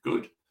 really, really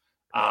good.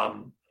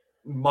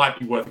 Might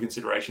be worth a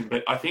consideration,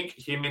 but I think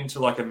him into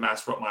like a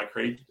mass Rot My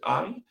Creed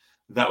army,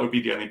 that would be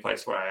the only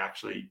place where I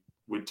actually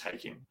would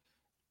take him.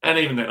 And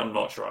even then, I'm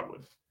not sure I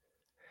would.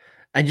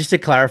 And just to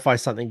clarify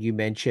something you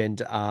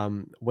mentioned,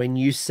 when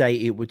you say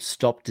it would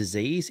stop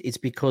disease, it's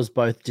because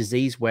both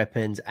disease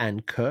weapons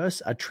and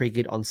curse are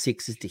triggered on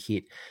 6s to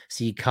hit.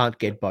 So you can't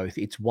get both.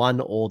 It's one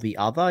or the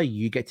other.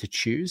 You get to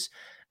choose.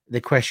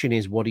 The question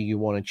is, what do you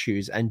want to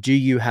choose? And do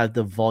you have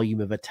the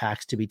volume of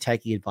attacks to be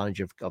taking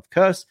advantage of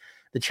curse?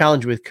 The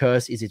challenge with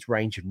curse is its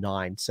range of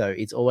 9. So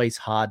it's always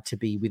hard to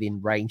be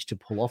within range to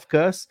pull off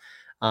curse.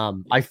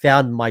 I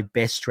found my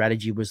best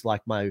strategy was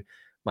like my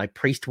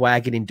priest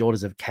wagon in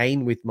Daughters of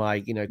Cain with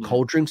my,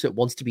 cold drinks that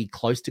wants to be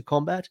close to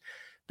combat.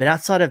 But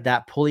outside of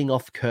that, pulling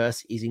off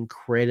curse is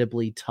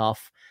incredibly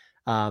tough.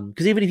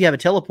 Because even if you have a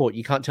teleport,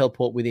 you can't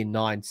teleport within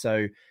 9.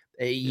 So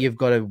you've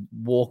got to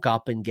walk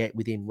up and get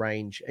within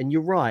range. And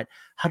you're right,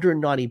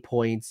 190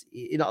 points.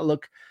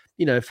 Look,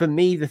 for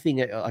me, the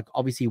thing, like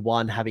obviously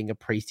one, having a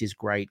priest is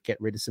great.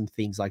 Get rid of some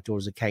things like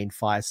Daughters of Cain,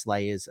 Fire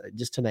Slayers,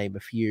 just to name a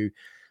few,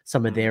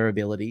 some of their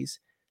abilities.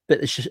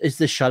 But it's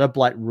the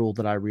Shudderblight rule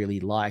that I really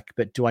like.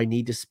 But do I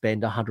need to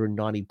spend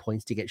 190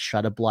 points to get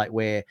Shudderblight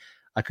where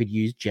I could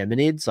use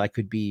Geminids? I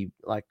could be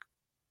like,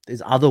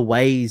 there's other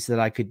ways that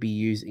I could be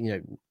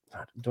using,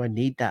 do I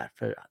need that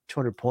for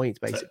 200 points,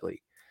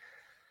 basically?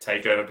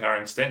 Take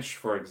Overpowering Stench,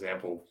 for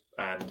example,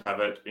 and have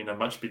it in a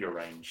much bigger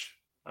range.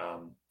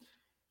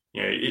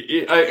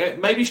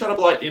 Maybe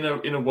Shudderblight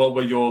in a world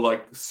where you're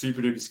like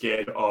super duper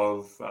scared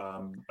of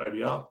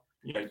OBR.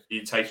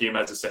 You take him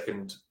as a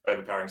second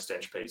Overpowering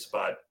Stench piece,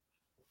 but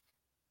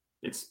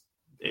it's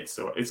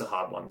a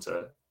hard one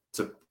to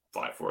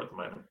fight for at the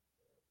moment.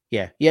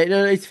 Yeah,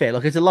 no, it's fair.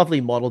 Like, it's a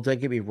lovely model. Don't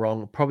get me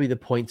wrong. Probably the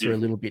points are a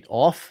little bit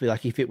off.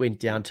 Like, if it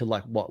went down to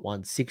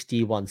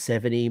 160,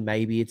 170,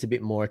 maybe it's a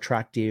bit more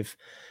attractive.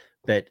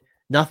 But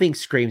nothing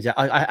screams out.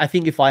 I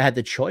think if I had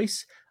the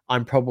choice,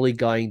 I'm probably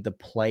going the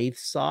Plague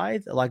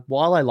side. Like,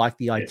 while I like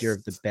the idea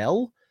of the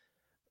bell,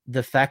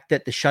 the fact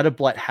that the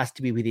Shudderblight has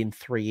to be within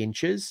 3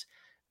 inches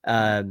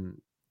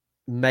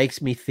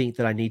makes me think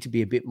that I need to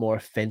be a bit more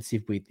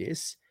offensive with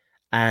this.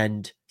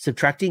 And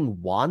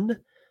subtracting 1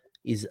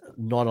 is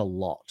not a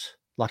lot.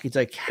 Like, it's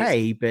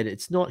okay, but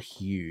it's not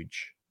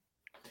huge.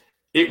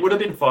 It would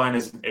have been fine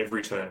as an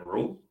every turn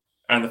rule,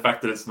 and the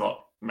fact that it's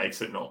not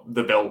makes it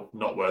the bell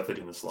not worth it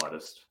in the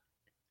slightest.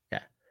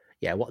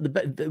 Yeah,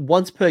 the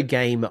once per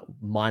game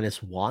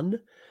 -1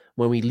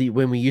 when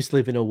we used to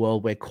live in a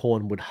world where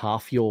Corn would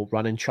half your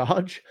run and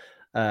charge,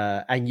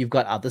 and you've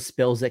got other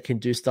spells that can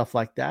do stuff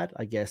like that.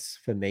 I guess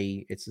for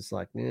me, it's just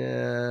like,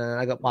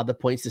 I got other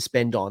points to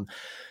spend on.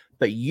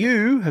 But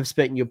you have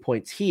spent your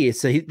points here,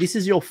 so this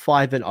is your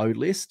 5-0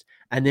 list,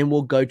 and then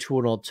we'll go to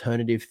an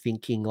alternative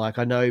thinking. Like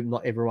I know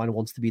not everyone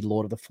wants to be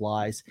Lord of the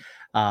Flies,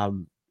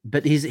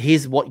 but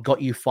here's what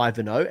got you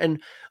 5-0,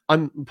 and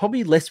I'm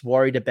probably less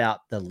worried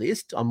about the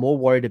list. I'm more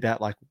worried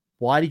about like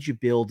why did you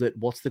build it?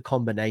 What's the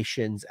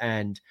combinations?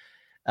 And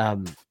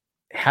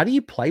how do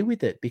you play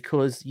with it?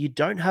 Because you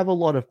don't have a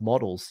lot of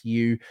models.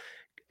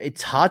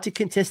 It's hard to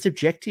contest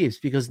objectives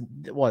because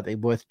they're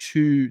worth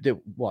 2.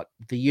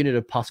 The unit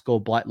of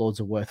Pascal Blight Lords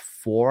are worth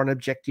 4 on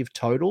objective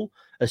total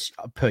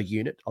per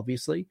unit,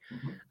 obviously.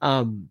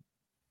 Mm-hmm.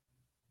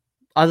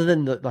 Other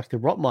than the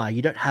Rotmire,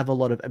 you don't have a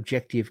lot of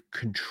objective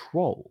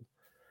control.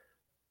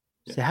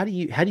 Yeah. So how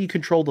do you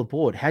control the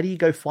board? How do you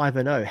go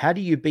 5-0? How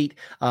do you beat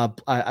a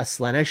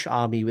Slaanesh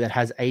army that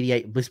has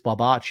 88 Blitzbob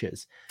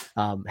archers?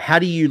 How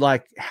do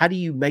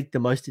you make the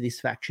most of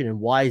this faction, and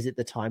why is it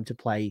the time to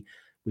play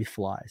with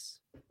flies?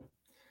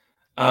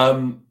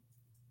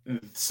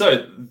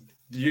 So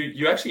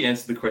you actually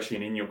answered the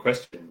question in your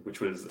question,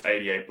 which was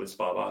 88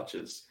 Blitzbob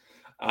archers.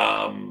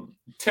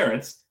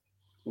 Terrence,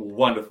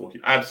 wonderful,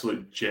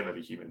 absolute gem of a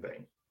human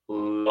being.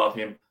 Love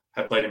him.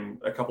 Have played him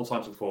a couple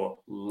times before.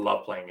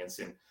 Love playing against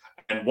him.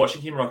 And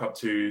watching him rock up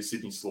to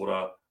Sydney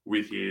Slaughter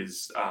with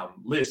his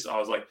list, I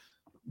was like,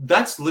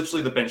 that's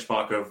literally the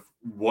benchmark of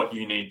what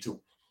you need to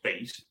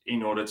beat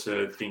in order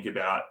to think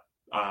about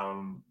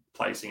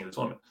placing in the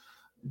tournament.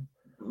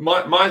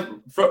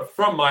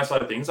 From my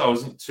side of things, I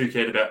wasn't too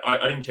cared about.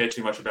 I didn't care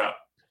too much about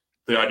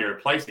the idea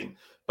of placing,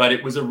 but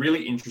it was a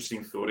really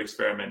interesting thought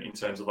experiment in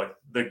terms of like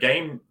the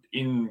game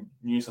in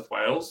New South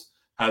Wales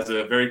has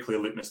a very clear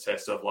litmus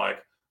test of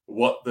like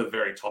what the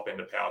very top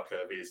end of power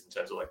curve is in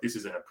terms of like this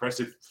is an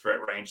oppressive threat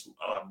range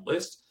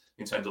list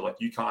in terms of like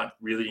you can't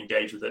really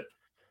engage with it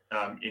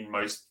in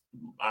most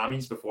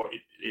armies before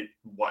it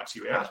wipes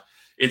you out.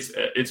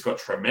 It's got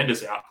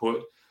tremendous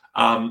output.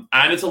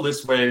 And it's a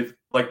list with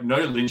like no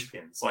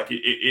linchpins. Like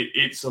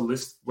it's a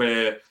list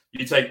where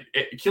you take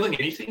killing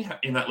anything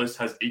in that list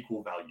has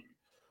equal value,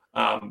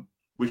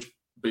 which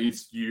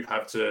means you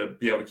have to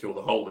be able to kill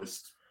the whole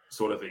list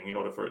sort of thing in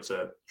order for it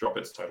to drop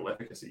its total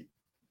efficacy.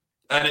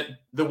 And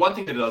the one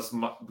thing that it does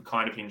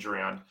kind of hinge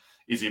around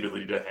is the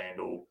ability to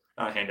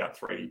hand out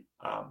 3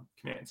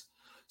 commands.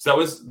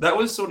 So that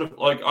was sort of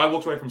like I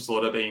walked away from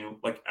Slaughter being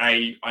like,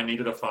 I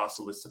needed a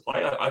faster list to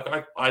play.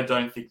 I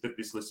don't think that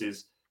this list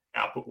is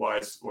output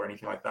wise or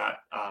anything like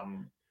that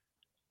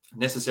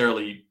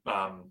necessarily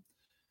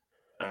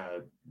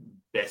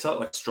better,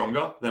 like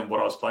stronger than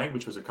what I was playing,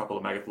 which was a couple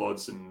of Maggotkin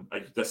Lords and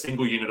a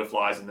single unit of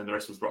flies, and then the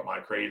rest was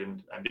Rotmire Creed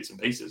and bits and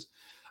pieces.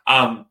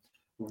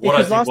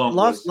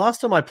 Last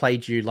time I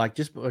played you, like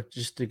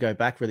just to go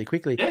back really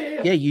quickly,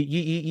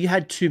 you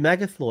had 2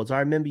 Maggotkin Lords. I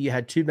remember you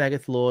had 2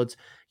 Maggotkin Lords.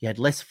 You had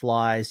less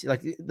flies.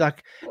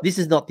 Like this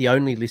is not the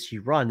only list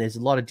you run. There's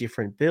a lot of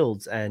different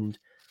builds, and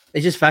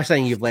it's just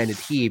fascinating you've landed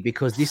here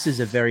because this is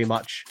a very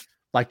much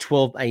like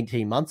 12,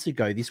 18 months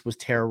ago. This was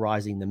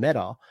terrorizing the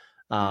meta.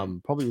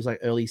 Probably was like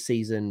early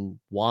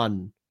season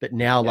 1, but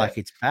now like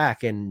it's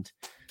back and.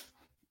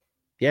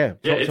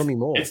 Tell me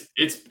more.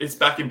 It's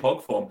back in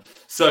POG form.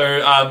 So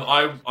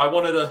I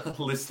wanted a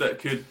list that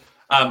could.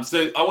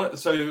 So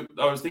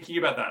I was thinking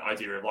about that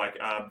idea of like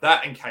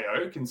that and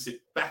KO can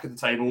sit back at the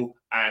table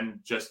and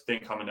just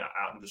then come out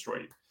and destroy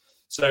you.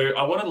 So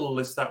I wanted a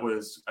list that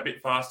was a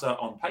bit faster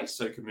on pace,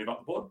 so it could move up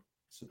the board.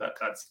 So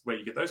that's where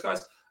you get those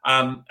guys.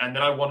 And then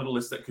I wanted a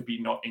list that could be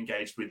not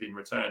engaged with in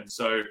return.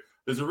 So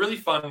there's a really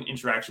fun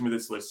interaction with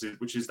this list,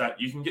 which is that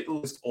you can get the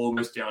list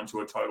almost down to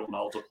a total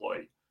null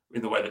deploy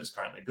in the way that it's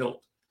currently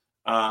built.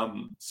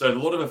 So the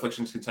Lord of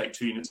Afflictions can take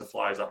 2 units of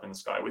flies up in the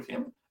sky with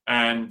him,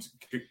 and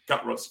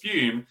Gutrot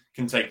Spume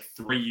can take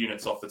 3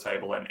 units off the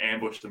table and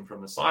ambush them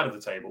from the side of the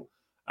table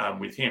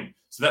with him.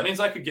 So that means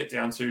I could get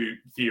down to,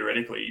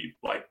 theoretically,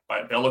 like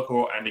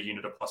Be'lakor and a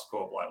unit of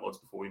 +4 Blight Lords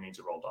before we need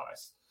to roll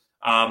dice.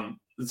 They're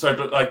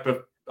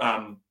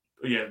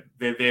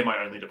my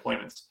only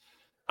deployments.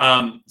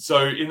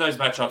 So in those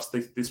matchups,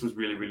 this was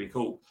really, really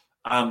cool.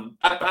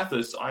 At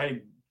Bathurst,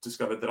 I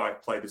discovered that I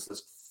played this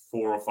list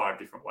 4 or 5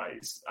 different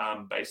ways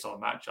based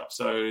on matchup.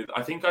 So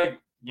I think I'm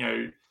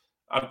really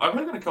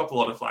going to cop a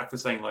lot of flack for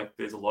saying like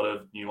there's a lot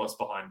of nuance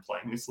behind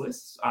playing this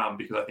list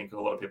because I think a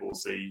lot of people will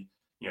see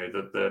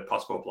the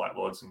 +4 Blight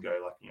Lords and go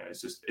like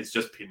it's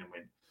just pin and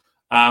win.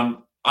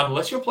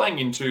 Unless you're playing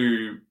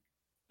into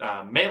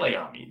melee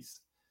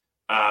armies,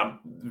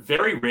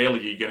 very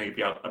rarely you're going to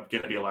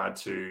be allowed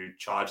to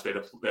charge their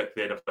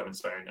deployment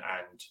zone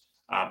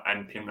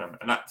and pin them,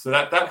 and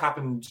that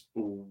happened.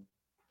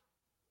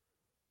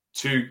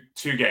 Two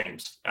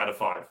games out of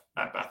 5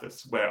 at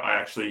Bathurst where I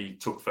actually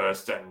took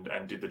first and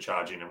did the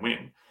charge in and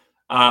win.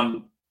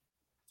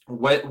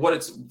 What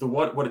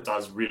it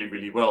does really,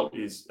 really well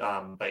is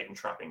bait and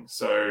trapping.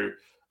 So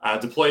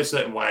deploy a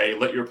certain way,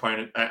 let your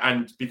opponent,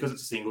 and because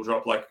it's a single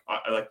drop, like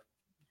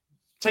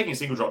taking a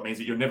single drop means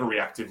that you're never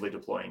reactively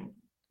deploying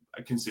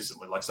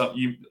consistently. Like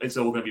it's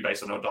all going to be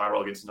based on a die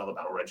roll against another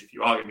battle reg if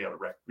you are going to be able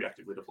to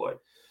reactively deploy.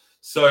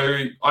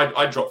 So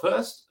I drop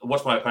first,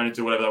 watch my opponent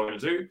do whatever they want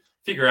to do,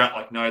 figure out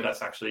like, no,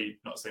 that's actually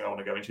not something I want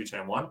to go into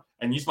turn one,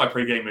 and use my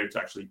pre-game move to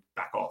actually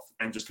back off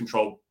and just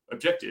control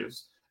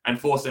objectives and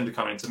force them to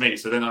come into me.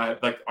 So then I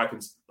can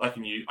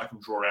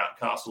draw out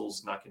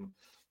castles and I can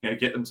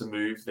get them to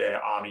move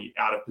their army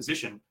out of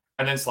position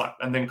and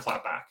then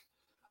clap back.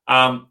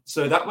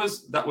 So that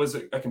was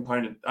a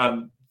component.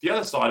 The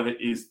other side of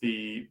it is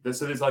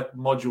so there's like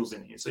modules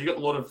in here. So you got a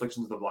lot of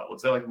Afflictions of the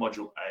Blightlords. They're like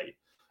module A.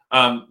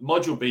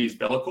 Module B is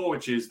Be'lakor,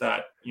 which is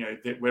that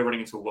we're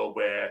running into a world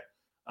where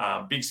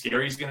big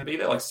scaries are going to be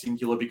there, like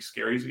singular big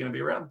scaries are going to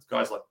be around.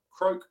 Guys like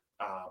Croak,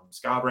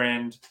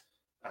 Scarbrand,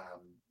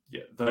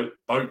 the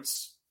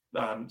boats.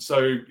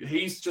 So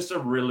he's just a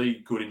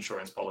really good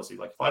insurance policy.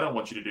 Like if I don't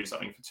want you to do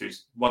something for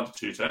 1 to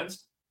 2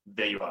 turns,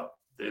 there you are.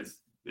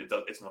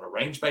 It's not a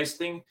range-based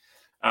thing.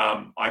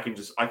 I can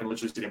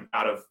literally sit him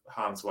out of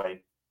harm's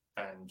way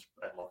and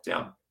lock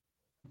down.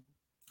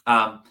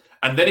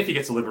 And then if he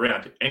gets to live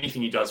around,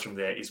 anything he does from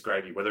there is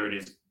gravy, whether it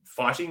is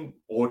fighting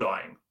or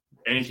dying.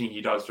 Anything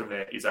he does from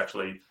there is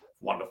actually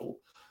wonderful.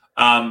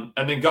 And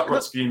then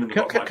Gutrot Spume.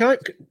 Can I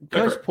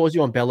just pause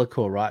you on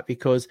Be'lakor, right?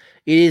 Because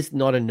it is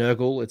not a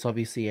Nurgle. It's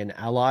obviously an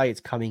ally. It's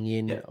coming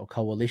in a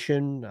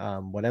coalition,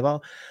 whatever.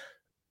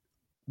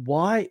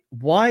 Why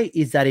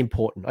is that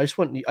important? I just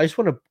want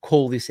to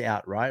call this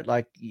out, right?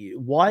 Like,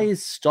 why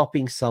is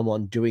stopping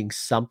someone doing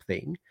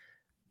something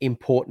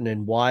important,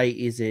 and why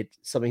is it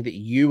something that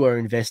you are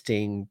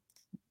investing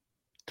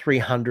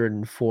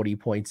 340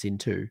 points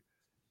into?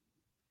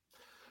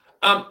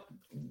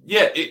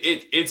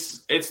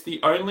 It's the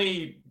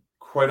only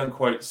quote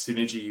unquote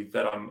synergy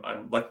that I'm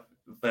like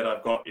that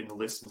I've got in the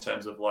list in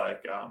terms of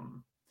like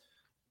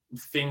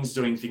things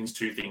doing things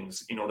to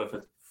things in order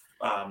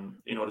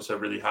to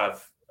really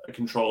have a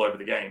control over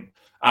the game.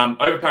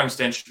 Overpowering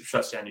Stench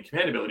shuts down your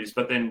command abilities,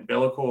 but then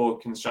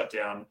Be'lakor can shut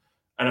down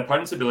an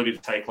opponent's ability to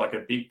take like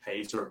a big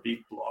piece or a big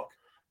block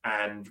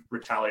and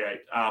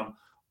retaliate.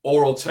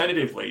 Or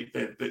alternatively,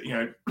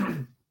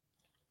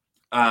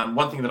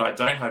 one thing that I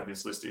don't have in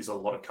this list is a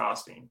lot of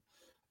casting.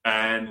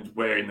 And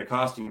we're in the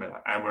casting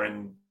meta, and we're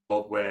in a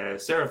world where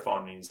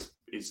Seraphon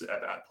is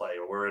at play,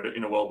 or we're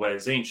in a world where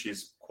Tzeentch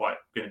is going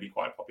to be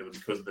quite popular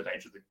because of the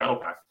nature of the battle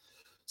pack.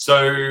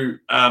 So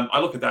I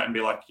look at that and be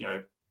like,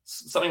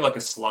 something like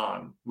a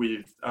Slann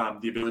with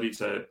the ability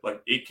to,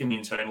 like, it can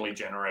internally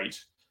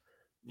generate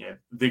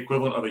the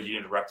equivalent of a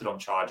unit of Raptidon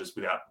charges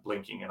without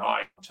blinking an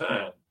eye on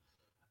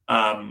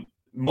turn.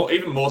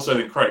 Even more so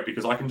than Croak,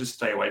 because I can just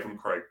stay away from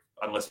Croak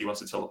unless he wants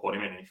to teleport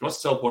him in. And if he wants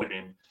to teleport him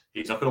in,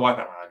 he's not going to wipe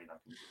out my army. I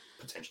can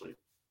potentially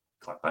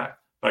clap back.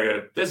 But I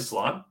go, there's a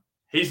Slann.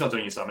 He's not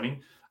doing your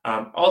summoning.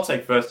 I'll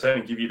take first turn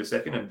and give you the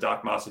second and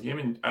Dark Master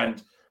him.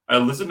 And a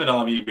Lizardman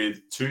army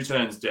with 2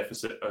 turns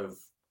deficit of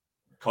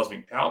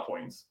cosmic power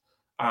points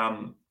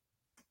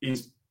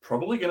is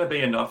probably going to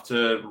be enough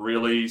to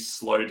really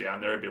slow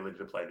down their ability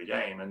to play the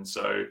game. And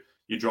so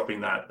you're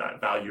dropping that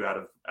value out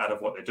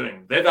of what they're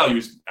doing. Their value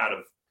is out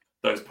of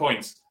those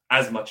points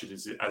as much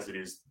as it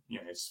is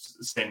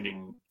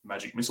sending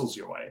magic missiles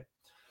your way.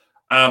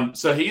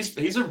 So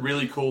he's a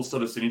really cool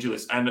sort of synergy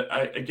list. And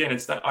again,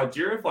 it's that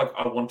idea of like,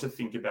 I want to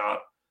think about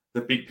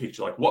the big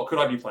picture, like what could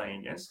I be playing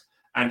against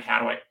and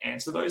how do I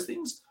answer those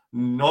things?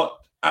 Not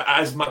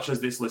as much as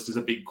this list is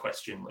a big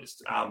question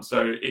list.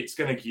 So it's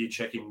going to gear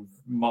check in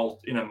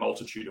a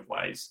multitude of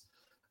ways.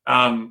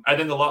 And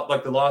then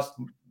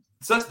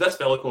so that's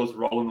Be'lakor's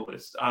role in the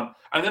list. And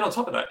then on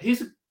top of that,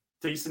 he's a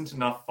decent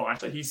enough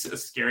fighter. He's a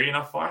scary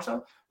enough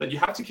fighter that you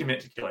have to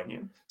commit to killing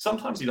him.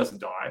 Sometimes he doesn't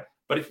die,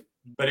 but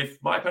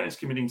if my opponent's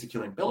committing to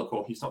killing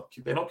Be'lakor,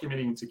 they're not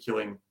committing to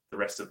killing the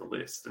rest of the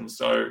list. And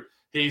so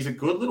he's a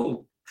good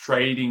little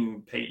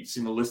trading piece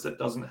in a list that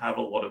doesn't have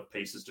a lot of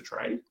pieces to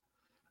trade.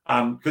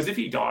 Because if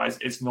he dies,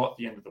 it's not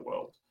the end of the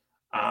world.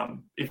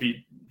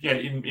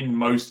 In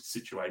most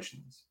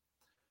situations.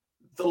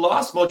 The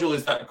last module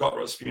is that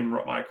Gutrot Spume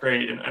Rot My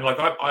Creed, and like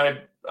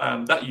I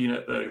that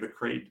unit, the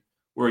Creed,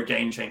 were a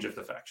game changer for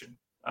the faction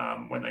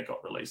when they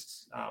got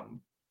released.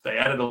 They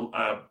added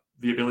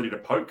the ability to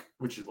poke,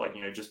 which is like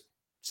just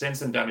send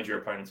some damage your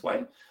opponent's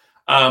way,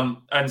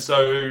 and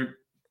so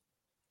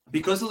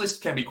because the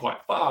list can be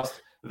quite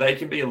fast, they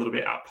can be a little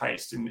bit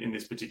outpaced in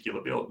this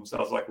particular build. And so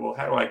I was like, well,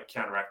 how do I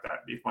counteract that?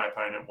 If my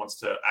opponent wants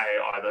to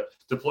either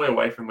deploy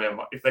away from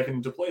if they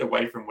can deploy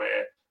away from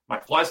where my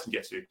flies can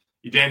get to,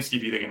 you're damn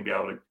skippy they're going to be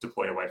able to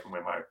deploy away from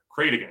where my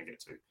Creed are going to get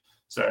to.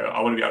 So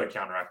I want to be able to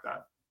counteract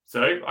that.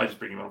 So I just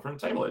bring him on from the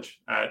table edge,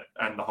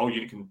 and the whole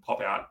unit can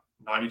pop out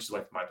 9 inches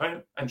away from my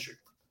opponent and shoot.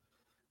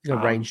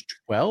 Range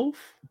 12?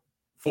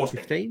 14.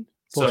 15?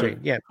 14, so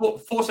yeah.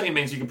 14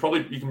 means you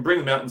can bring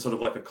them out in sort of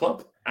like a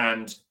clump,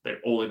 and they're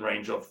all in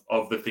range of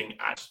the thing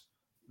at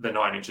the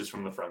 9 inches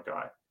from the front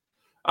guy.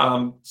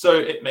 So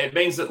it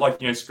means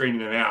that screening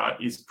them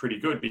out is pretty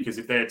good, because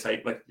if they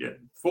take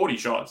 40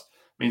 shots,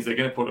 means they're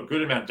going to put a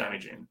good amount of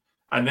damage in.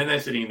 And then they're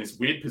sitting in this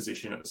weird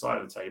position at the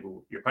side of the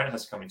table. Your opponent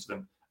has to come into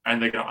them,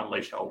 and they're going to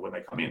unleash hell when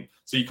they come in.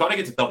 So you kind of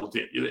get to double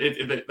dip.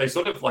 They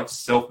sort of like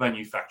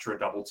self-manufacture a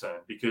double turn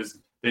because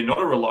they're not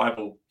a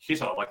reliable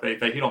hitter. Like they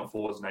hit on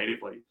 4s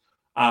natively.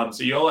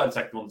 So you're allowed to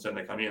attack them on the turn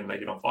they come in and they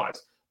hit on 5s.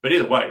 But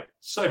either way,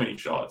 so many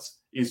shots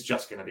is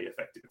just going to be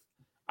effective.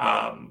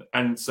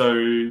 And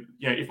so,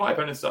 if my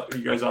opponent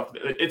goes after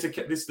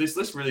this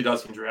list really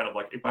does hinge around of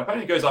like, if my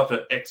opponent goes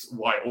after X,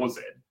 Y, or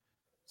Z,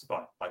 it's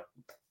fine. Like,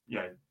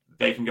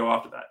 they can go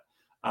after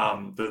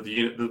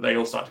that. They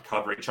all start to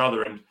cover each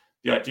other. And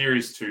the idea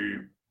is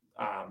to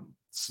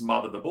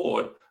smother the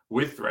board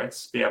with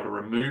threats, be able to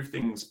remove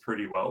things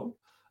pretty well,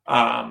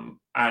 and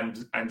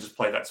just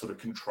play that sort of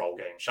control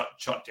game,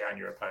 shut down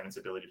your opponent's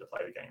ability to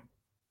play the game.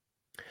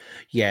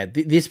 Yeah,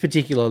 this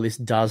particular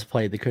list does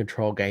play the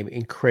control game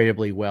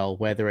incredibly well,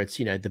 whether it's,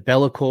 the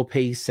Be'lakor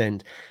piece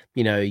and,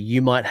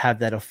 you might have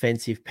that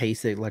offensive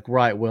piece that like,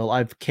 right, well,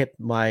 I've kept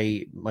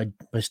my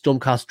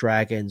Stormcast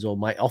Dragons or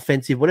my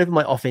offensive, whatever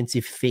my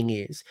offensive thing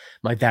is,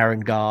 my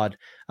Varangard,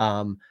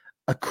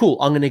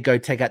 cool, I'm going to go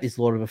take out this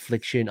Lord of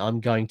Affliction.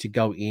 I'm going to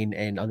go in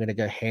and I'm going to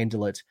go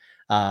handle it.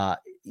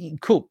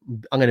 Cool,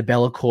 I'm going to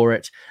Be'lakor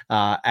it.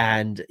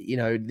 And,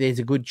 there's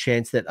a good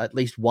chance that at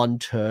least one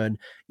turn,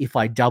 if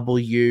I double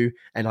you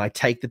and I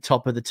take the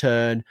top of the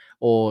turn,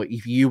 or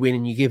if you win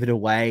and you give it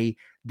away,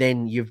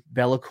 then you've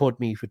Be'lakored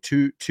me for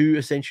two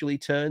essentially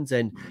turns.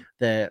 And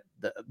the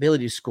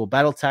ability to score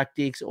battle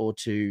tactics or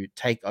to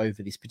take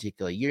over this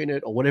particular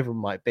unit or whatever it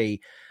might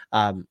be,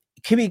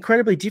 can be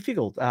incredibly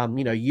difficult.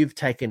 You've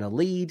taken a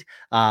lead.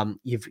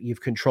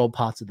 You've controlled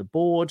parts of the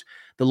board.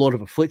 The Lord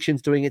of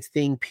Affliction's doing its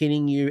thing,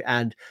 pinning you,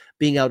 and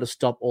being able to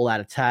stop all out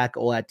attack,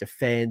 all out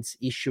defense,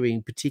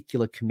 issuing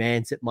particular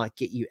commands that might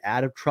get you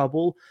out of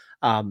trouble,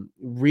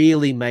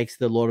 really makes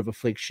the Lord of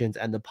Afflictions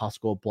and the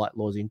Pascal Blight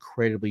Laws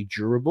incredibly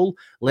durable,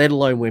 let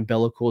alone when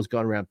Be'lakor's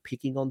gone around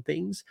picking on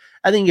things.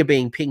 I think you're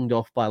being pinged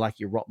off by like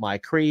your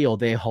Rotmire Kree, or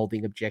they're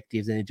holding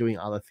objectives and they're doing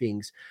other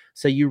things.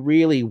 So you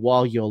really,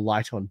 while you're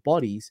light on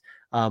bodies,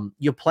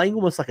 you're playing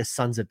almost like a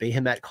Sons of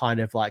Behemat kind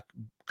of like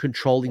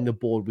controlling the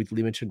board with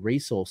limited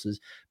resources.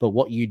 But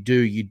what you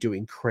do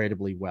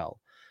incredibly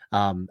well.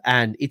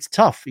 And it's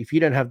tough. If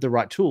you don't have the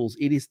right tools,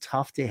 it is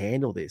tough to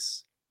handle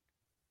this.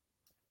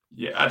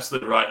 Yeah,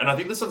 absolutely right. And I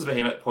think the Sons of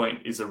Behemoth point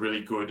is a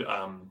really good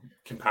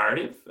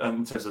comparative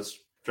in terms of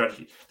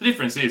strategy. The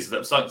difference is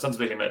that Sons of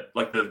Behemoth,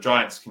 like the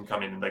Giants, can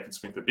come in and they can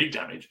swing for big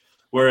damage.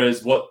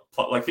 Whereas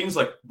things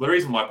like the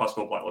reason why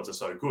Pascal Blight Lords are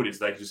so good is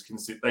they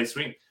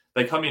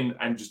come in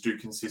and just do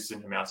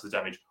consistent amounts of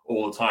damage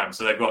all the time.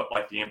 So they've got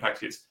like the impact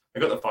hits,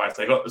 they've got the fights,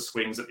 they got the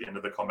swings at the end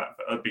of the combat,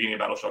 at the beginning of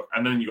Battle Shock,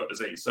 and then you got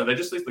disease. So they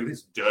just like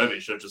this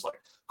dervish of just like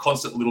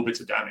constant little bits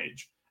of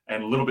damage,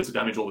 and little bits of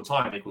damage all the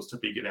time equals to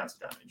big amounts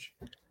of damage.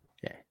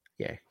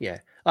 Yeah.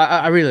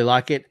 I really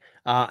like it.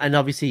 And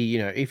obviously,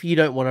 if you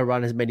don't want to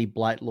run as many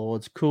Blight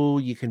Lords,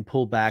 cool, you can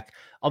pull back.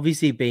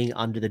 Obviously, being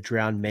under the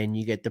Drowned Men,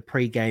 you get the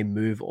pre-game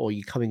move, or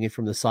you're coming in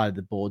from the side of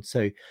the board.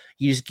 So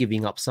you're just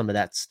giving up some of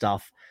that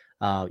stuff.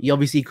 You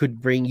obviously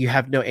you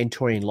have no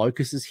Entorian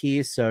Locusts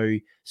here, so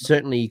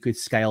certainly you could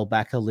scale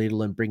back a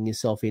little and bring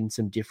yourself in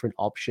some different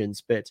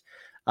options. But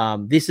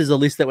this is a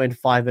list that went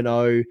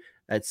 5-0.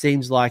 It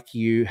seems like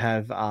you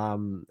have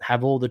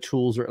all the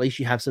tools, or at least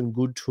you have some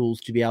good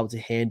tools to be able to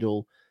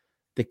handle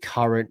the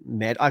current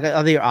meta.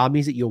 Are there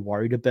armies that you're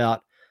worried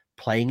about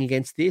playing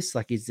against this?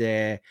 Like, is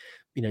there,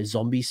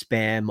 zombie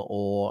spam,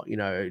 or,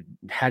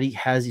 how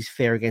does this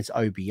fare against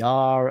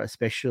OBR,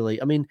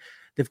 especially? I mean,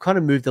 they've kind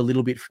of moved a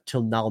little bit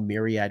to Null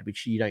Myriad,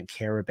 which you don't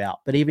care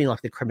about, but even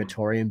like the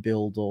Crematorium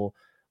build or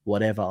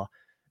whatever,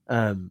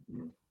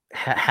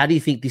 how do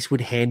you think this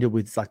would handle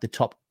with like the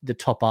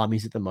top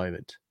armies at the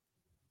moment?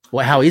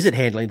 Well, how is it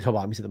handling the top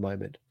armies at the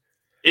moment?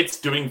 It's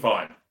doing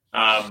fine.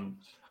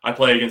 I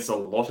play against a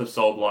lot of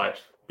Soul Blight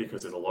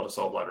because there's a lot of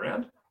Soul Blight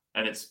around,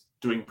 and it's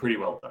doing pretty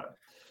well with that.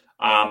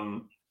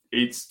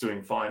 It's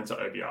doing fine to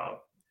OBR,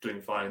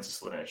 doing fine into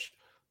Slaanesh.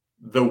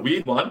 The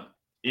weird one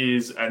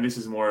is, and this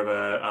is more of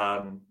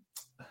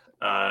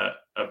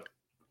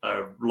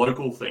a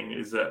local thing,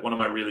 is that one of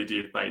my really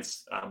dear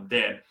mates,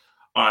 Dan,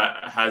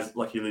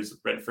 he lives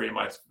rent-free in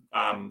my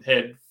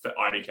head for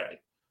IDK.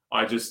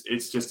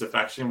 It's just a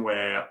faction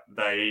where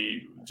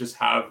they just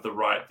have the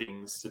right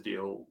things to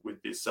deal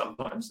with this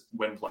sometimes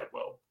when played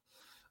well.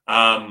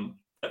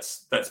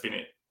 That's been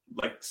it,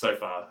 like, so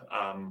far,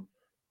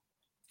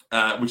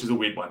 which is a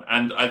weird one.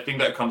 And I think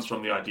that comes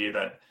from the idea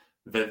that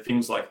the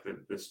things like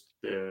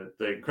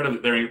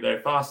they're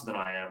faster than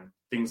I am.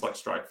 Things like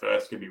Strike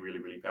First can be really,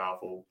 really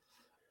powerful.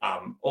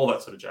 All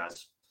that sort of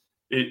jazz.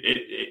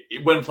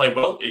 It when played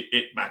well,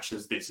 it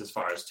matches this as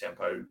far as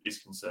tempo is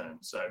concerned.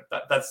 So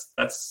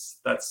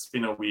that's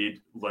been a weird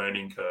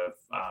learning curve.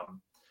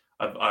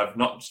 I've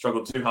not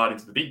struggled too hard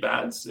into the big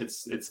bads.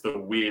 It's the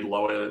weird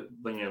lower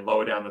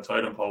down the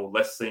totem pole,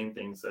 less seen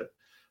things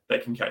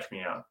that can catch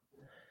me out.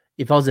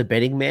 If I was a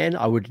betting man,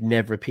 I would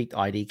never have picked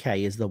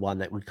IDK as the one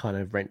that would kind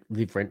of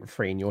live rent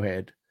free in your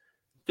head.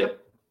 Yep.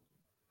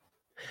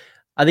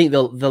 I think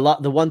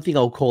the one thing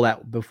I'll call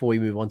out before we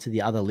move on to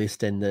the other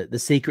list, and the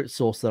secret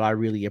sauce that I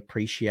really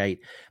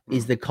appreciate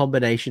is the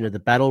combination of the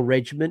battle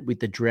regiment with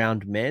the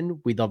drowned men,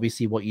 with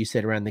obviously what you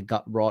said around the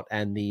gut rot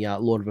and the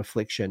Lord of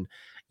Affliction.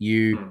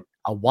 You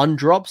are one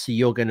drop, so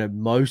you're going to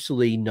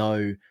mostly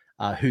know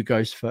who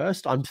goes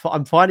first.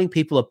 I'm finding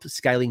people are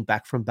scaling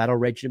back from battle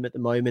regiment at the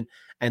moment,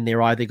 and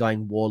they're either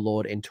going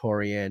Warlord,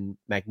 Entorian,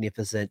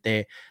 Magnificent.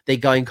 They're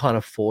going kind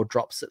of 4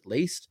 drops at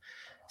least.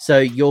 So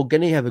you're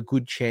going to have a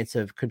good chance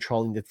of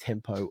controlling the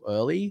tempo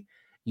early.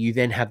 You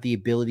then have the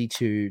ability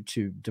to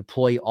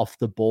deploy off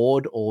the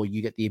board, or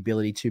you get the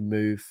ability to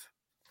move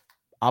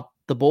up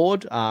the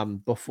board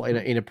before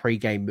in a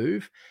pre-game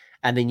move,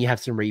 and then you have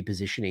some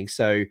repositioning.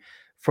 So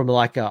from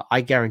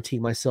I guarantee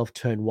myself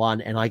turn 1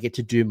 and I get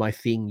to do my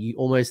thing. You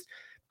almost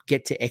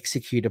get to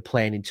execute a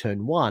plan in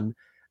turn 1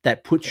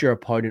 that puts your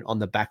opponent on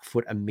the back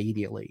foot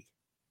immediately.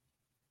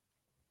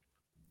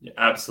 Yeah,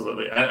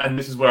 absolutely. And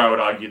this is where I would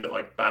argue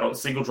that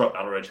single drop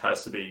battle reg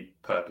has to be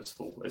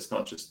purposeful. It's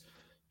not just,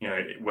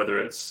 whether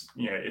it's,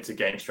 it's a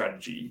game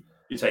strategy,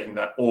 you're taking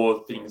that,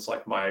 or things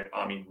like my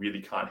army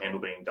really can't handle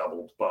being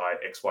doubled by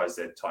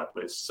XYZ type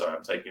lists. So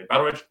I'm taking a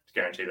battle reg to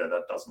guarantee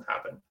that doesn't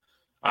happen.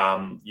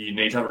 You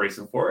need to have a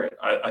reason for it.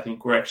 I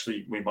think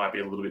we might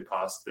be a little bit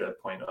past the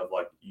point of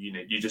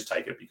you just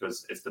take it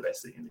because it's the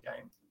best thing in the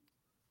game.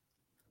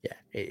 Yeah,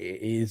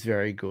 it is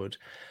very good.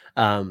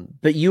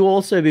 But you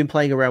also been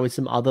playing around with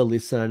some other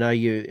lists, and I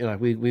know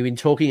we've been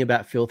talking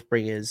about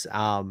Filthbringers,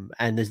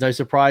 and there's no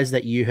surprise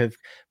that you have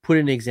put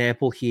an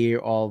example here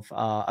of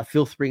a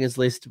Filthbringers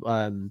list,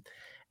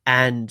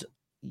 and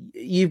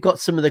you've got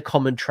some of the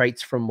common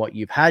traits from what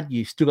you've had.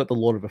 You've still got the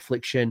Lord of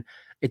Affliction.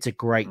 It's a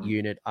great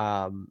unit.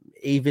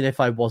 Even if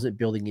I wasn't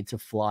building into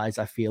flies,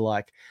 I feel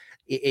like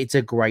it's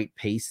a great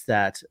piece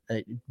that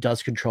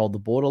does control the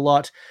board a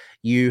lot.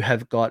 You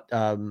have got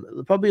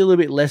probably a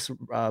little bit less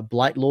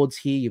Blight Lords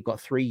here. You've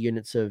got 3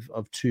 units of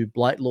 2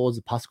 Blight Lords,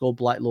 the Pascal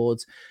Blight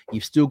Lords.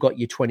 You've still got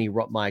your 20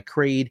 Rotmire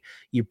Creed.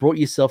 You brought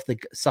yourself the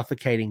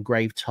Suffocating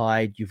Grave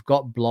Tide. You've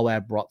got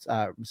Blowout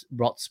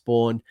Rot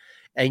Spawn.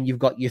 And you've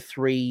got your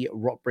 3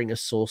 Rotbringer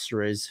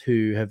Sorcerers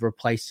who have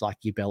replaced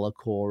your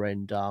Be'lakor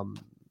and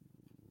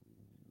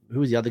who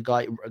was the other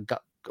guy?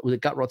 Was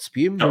it Gut Rot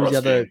Spume? Who was the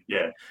other?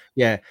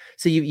 Yeah.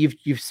 So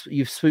you've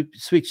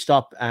switched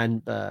up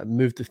and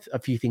moved a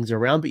few things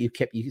around, but you've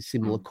kept your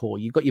similar core.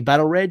 You've got your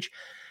battle reg,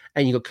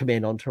 and you've got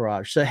command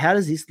entourage. So how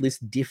does this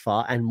list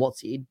differ, and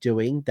what's it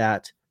doing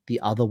that the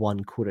other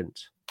one couldn't?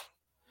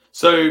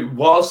 So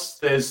whilst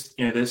there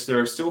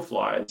are still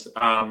flies,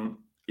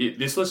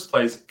 this list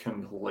plays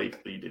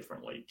completely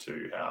differently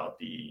to how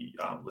the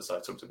list I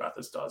took to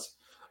Bathurst does.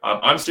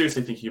 I'm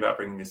seriously thinking about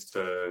bringing this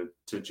to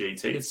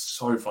GT. It's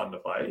so fun to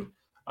play.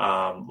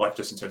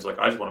 Just in terms of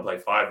I just want to play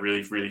 5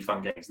 really, really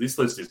fun games. This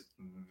list is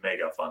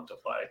mega fun to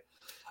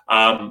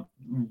play.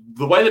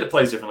 The way that it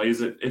plays differently is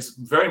that it's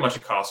very much a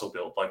castle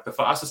build. The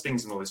fastest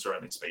things in the list are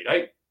only speed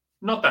 8.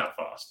 Not that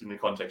fast in the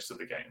context of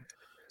the game.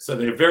 So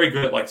they're very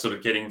good at sort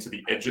of getting to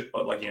the edge,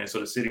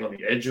 sort of sitting on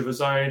the edge of a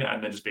zone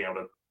and then just being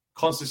able to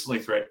consistently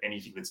threat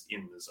anything that's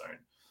in the zone.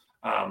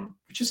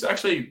 Which is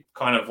actually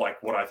kind of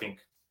what I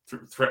think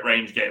threat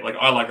range game.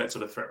 I like that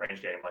sort of threat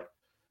range game.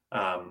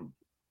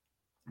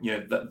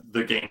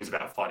 The game is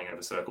about fighting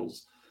over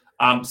circles.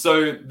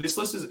 So this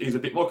list is a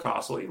bit more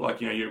castle-y.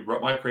 You've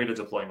got my creator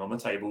deploying on the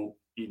table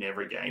in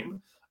every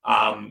game.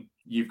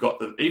 You've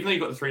got even though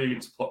you've got the 3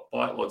 units of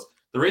Blight Lords,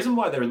 the reason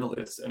why they're in the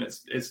list, and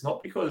it's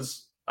not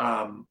because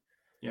I'm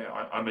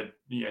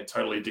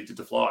totally addicted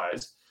to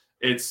flies.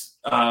 It's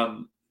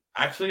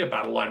actually a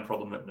battle line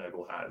problem that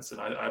Nurgle has, and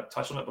I've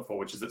touched on it before,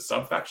 which is that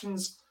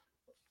sub-factions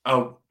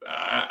are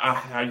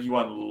how you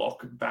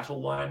unlock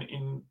battle line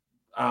in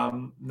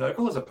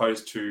Nurgle, as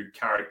opposed to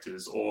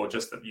characters, or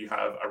just that you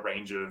have a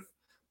range of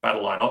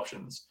battle line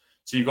options.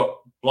 So you've got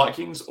Blight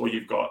Kings or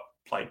you've got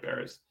Plague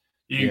Bearers.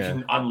 You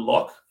can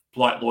unlock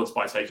Blight Lords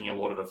by taking a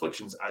Lord of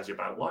Afflictions as your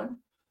battle line.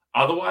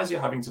 Otherwise, you're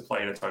having to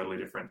play in a totally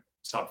different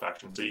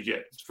sub-faction. So you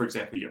get, for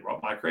example, you get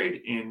Rotmire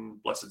Creed in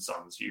Blessed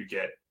Suns. You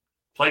get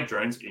Plague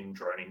Drones in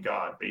Droning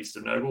Guard. Beast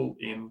of Nurgle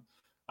in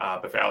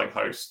Befouling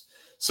Host.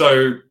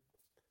 So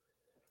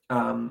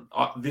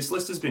this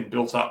list has been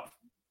built up,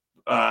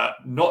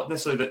 not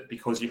necessarily that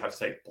because you have to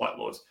take Blight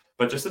Lords,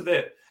 but just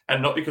that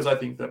and not because I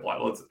think that Blight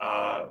Lords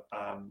are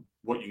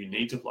what you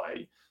need to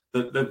play.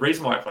 The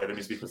reason why I play them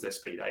is because they're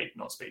speed 8,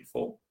 not speed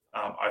 4.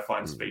 I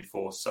find speed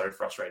 4 so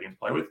frustrating to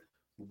play with.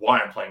 Why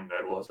I'm playing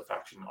Nurgle as a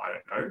faction, I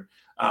don't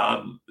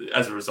know.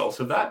 As a result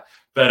of that,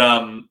 but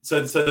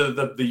so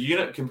the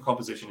unit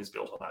composition is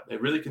built on that. They're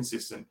really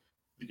consistent.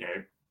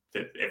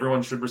 That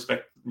everyone should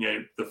respect.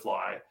 The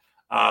fly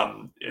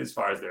as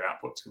far as their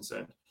output's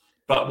concerned.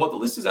 But what the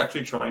list is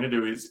actually trying to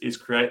do is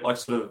create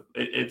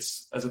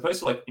it's as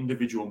opposed to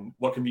individual,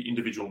 what can be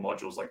individual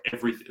modules,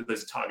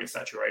 there's target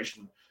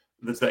saturation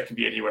that can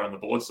be anywhere on the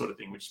board sort of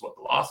thing, which is what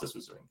the last list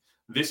was doing.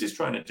 This is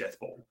trying to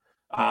deathball.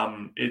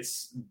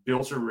 It's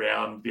built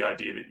around the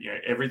idea that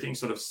everything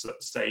sort of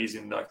stays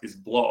in this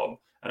blob,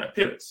 and it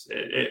pivots.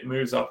 It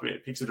moves up,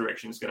 it picks a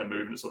direction it's going to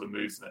move, and it sort of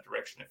moves in that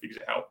direction. It figures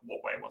out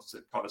what way it wants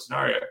to cover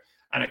scenario,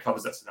 and it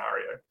covers that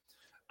scenario.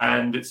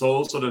 And it's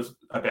all sort of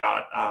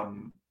about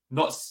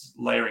not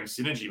layering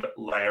synergy, but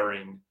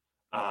layering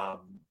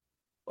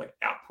like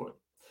output.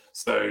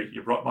 So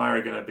your Rotmire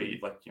are going to be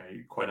like,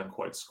 quote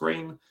unquote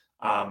screen.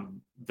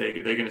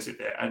 They're going to sit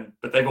there,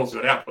 but they've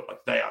also got output,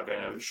 like they are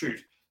going to shoot.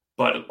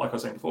 But like I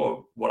was saying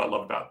before, what I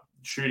love about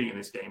shooting in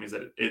this game is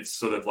that it's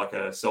sort of like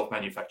a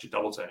self-manufactured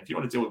double turn. If you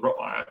want to deal with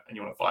Rotmire and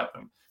you want to fight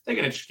them, they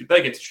get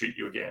to shoot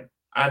you again.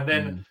 And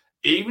then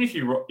even if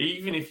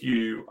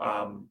you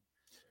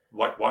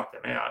like wipe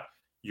them out,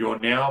 you're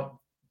now,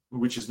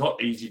 which is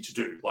not easy to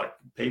do. Like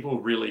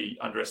people really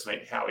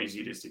underestimate how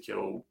easy it is to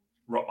kill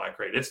Rotmire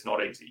Creed. It's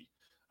not easy.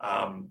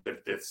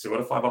 They've still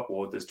got a 5-up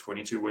ward. There's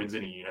 22 wounds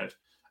in a unit.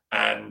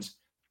 And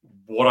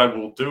what I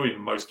will do in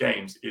most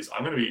games is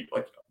I'm going to be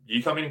like,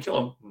 you come in and kill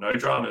them, no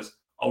dramas.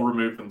 I'll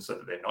remove them so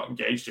that they're not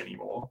engaged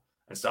anymore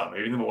and start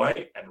moving them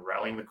away and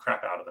rallying the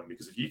crap out of them.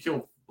 Because if you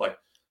kill, like,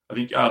 I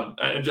think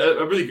and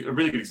a really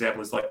good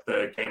example is like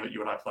the game that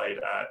you and I played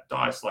at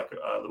DICE like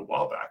a little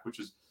while back, which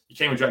is you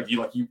came with Drag,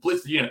 you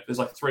blitz the unit. There's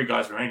like 3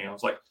 guys remaining. I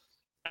was like,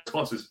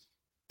 response is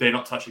they're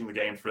not touching the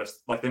game for the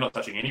rest. Like they're not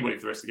touching anybody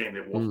for the rest of the game.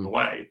 They're walking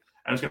away,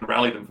 and it's going to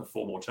rally them for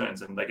 4 more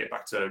turns, and they get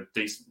back to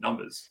decent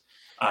numbers.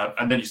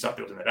 And then you start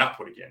building that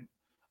output again.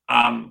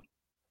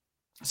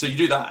 So you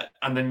do that,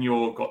 and then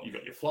you got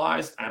your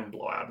flies and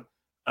blowout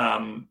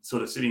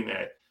sort of sitting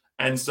there.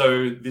 And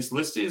so this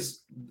list is,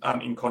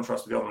 in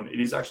contrast with the other one, it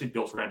is actually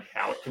built around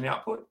how it can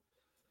output.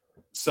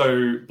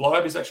 So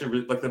blowout is actually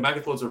really, like the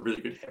Maggotkin are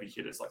really good heavy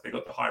hitters. Like they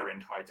got the high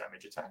end, high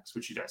damage attacks,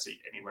 which you don't see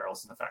anywhere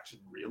else in the faction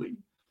really.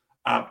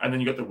 And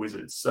then you got the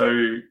wizards.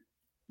 So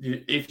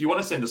if you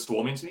want to send a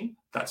storm into me,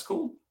 that's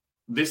cool.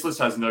 This list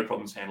has no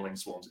problems handling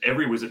swarms.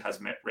 Every wizard has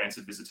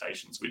rancid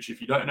visitations, which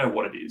if you don't know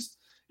what it is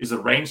a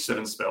range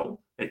 7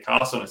 spell. It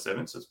casts on a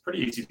 7, so it's pretty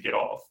easy to get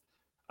off.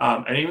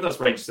 And even though it's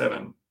range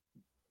 7,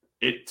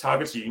 it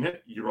targets a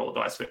unit. You roll a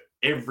dice for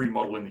every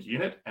model in the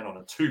unit, and on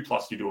a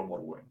 2+, you do a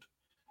mortal wound.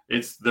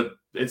 It's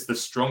the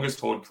strongest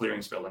horde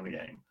clearing spell in the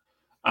game.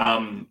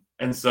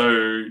 And so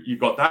you've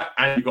got that,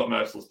 and you've got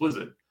Merciless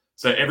Blizzard.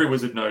 So every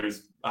wizard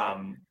knows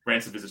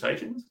Rancid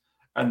Visitations,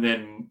 and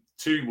then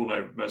 2 will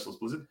know Merciless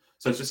Blizzard.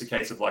 So it's just a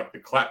case of like the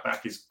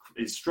clapback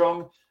is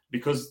strong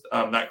because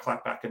that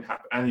clapback can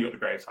happen, and you got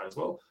the Gravetide as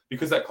well.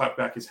 Because that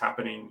clapback is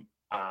happening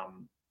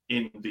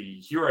in the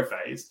hero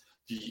phase,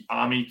 the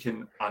army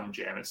can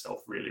unjam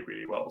itself really,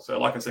 really well. So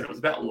like I said, it's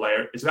about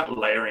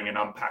layering and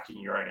unpacking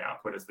your own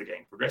output as the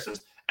game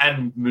progresses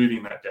and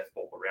moving that death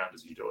ball around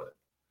as you do it.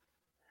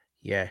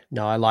 Yeah,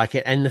 no, I like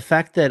it. And the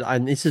fact that,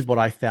 and this is what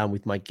I found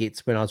with my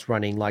gits when I was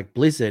running like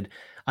Blizzard,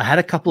 I had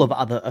a couple of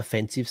other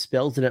offensive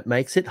spells, and it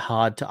makes it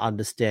hard to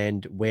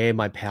understand where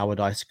my power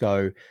dice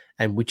go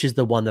and which is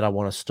the one that I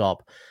want to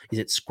stop. Is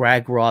it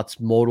Scrag Rots,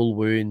 Mortal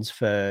Wounds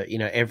for,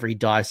 every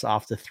dice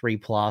after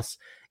 3+?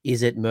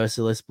 Is it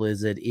Merciless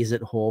Blizzard? Is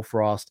it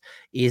Hoarfrost?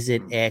 Is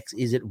it X?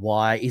 Is it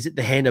Y? Is it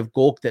the Hand of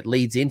Gork that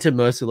leads into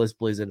Merciless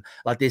Blizzard?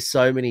 Like there's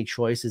so many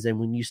choices. And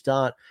when you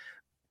start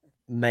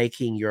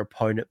making your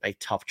opponent make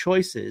tough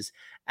choices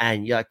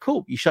and you're like,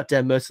 cool, you shut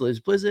down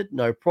Merciless Blizzard,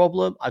 no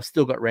problem. I've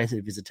still got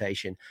Rancid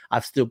Visitation.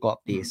 I've still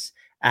got this.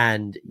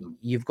 And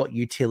you've got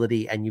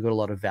utility and you've got a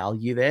lot of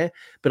value there.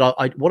 But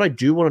what I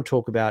do want to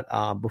talk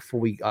about before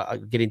we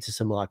get into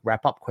some like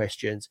wrap-up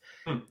questions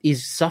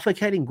is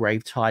Suffocating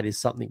Gravetide is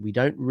something we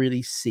don't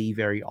really see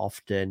very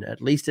often.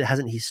 At least it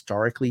hasn't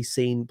historically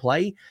seen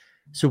play.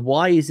 So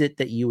why is it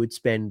that you would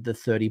spend the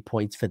 30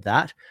 points for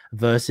that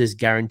versus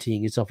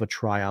guaranteeing yourself a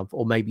triumph,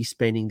 or maybe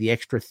spending the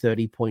extra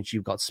 30 points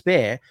you've got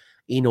spare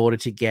in order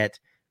to get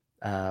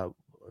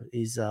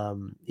is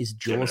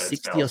Jaw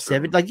 60 or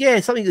 7? Like,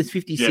 yeah, something that's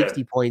 50,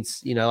 60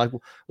 points, like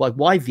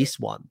why this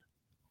one?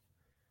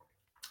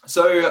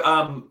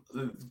 So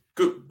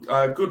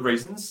good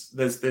reasons.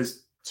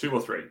 There's 2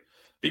 or 3.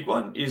 Big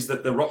one is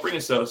that the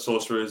Rotbringer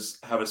sorcerers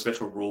have a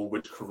special rule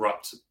which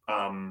corrupt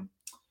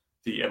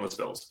the endless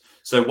spells.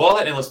 So while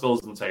that endless spell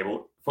is on the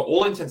table, for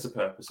all intents and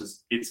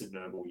purposes, it's a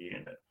Nurgle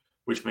unit,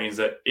 which means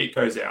that it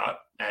goes out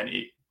and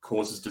it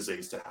causes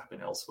disease to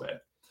happen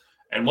elsewhere.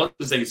 And once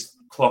the disease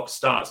clock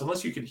starts,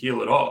 unless you can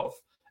heal it off,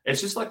 it's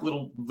just like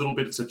little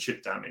bits of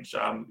chip damage.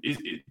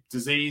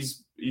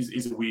 Disease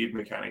is a weird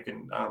mechanic,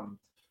 and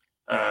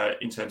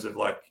in terms of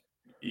like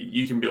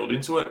you can build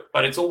into it,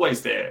 but it's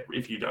always there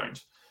if you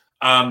don't.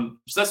 So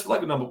that's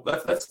like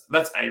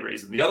that's a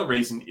reason. The other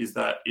reason is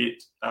that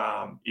it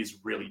is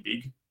really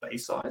big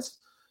base size.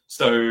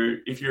 So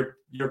if your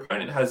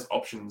opponent has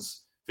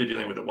options for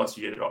dealing with it once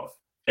you get it off,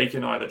 they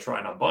can either try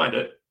and unbind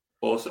it.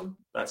 Awesome.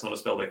 That's not a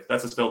spell.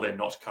 That's a spell they're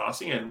not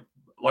casting. And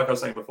like I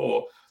was saying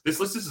before, this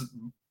list is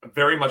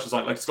very much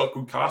designed, like it's got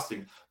good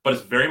casting, but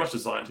it's very much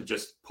designed to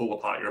just pull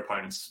apart your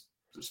opponent's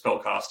spell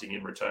casting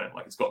in return.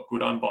 Like it's got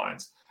good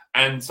unbinds.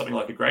 And something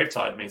like a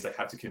Gravetide means they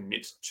have to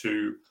commit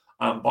to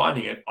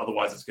binding it.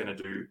 Otherwise, it's going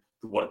to do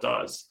what it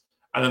does.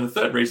 And then the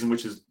third reason,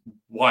 which is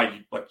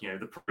why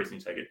the reason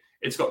you take it,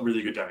 it's got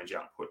really good damage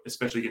output,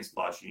 especially against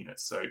large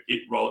units. So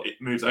it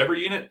moves over a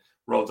unit,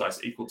 roll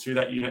dice equal to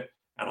that unit,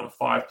 and on a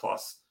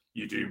 5+,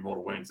 you do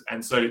mortal wounds.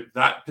 And so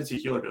that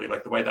particular ability,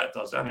 like the way that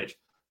does damage,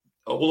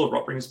 all the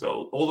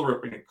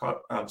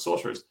Rotbringer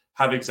sorcerers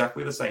have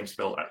exactly the same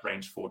spell at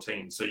range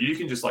 14. So you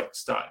can just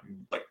start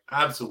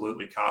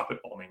absolutely carpet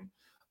bombing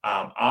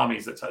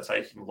armies that are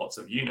taking lots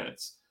of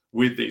units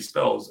with these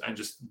spells and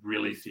just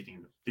really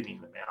thinning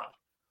them out.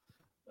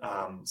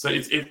 So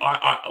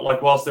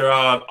whilst there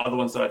are other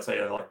ones that I'd say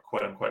are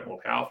quote unquote more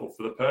powerful,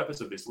 for the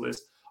purpose of this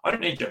list, I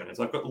don't need Geminids.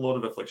 I've got the Lord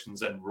of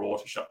Afflictions and Raw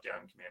to shut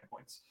down command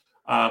points.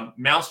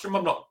 Maelstrom,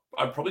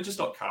 I'm probably just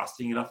not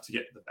casting enough to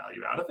get the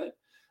value out of it.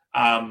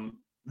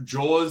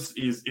 Jaws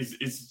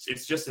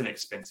it's just an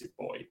expensive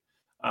boy.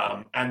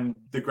 And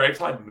the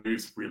Gravetide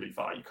moves really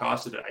far. You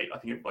cast it at 8, I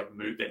think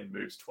it then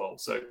moves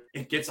 12. So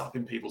it gets up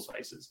in people's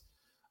faces.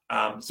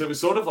 So it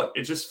was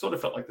it just sort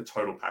of felt like the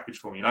total package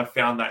for me. And I've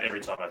found that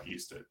every time I've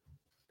used it.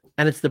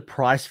 And it's the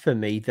price for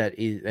me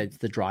it's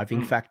the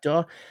driving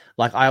factor.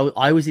 Like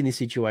I was in this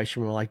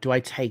situation where do I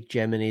take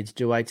Geminids?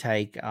 Do I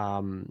take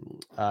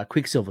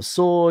Quicksilver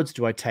Swords?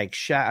 Do I take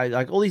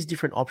all these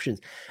different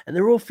options? And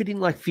they're all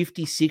fitting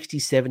 50, 60,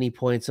 70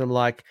 points. And I'm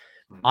like,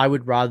 I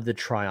would rather the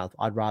Triumph.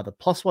 I'd rather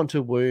 +1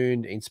 to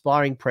wound,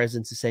 inspiring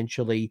presence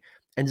essentially,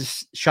 and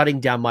just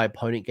shutting down my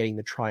opponent getting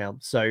the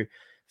Triumph. So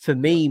for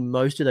me,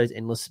 most of those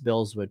endless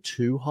spells were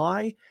too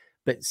high.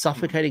 But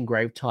Suffocating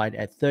Gravetide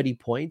at 30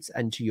 points,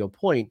 and to your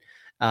point,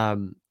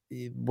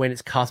 when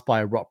it's cast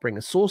by a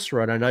Rotbringer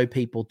sorcerer, and I know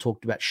people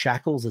talked about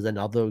Shackles as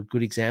another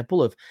good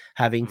example of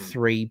having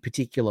 3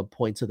 particular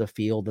points of the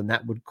field, and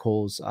that would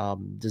cause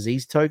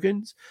disease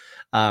tokens.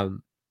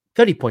 30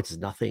 points is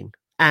nothing,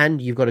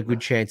 and you've got a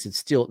good chance it's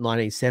still at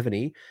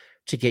 1970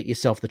 to get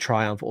yourself the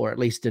Triumph, or at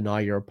least deny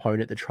your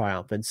opponent the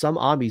Triumph. And some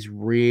armies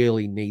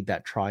really need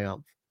that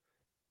Triumph.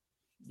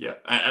 Yeah,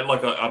 and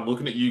I'm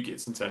looking at you,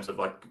 Gits, in terms of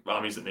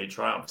armies that need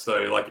Triumph.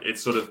 So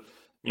it's sort of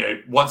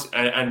once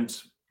and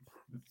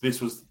this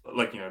was I'm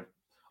going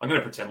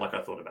to pretend like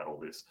I thought about all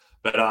this,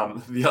 but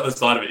the other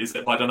side of it is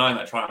that by denying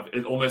that Triumph,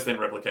 it almost then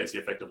replicates the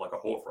effect of a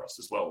Hoarfrost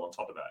as well on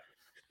top of that,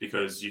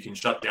 because you can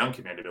shut down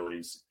command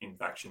abilities in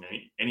faction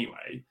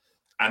anyway,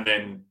 and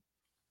then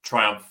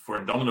Triumph for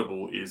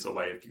Indomitable is a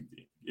way of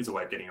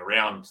getting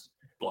around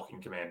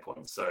blocking command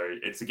points. So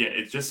it's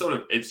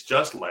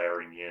just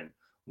layering in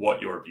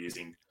what you're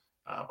abusing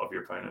of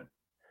your opponent.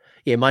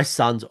 Yeah, my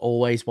son's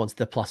always wants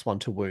the +1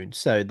 to wound.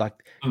 So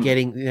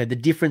getting the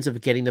difference of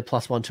getting the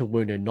 +1 to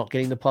wound and not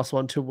getting the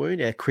 +1 to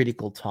wound at a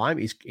critical time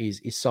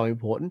is so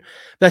important.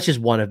 That's just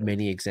one of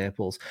many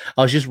examples.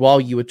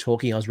 While you were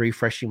talking, I was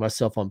refreshing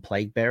myself on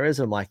Plague Bearers.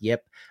 I'm like,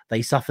 yep,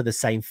 they suffer the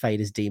same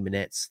fate as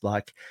Demonettes.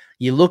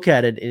 You look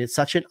at it and it's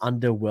such an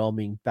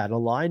underwhelming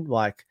battle line.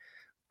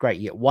 Great,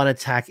 you get 1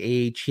 attack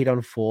each, hit on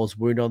 4s,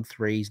 wound on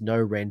 3s,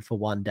 no rend for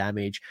 1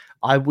 damage.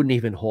 I wouldn't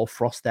even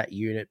Hoarfrost that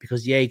unit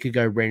because, you could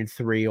go rend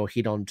 3 or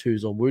hit on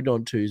 2s or wound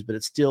on 2s, but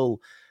it's still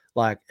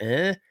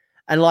eh.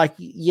 And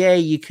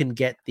you can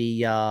get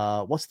the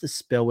what's the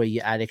spell where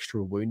you add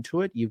extra wound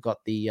to it? You've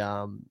got the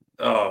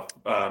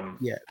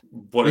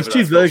There's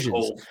 2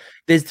 versions.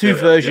 There's 2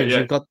 versions.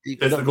 You've got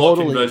there's the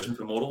Talkin version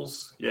for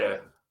mortals. Yeah.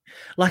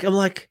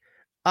 I'm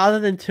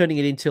other than turning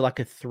it into a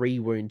 3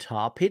 wound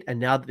tar pit, and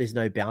now that there's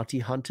no bounty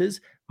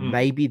hunters,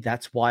 maybe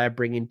that's why I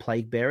bring in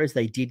Plague Bearers.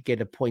 They did get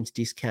a points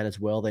discount as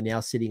well. They're now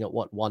sitting at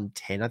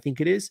 110, I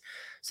think it is.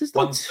 So it's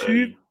not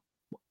too.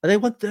 Are they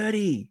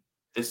 130?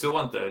 They're still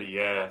 130,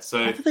 yeah.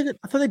 So I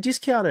thought they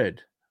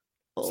discounted.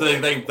 So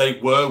they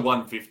were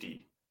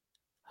 150.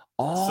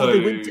 Oh, so, they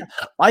went down.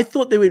 I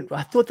thought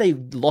they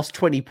lost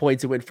 20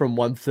 points. It went from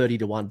 130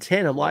 to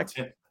 110. I'm like,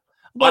 I'd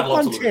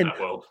love to live in that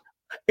world.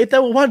 If they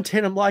were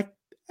 110, I'm like,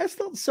 that's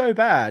not so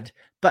bad.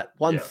 But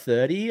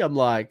 130, I'm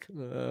like,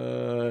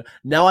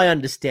 now I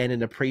understand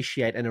and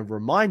appreciate and am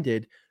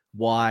reminded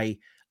why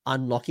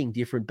unlocking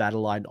different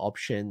battle line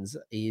options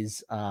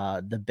is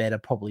the better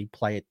probably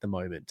play at the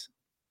moment.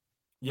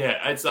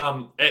 Yeah,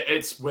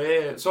 it's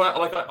where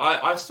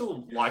I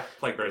still like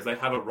Plague Bearers. They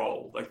have a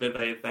role,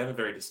 they have a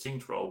very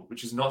distinct role,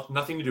 which is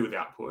nothing to do with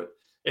output.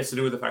 It's to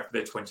do with the fact that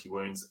they're 20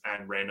 wounds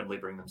and randomly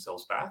bring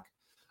themselves back.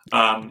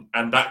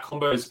 And that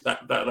combos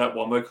that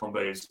wombo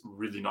combos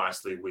really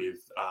nicely with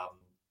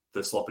the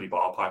Sloppity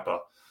Bilepiper.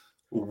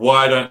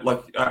 Why don't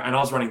and I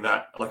was running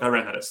that I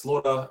ran that at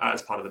Slaughter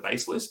as part of the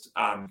base list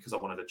because I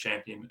wanted a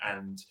champion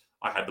and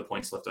I had the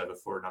points left over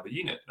for another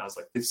unit, and I was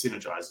like, this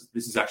synergizes.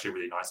 This is actually a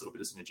really nice little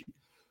bit of synergy.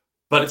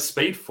 But it's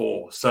speed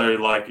 4,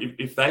 so I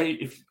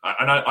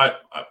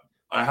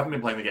haven't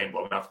been playing the game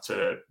long enough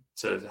to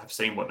have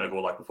seen what Nurgle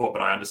were like before,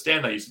 but I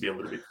understand they used to be a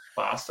little bit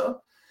faster.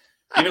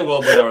 In a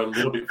world where they're a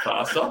little bit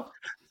faster.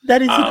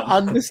 That is an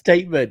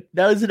understatement.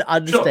 That was an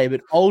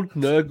understatement. Sure. Old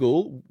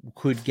Nurgle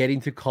could get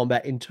into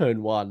combat in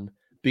turn 1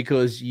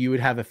 because you would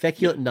have a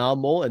Feculent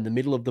Narmor in the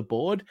middle of the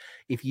board.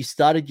 If you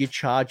started your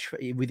charge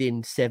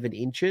within 7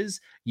 inches,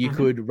 you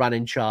could run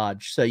and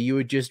charge. So you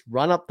would just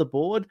run up the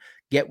board,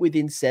 get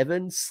within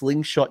 7,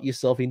 slingshot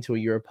yourself into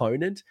your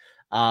opponent.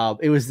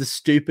 It was the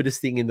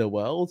stupidest thing in the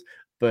world.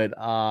 But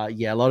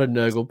yeah, a lot of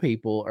Nurgle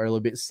people are a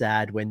little bit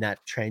sad when that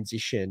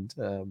transitioned.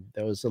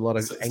 There was a lot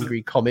of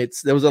angry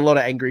comments. There was a lot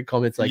of angry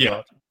comments I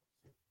got.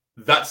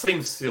 That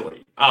seems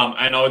silly.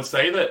 And I would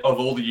say that of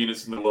all the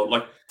units in the world,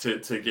 like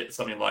to get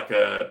something like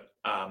a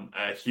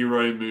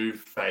hero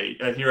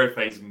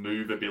phase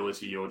move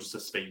ability or just a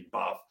speed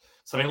buff,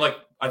 something like,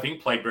 I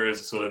think Plague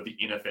Bearers are sort of the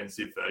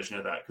inoffensive version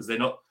of that, because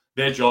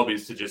their job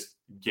is to just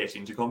get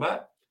into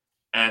combat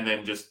and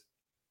then just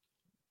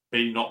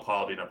be not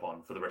piled in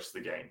upon for the rest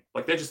of the game.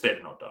 Like, they're just there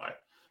to not die.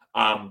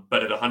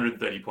 But at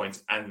 130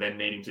 points and then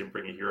needing to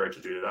bring a hero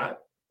to do that,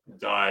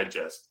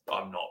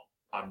 I'm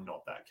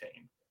not that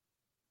keen.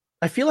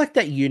 I feel like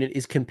that unit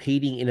is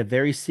competing in a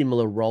very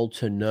similar role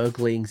to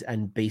Nurglings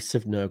and Beasts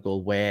of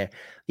Nurgle, where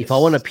if I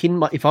want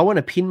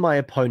to pin my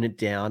opponent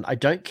down, I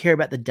don't care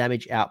about the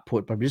damage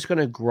output, but I'm just going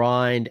to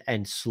grind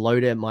and slow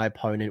down my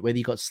opponent, whether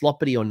you got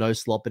Sloppity or no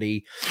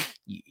Sloppity.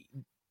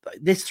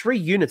 There's 3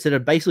 units that are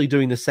basically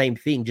doing the same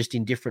thing, just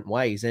in different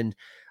ways. And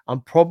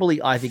I'm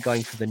probably either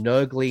going for the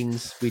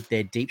Nurglings with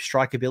their deep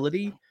strike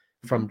ability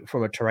from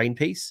a terrain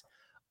piece,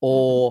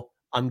 or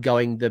I'm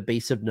going the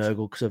Beasts of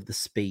Nurgle because of the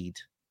speed.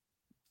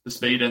 The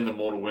speed and the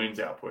mortal wounds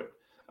output.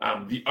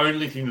 The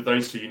only thing that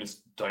those 2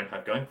 units don't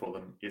have going for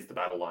them is the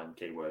battle line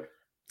keyword.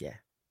 Yeah.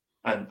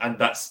 And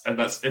that's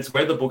it's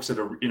where the books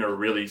are in a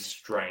really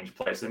strange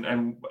place.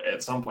 And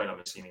at some point, I'm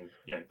assuming,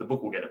 the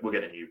book will get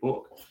a new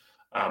book.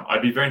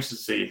 I'd be very interested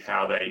to see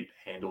how they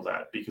handle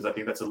that, because I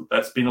think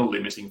that's been a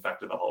limiting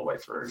factor the whole way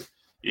through.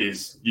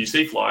 Is you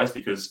see flies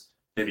because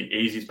they're the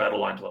easiest battle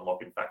line to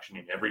unlock in faction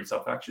in every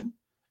sub-faction,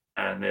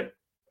 and they're,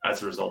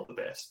 as a result, the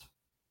best.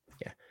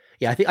 Yeah.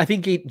 Yeah, I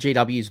think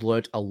GW's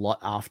learnt a lot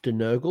after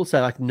Nurgle. So,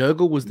 like,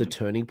 Nurgle was the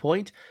turning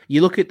point.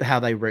 You look at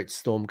how they wrote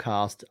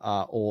Stormcast,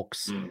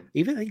 Orcs.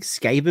 Even I think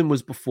Skaven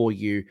was before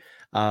you.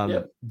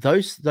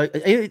 Those I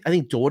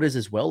think Daughters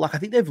as well. Like, I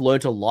think they've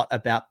learnt a lot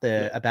about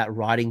about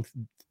writing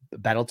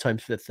battle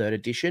tomes for the 3rd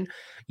edition.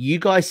 You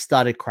guys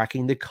started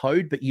cracking the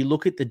code, but you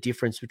look at the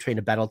difference between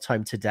a battle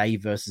tome today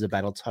versus a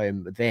battle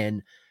tome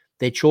then.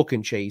 They're chalk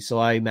and cheese. So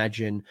I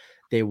imagine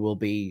there will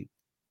be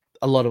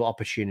a lot of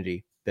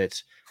opportunity. But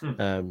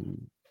so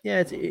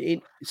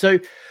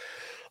I've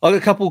got a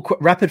couple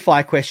rapid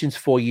fire questions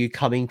for you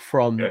coming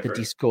from the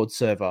Discord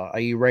server. Are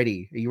you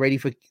ready? Are you ready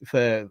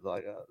for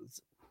like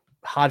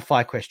hard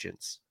fire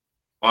questions?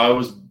 I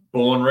was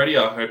born ready.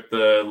 I hope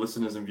the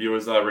listeners and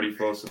viewers are ready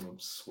for some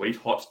sweet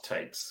hot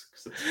takes,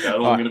 because that's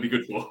all I'm going to be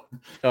good for.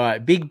 All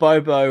right. Big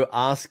Bobo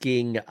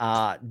asking,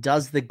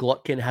 does the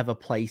Glotkin have a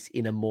place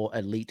in a more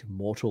elite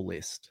mortal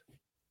list?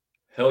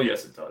 Hell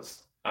yes, it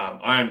does.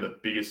 I am the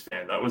biggest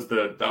fan. That was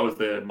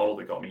the model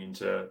that got me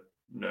into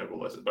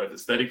Nurgle, both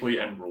aesthetically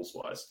and rules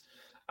wise.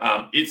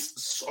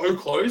 It's so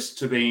close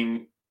to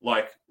being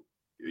like,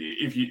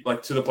 if you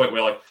like, to the point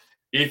where, like,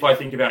 if I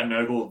think about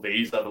Nurgle,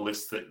 these are the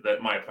lists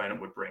that my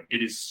opponent would bring.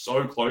 It is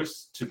so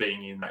close to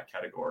being in that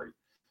category.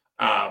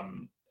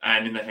 And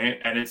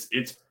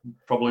it's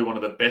probably one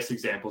of the best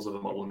examples of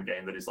a model in the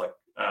game that is like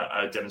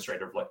a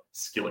demonstrator of like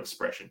skill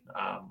expression.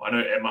 I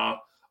know Emma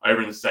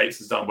over in the States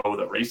has done well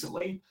with it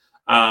recently.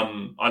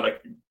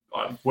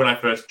 When I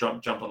first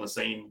jumped on the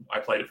scene, I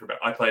played it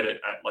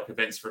at like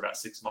events for about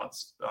 6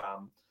 months,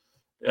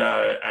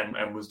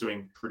 and was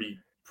doing pretty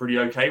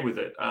okay with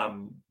it.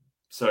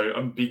 So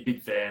I'm a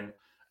big fan.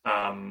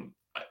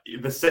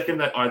 The second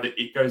that either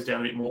it goes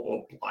down a bit more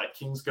or Blight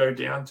Kings go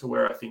down to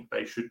where I think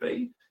they should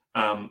be,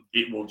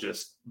 it will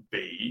just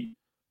be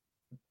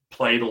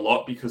played a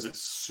lot because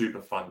it's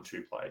super fun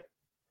to play.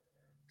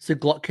 So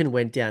Glotkin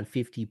went down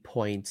 50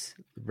 points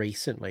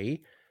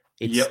recently.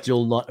 It's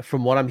still not,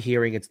 from what I'm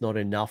hearing, it's not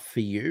enough for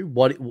you.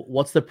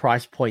 What's the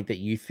price point that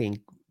you think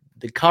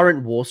the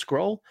current War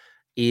Scroll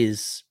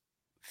is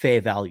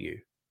fair value?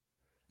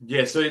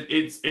 Yeah, so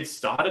it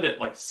started at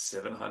like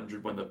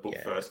 700 when the book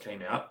first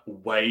came out.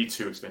 Way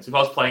too expensive. I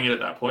was playing it at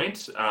that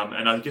point,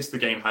 and I guess the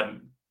game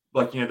hadn't,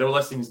 there were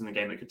less things in the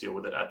game that could deal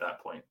with it at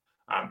that point.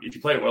 If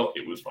you played it well,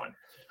 it was fine.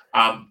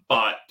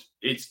 But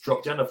it's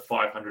dropped down to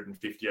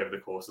 550 over the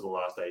course of the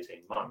last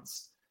 18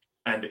 months.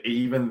 And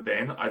even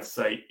then, I'd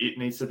say it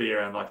needs to be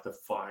around like the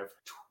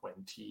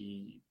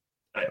 520.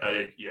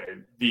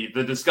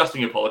 The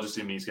disgusting apologist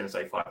in me is going to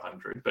say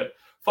 500, but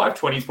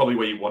 520 is probably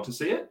where you want to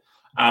see it.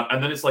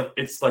 And then it's like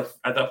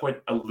at that point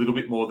a little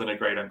bit more than a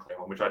Great Unclaimed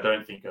One, which I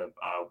don't think are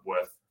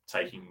worth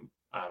taking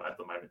at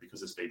the moment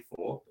because of speed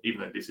 4,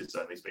 even though this is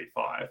only speed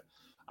 5.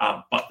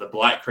 But the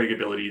Blight Krieg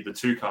ability, the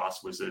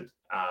 2-cast wizard,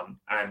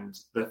 and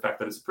the fact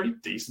that it's a pretty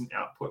decent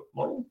output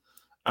model.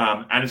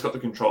 And it's got the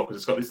control because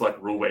it's got this like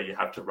rule where you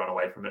have to run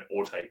away from it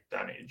or take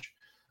damage.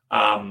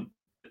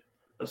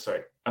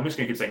 Sorry, I'm just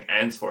going to keep saying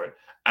ands for it.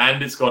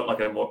 And it's got like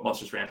a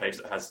monstrous rampage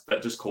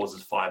that just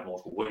causes 5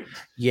 mortal wounds.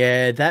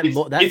 Yeah, that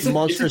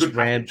monstrous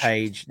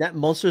rampage. That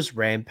monstrous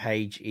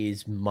rampage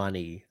is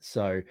money.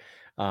 So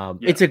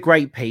it's a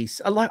great piece.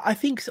 I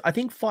think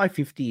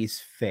 550 is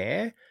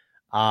fair.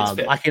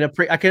 I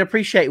can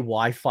appreciate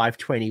why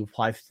 520,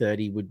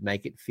 530 would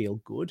make it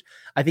feel good.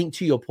 I think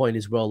to your point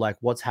as well, like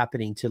what's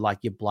happening to like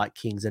your Blight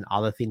Kings and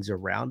other things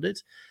around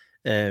it.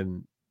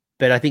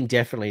 But I think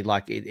definitely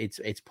like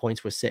its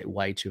points were set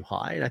way too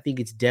high, and I think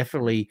it's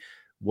definitely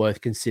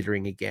worth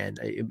considering again.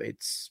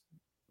 It's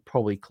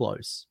probably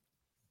close.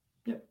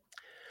 Yeah.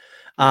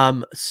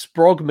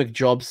 Sprog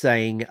McJob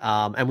saying,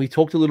 and we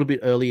talked a little bit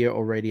earlier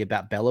already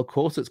about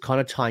Be'lakor, so it's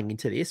kind of tying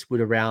into this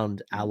with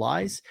around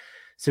allies.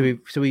 So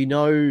we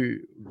know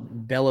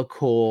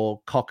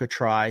Be'lakor,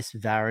 Cockatrice,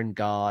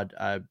 Varangard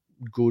are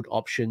good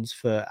options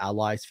for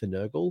allies for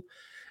Nurgle.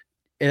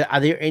 Are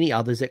there any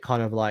others that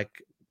kind of like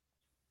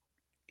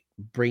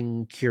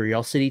bring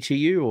curiosity to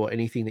you, or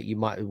anything that you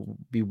might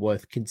be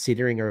worth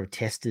considering or have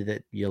tested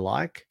that you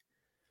like?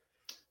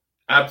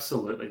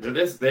 Absolutely.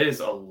 There's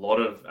a lot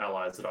of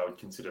allies that I would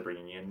consider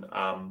bringing in.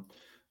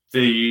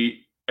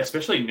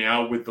 Especially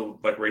now with the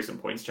like recent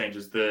points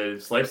changes, the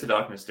Slaves to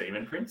Darkness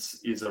Demon Prince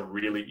is a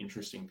really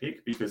interesting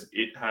pick because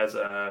it has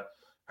a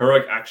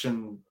heroic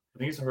action. I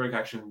think it's a heroic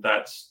action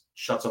that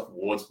shuts off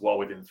wards while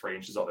within 3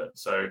 inches of it.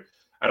 So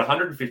at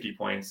 150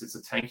 points, it's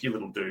a tanky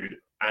little dude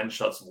and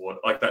shuts wards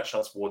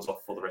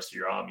off for the rest of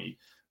your army.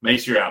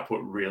 Makes your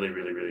output really,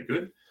 really, really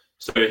good.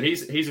 So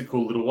he's a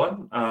cool little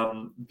one.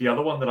 The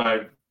other one that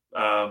I've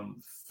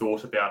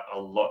thought about a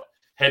lot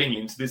heading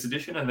into this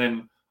edition, and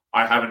then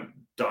I haven't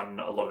done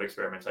a lot of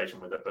experimentation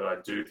with it, but I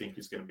do think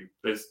is going to be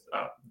there's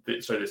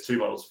 2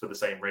 models for the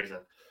same reason.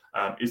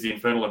 Is the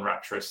Infernal and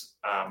Rapturous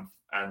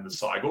and the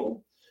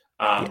Cygor,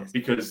 Yes.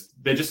 because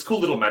they're just cool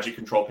little magic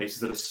control pieces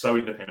that are so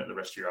independent of the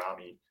rest of your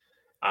army.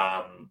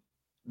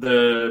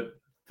 The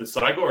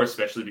Cygor,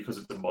 especially because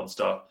it's a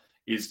monster,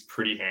 is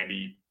pretty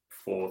handy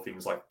for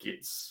things like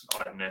Gits,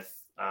 Ironeth,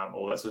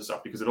 all that sort of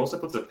stuff, because it also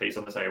puts a piece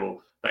on the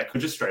table that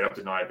could just straight up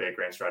deny their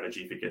grand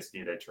strategy if it gets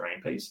near their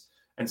terrain piece.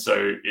 And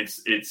so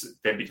it's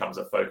then becomes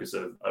a focus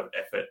of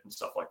effort and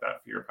stuff like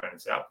that for your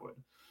opponent's output.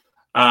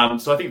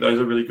 So I think those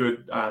are really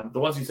good. The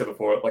ones you said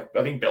before, like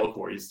I think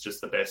Be'lakor is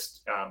just the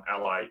best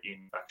ally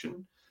in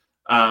faction.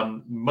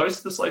 Most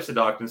of the Slaves to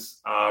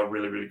Darkness are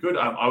really, really good.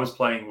 I was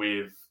playing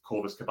with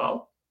Corvus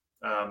Cabal.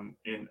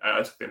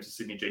 I took them to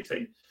Sydney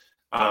GT.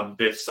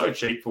 They're so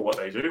cheap for what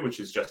they do, which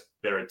is just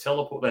they're a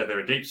teleport. They're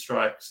a deep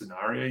strike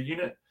scenario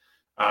unit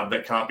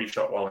that can't be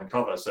shot while in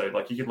cover. So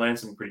like you can land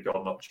some pretty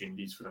golden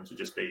opportunities for them to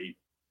just be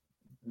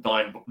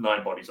nine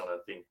bodies on a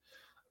thing.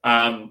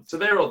 So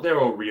they're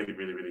all really,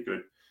 really, really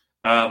good.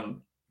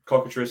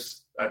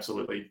 Cockatrice,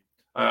 absolutely.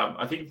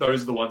 I think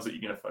those are the ones that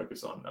you're going to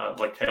focus on,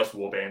 like Chaos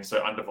Warband,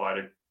 so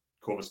Undivided,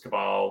 Corvus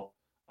Cabal,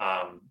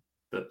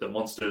 the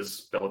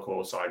monsters,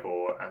 Be'lakor,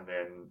 Cygor, and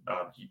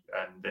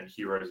then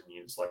heroes and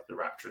units like the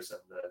Rapturous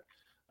and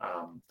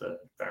the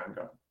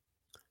Varangard.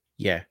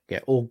 Yeah,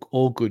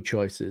 all good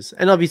choices.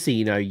 And obviously,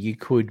 you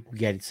could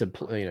get some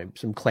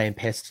Clan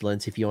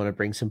Pestilence if you want to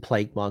bring some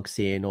Plague Monks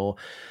in, or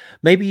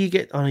maybe you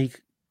get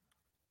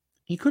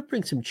you could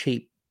bring some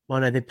cheap.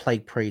 Well, no, they're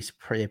Plague Priests.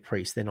 They're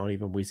priests. They're not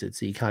even wizards,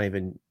 so you can't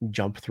even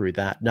jump through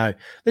that. No,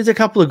 there's a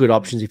couple of good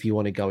options if you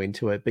want to go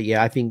into it. But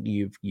yeah, I think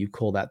you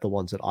called out the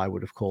ones that I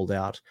would have called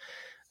out.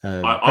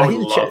 I would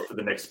love for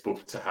the next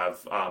book to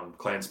have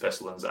Clan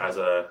Pestilence as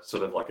a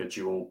sort of like a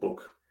dual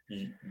book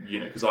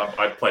unit, because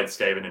I played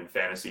Skaven in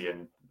fantasy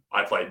and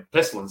I played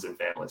Pestilence in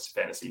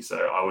fantasy,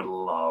 so I would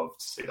love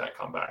to see that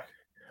come back.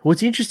 Well,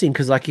 it's interesting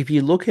because, like, if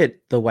you look at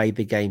the way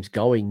the game's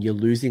going, you're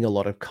losing a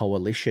lot of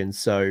coalition.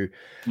 So,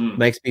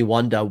 makes me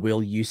wonder: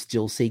 will you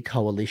still see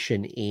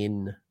coalition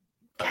in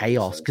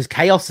Chaos? Because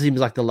Chaos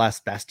seems like the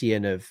last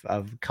bastion of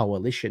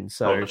coalition.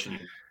 So,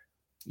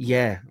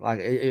 yeah, like,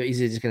 is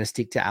it just going to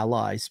stick to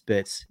allies?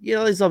 But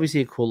there's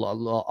obviously a lot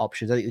of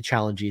options. I think the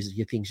challenge is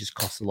your things just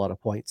cost a lot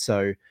of points.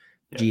 So,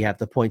 do you have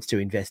the points to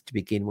invest to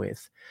begin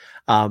with?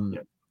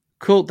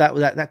 Cool.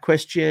 That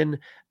question.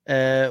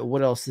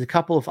 What else? There's a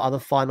couple of other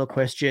final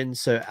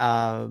questions. So,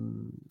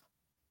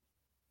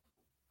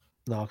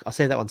 no, I'll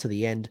say that one to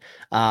the end.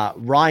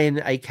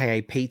 Ryan,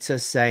 aka Pizza,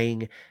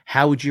 saying,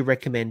 how would you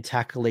recommend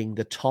tackling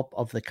the top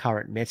of the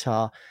current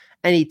meta?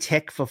 Any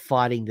tech for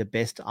fighting the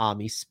best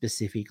armies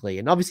specifically?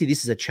 And obviously,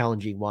 this is a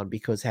challenging one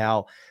because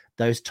how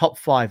those top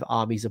 5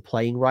 armies are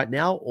playing right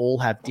now all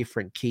have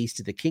different keys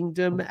to the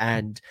kingdom,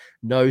 and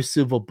no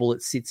silver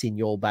bullet sits in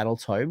your battle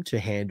tome to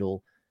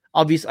handle.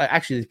 Obviously,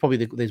 actually,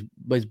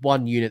 there's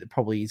one unit that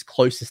probably is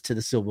closest to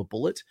the silver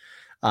bullet,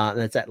 and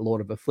that's that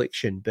Lord of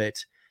Affliction. But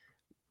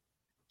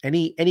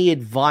any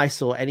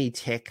advice or any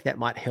tech that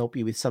might help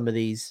you with some of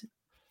these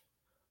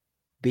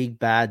big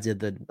bads of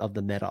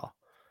the meta?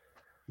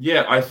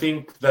 Yeah, I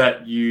think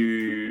that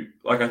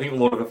I think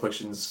Lord of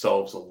Affliction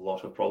solves a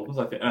lot of problems.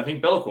 I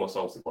think Be'lakor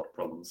solves a lot of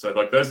problems. So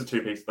like those are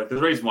 2 pieces. Like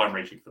there's a reason why I'm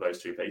reaching for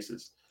those 2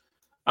 pieces.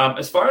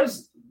 As far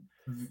as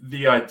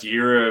the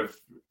idea of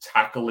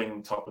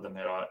tackling top of the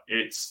meta,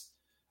 it's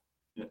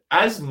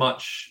as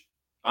much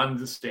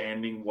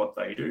understanding what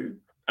they do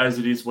as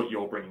it is what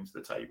you're bringing to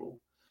the table.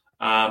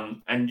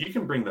 And you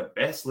can bring the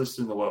best list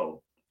in the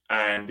world,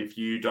 and if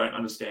you don't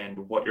understand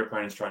what your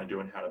opponent's trying to do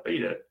and how to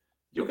beat it,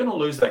 you're going to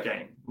lose that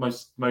game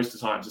most of the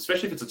times,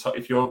 especially if it's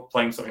if you're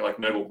playing something like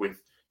Nurgle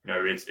with,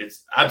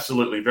 it's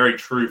absolutely very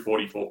true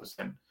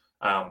 44%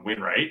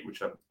 win rate,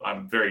 which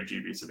I'm very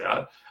dubious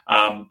about,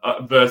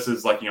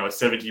 versus like, a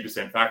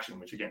 70% faction,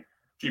 which again,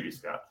 dubious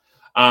about.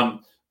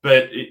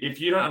 But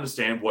if you don't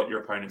understand what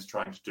your opponent's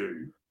trying to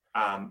do,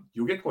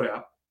 you'll get caught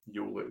out,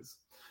 you'll lose.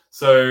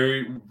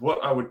 So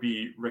what I would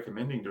be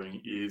recommending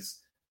doing is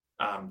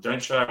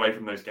don't shy away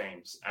from those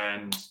games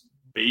and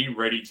be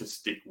ready to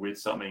stick with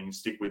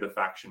a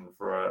faction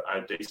for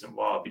a decent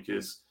while,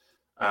 because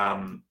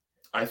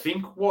I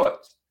think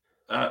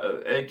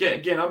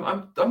again,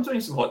 I'm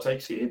doing some hot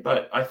takes here,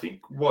 but I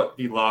think what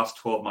the last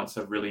 12 months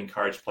have really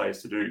encouraged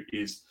players to do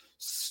is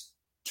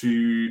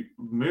to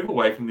move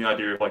away from the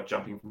idea of like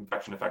jumping from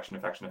faction to faction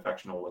to faction to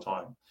faction all the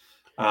time.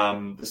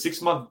 The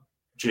 6-month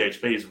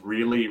GHB has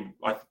really,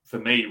 for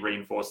me,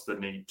 reinforced the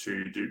need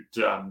to do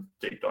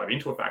deep dive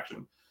into a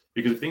faction,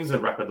 because if things are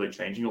rapidly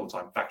changing all the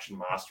time, faction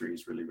mastery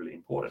is really, really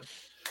important.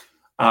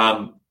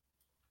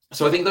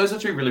 So I think those are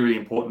two really, really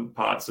important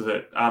parts of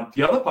it.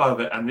 The other part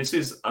of it, and this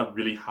is a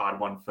really hard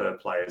one for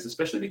players,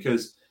 especially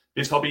because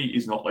this hobby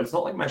it's not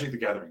like Magic the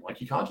Gathering.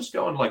 Like, you can't just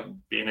go and like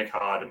bin a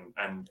card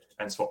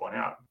and swap one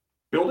out.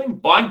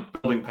 Buying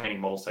building painting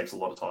models takes a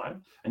lot of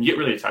time, and you get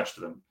really attached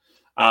to them.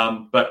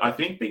 But I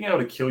think being able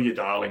to kill your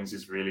darlings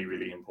is really,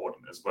 really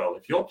important as well.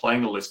 If you're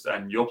playing a list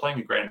and you're playing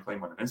a grand clean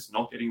one and it's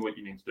not getting what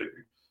you need to do,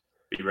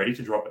 be ready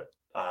to drop it.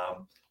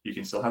 You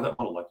can still have that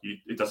model.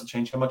 It doesn't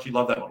change how much you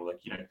love that model.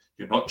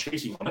 You're not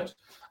cheating on it.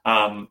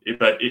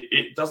 But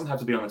it doesn't have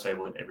to be on the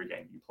table in every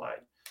game you play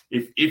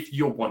if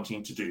you're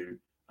wanting to do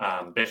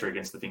better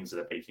against the things that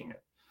are beating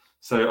it.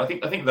 So I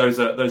think those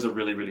are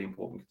really, really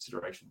important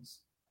considerations.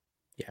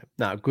 Yeah,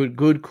 no,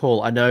 good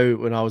call. I know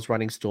when I was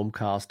running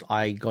Stormcast,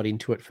 I got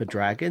into it for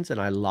dragons,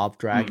 and I love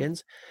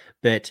dragons,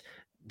 but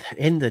at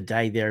the end of the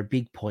day, they're a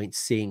big point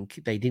sink.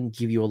 They didn't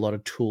give you a lot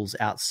of tools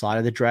outside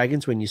of the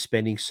dragons when you're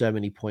spending so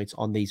many points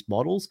on these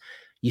models.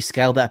 You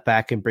scale that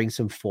back and bring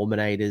some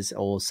Fulminators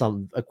or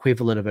some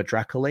equivalent of a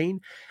Dracoline,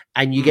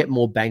 and you get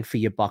more bang for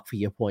your buck for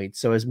your points.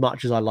 So as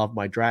much as I love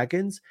my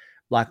dragons,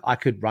 like, I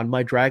could run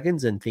my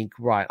dragons and think,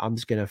 right, I'm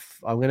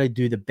gonna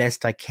do the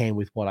best I can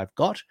with what I've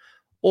got.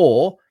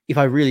 Or if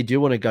I really do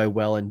want to go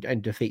well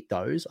and defeat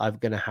those, I'm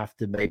going to have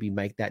to maybe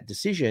make that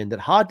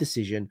hard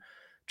decision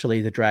to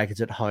leave the dragons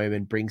at home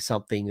and bring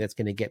something that's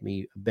going to get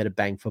me a better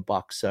bang for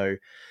buck. So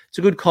it's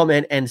a good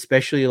comment. And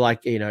especially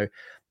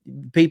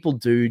people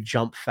do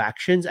jump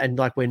factions, and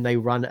like when they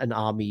run an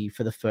army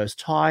for the first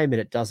time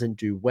and it doesn't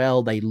do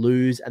well, they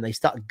lose and they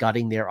start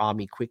gutting their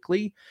army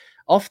quickly.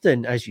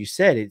 Often, as you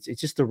said, it's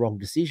just the wrong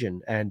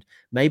decision. And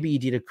maybe you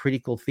did a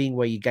critical thing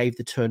where you gave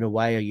the turn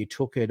away, or you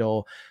took it,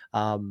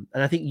 and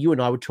I think you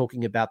and I were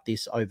talking about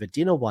this over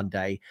dinner one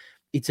day.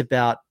 It's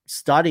about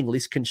starting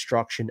list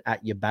construction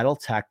at your battle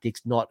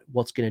tactics, not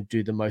what's going to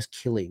do the most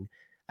killing,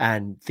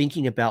 and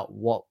thinking about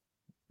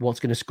what's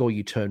going to score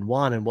you turn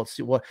one, and what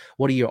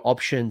are your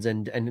options,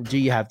 and do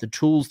you have the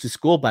tools to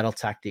score battle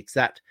tactics?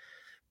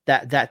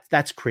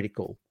 That's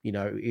critical.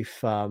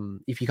 If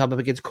you come up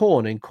against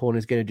Khorne and Khorne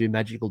is going to do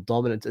magical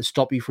dominance and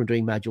stop you from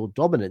doing magical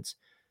dominance,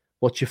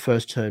 what's your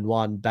first turn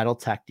one battle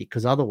tactic?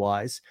 Because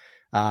otherwise,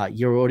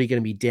 you're already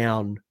going to be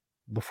down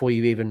before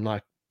you've even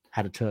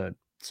had a turn.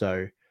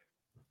 So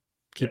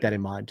keep that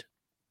in mind.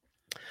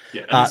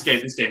 Yeah,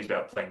 and this game's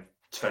about playing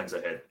turns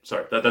ahead.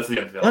 Sorry, that's the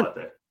only thing I like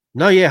there.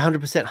 No, yeah,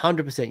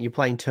 100%. You're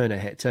playing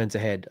turns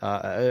ahead.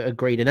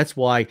 Agreed. And that's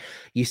why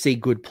you see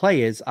good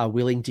players are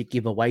willing to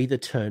give away the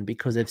turn,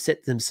 because they've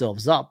set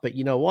themselves up. But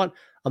you know what?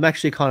 I'm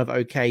actually kind of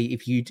okay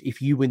if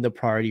you win the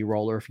priority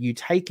roll, or if you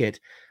take it.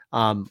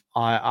 I'm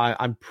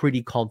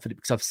pretty confident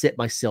because I've set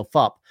myself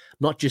up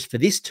not just for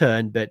this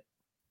turn, but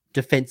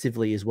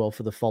defensively as well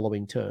for the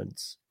following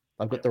turns.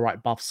 I've got the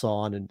right buffs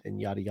on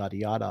and yada, yada,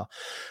 yada.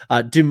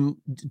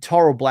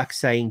 Toro Black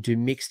saying, do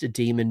mixed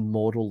demon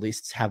mortal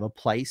lists have a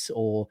place,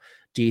 or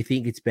do you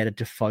think it's better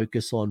to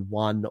focus on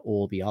one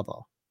or the other?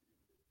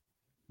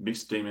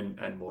 Mixed demon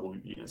and mortal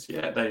units.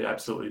 Yeah, they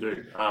absolutely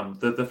do.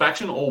 The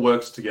faction all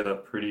works together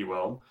pretty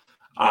well.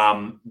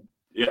 Are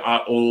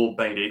all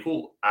made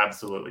equal?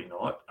 Absolutely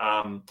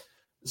not.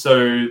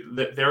 So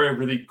there are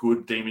really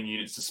good demon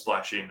units to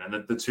splash in. And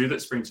the two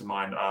that spring to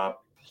mind are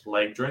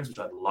Plague Drones, which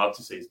I'd love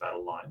to see as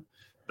battle line.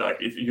 Like,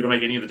 if you're going to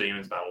make any of the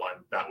demons battle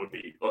line, that would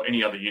be, or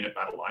any other unit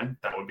battle line,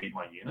 that would be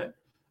my unit.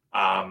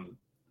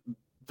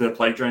 The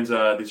Plague Drones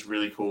are this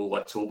really cool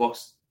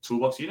toolbox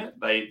unit.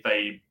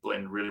 They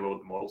blend really well with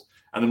the models,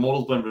 and the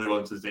models blend really well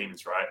into the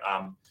demons, right?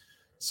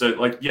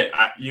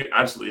 You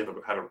absolutely have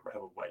a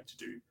way to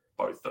do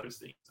both those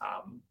things.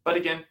 But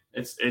again,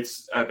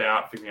 it's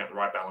about figuring out the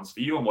right balance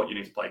for you and what you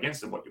need to play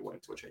against and what you're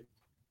wanting to achieve.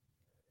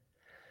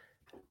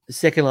 The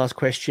second last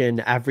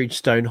question,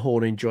 average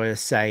Stonehorn enjoyer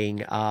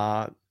saying,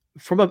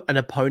 from an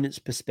opponent's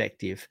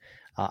perspective,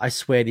 I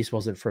swear this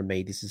wasn't from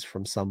me, this is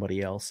from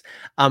somebody else.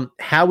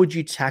 How would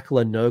you tackle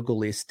a Nurgle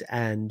list,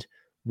 and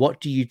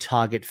what do you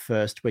target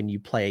first when you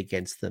play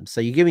against them?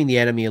 So you're giving the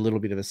enemy a little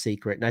bit of a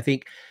secret. And I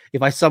think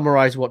if I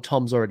summarize what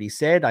Tom's already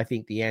said, I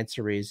think the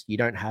answer is you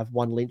don't have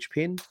one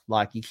linchpin.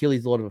 Like you kill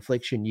his Lord of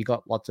Affliction, you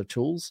got lots of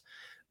tools.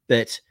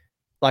 But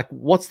like,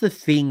 what's the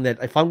thing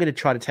that if I'm going to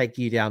try to take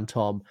you down,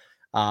 Tom,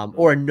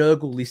 or a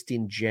Nurgle list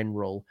in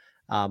general,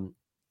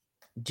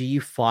 do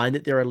you find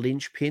that there are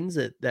linchpins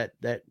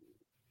that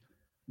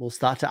will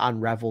start to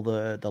unravel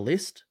the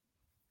list?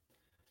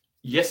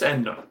 Yes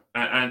and no,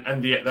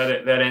 and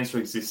that answer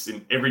exists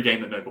in every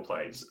game that Nurgle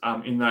plays.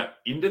 In that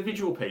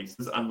individual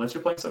pieces, unless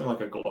you're playing something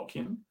like a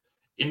Glotkin,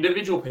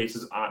 individual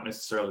pieces aren't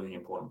necessarily the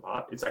important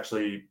part. It's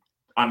actually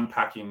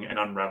unpacking and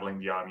unraveling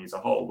the army as a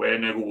whole. Where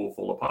Nurgle will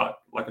fall apart,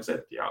 like I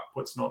said, the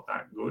output's not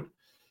that good,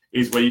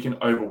 is where you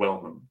can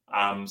overwhelm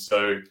them.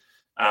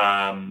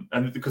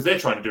 And because they're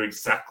trying to do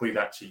exactly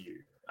that to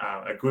you.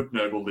 A good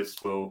Nurgle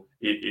list will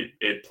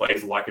it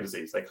plays like a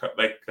disease.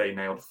 They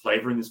nailed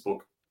flavor in this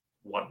book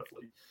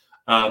wonderfully.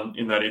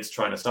 In that it's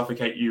trying to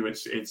suffocate you,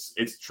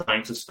 it's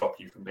trying to stop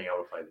you from being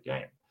able to play the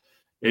game.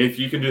 If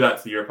you can do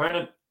that to your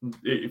opponent,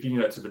 if you can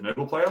do that to the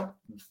Nurgle player,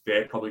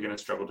 they're probably going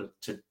to struggle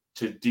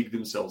to dig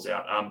themselves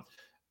out.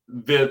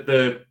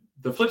 The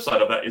flip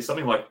side of that is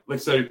something like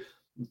so.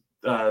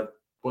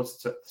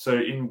 So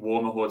in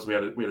Warhammer Hordes we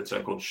had a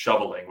term called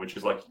shoveling, which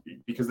is like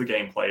because the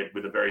game played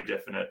with a very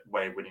definite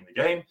way of winning the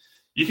game,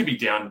 you could be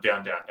down, and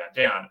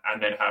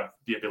then have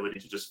the ability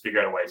to just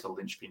figure out a way to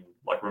linchpin,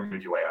 like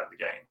remove your way out of the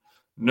game.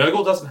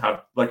 Nurgle doesn't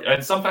have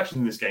and some factions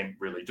in this game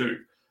really do.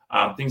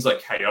 Things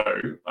like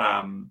KO.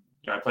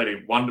 I played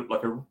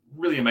a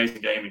really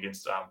amazing game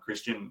against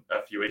Christian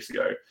a few weeks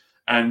ago,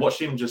 and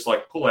watched him just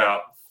pull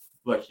out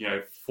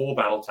 4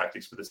 battle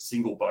tactics with a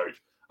single boat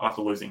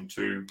after losing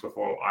 2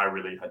 before I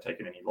really had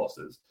taken any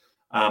losses.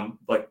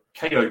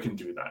 KO can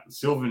do that.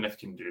 Sylvaneth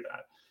can do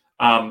that.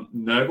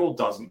 Nurgle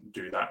doesn't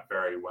do that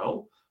very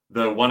well.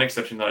 The one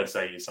exception that I'd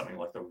say is something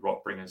like the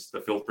Rotbringers,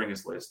 the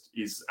Filthbringers list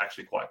is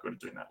actually quite good at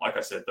doing that. Like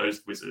I said,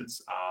 those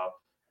wizards are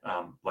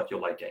like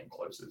your late game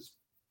closers.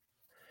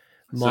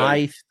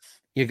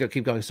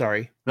 Keep going.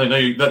 Sorry. No.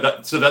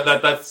 That's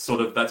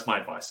my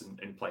advice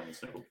in playing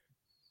this Nurgle.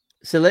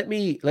 So let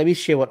me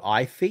share what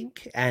I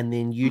think, and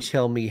then you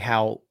tell me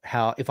how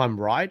if I'm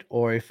right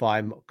or if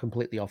I'm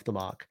completely off the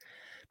mark.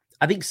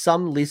 I think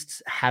some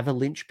lists have a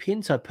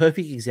linchpin. So a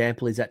perfect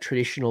example is that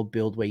traditional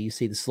build where you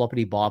see the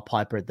sloppity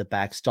Bilepiper at the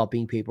back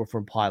stopping people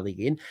from piling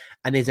in,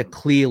 and there's a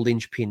clear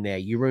linchpin there.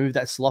 You remove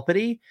that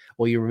sloppity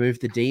or you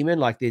remove the demon,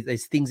 like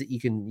there's things that you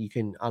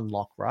can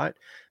unlock, right?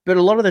 But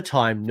a lot of the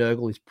time,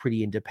 Nurgle is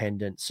pretty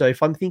independent. So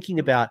if I'm thinking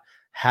about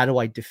how do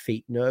I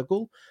defeat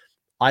Nurgle,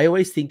 I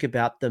always think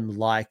about them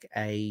like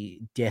a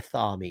death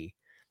army.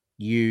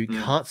 You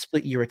can't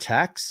split your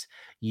attacks.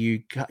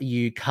 You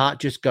can't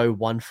just go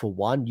 1 for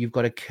 1. You've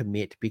got to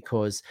commit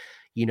because,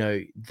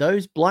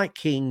 those Blight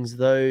Kings,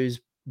 those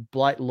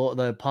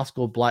the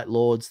Pascal Blight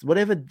Lords,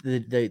 whatever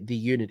the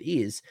unit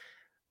is,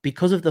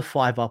 because of the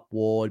 5-up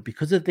ward,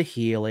 because of the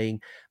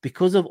healing,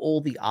 because of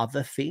all the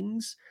other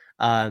things,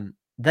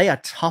 they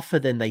are tougher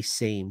than they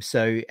seem.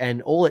 So,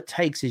 and all it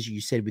takes, as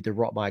you said with the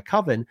Rotmire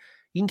Coven,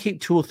 you can keep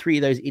 2 or 3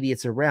 of those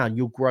idiots around.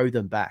 You'll grow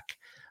them back.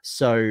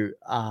 So,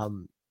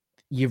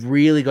 you've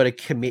really got to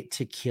commit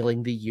to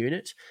killing the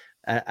unit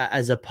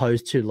as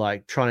opposed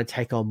to trying to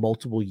take on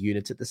multiple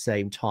units at the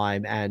same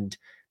time. And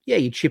yeah,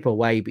 you chip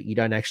away, but you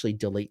don't actually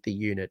delete the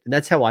unit. And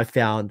that's how I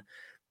found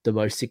the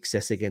most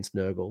success against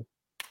Nurgle.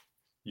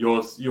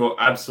 You're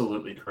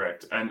absolutely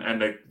correct. And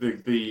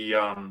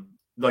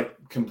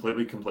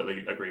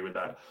completely agree with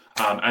that.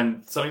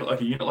 And something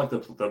like a unit like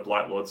the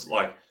Blight Lords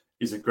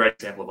is a great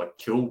example of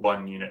kill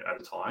 1 unit at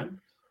a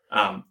time.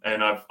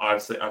 And I've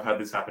had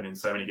this happen in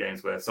so many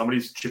games where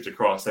somebody's chipped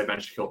across, they've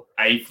managed to kill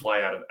a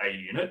fly out of a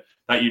unit.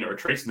 That unit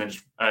retreats, and then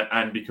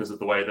and because of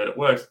the way that it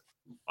works,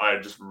 I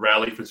just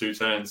rally for 2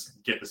 turns,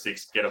 get the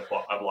 6, get a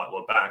Blight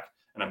Lord back,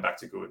 and I'm back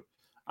to good.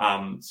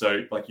 So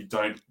you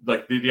don't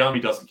the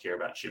army doesn't care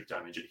about chip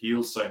damage. It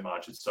heals so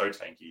much, it's so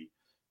tanky.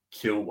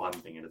 Kill 1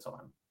 thing at a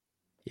time.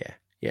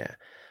 Yeah.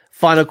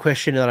 Final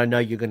question that I know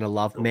you're going to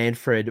love. Cool.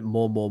 Manfred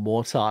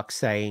Mortark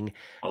saying,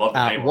 I love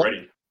the name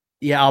already.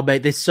 Yeah,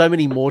 mate, there's so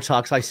many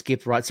Mortarks I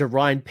skipped, right? So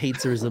Ryan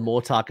Pizza is the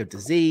Mortark of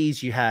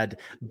disease. You had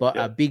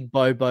Big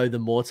Bobo, the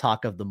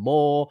Mortark of the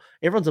Maw.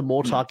 Everyone's a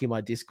Mortark in my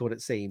Discord,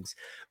 it seems.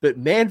 But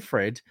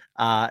Manfred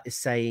is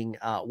saying,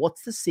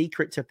 what's the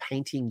secret to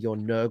painting your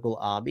Nurgle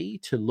army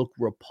to look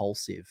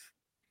repulsive?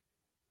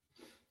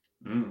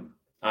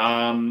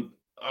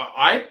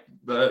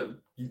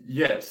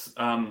 Yes.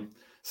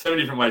 So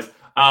many different ways.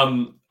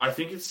 I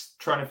think it's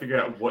trying to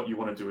figure out what you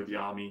want to do with the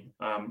army.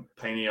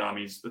 Painting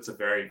armies, that's a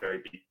very, very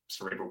big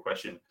cerebral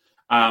question.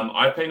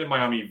 I painted my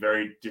army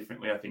very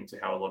differently, I think, to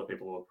how a lot of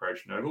people will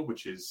approach Nurgle,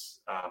 which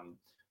is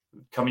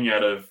coming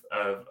out of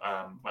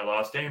my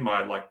last game,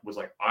 I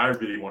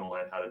really want to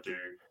learn how to do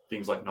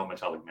things like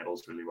non-metallic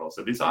metals really well.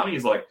 So this army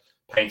is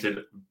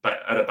painted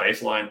at a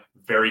baseline,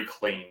 very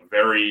clean,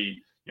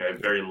 very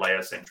very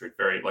layer centric,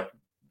 very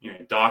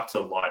dark to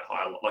light,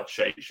 high,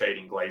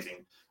 shading,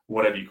 glazing,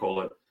 whatever you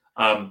call it.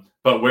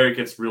 But where it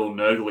gets real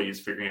nurgly is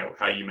figuring out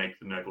how you make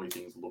the nurgly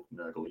things look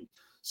nurgly.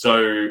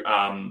 So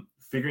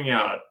figuring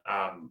out,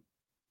 I'm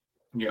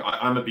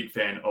a big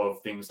fan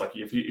of things like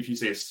if you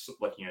see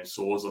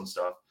swords and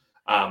stuff,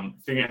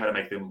 figuring out how to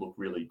make them look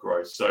really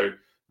gross. So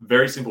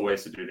very simple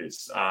ways to do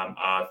this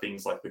are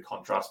things like the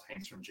contrast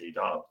paints from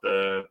GW,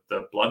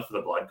 the blood for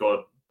the blood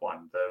god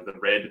one, the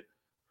red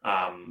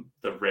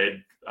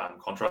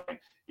contrast paint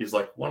is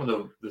like one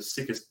of the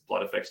sickest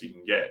blood effects you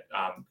can get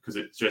because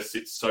it just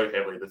sits so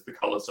heavily. The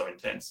color is so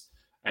intense,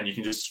 and you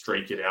can just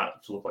streak it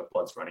out to look like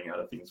blood's running out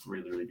of things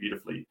really, really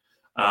beautifully.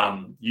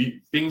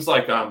 Things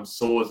like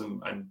sores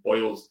and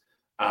boils,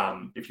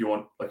 if you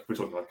want, like if we're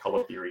talking about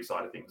color theory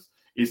side of things,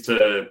 is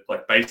to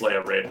like base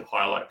layer red,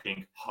 highlight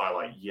pink,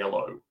 highlight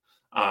yellow,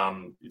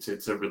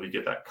 to really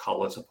get that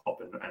color to pop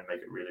and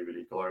make it really,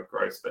 really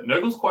gross. But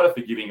Nurgle's quite a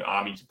forgiving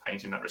army to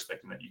paint in that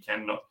respect, in that you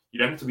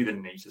don't have to be the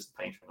neatest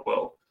painter in the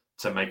world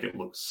to make it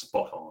look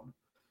spot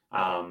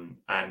on.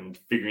 And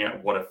figuring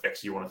out what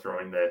effects you want to throw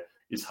in there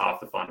is half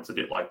the fun. It's a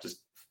bit like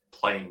just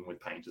playing with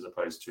paint as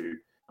opposed to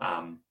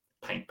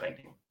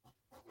painting.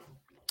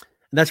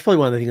 And that's probably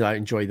one of the things I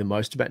enjoy the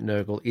most about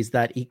Nurgle is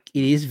that it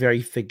is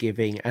very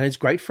forgiving, and it's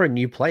great for a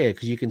new player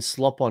because you can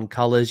slop on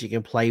colors, you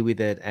can play with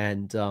it,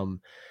 and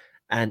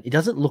it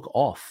doesn't look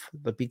off.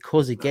 But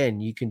because again,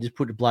 you can just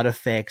put blood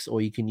effects, or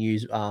you can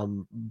use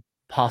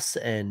pus,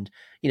 and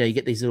you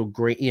get these little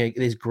green,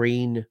 there's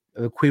green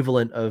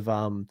equivalent of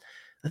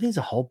I think there's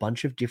a whole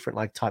bunch of different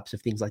like types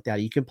of things like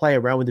that. You can play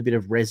around with a bit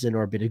of resin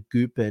or a bit of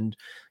goop and,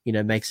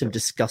 make some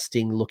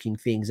disgusting looking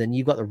things. And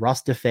you've got the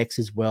rust effects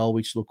as well,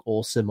 which look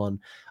awesome on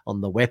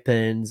the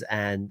weapons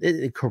and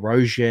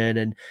corrosion.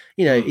 And,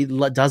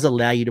 it does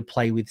allow you to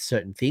play with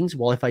certain things.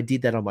 While if I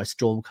did that on my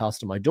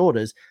Stormcast or my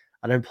daughters,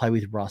 I don't play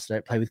with rust. I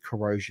don't play with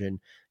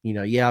corrosion.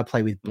 I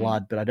play with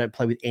blood, but I don't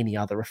play with any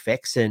other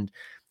effects. And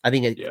I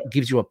think it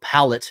gives you a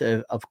palette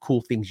of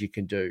cool things you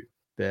can do.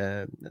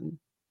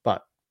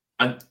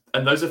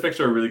 And those effects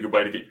are a really good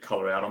way to get your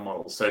color out on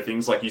models. So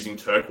things like using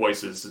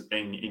turquoises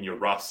in your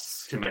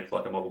rusts can make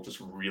like a model just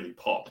really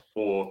pop,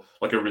 or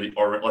like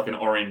like an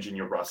orange in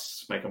your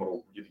rusts make a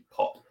model really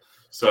pop.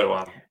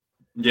 So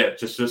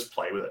just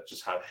play with it.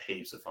 Just have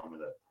heaps of fun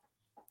with it.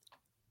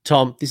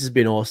 Tom, this has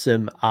been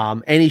awesome.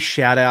 Any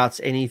shout outs,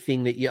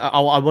 anything that I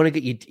want to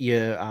get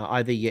your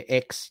either your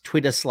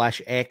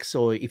Twitter/X,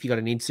 or if you got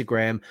an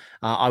Instagram,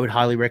 I would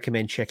highly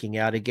recommend checking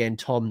out. Again,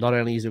 Tom not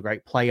only is a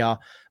great player,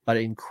 but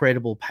an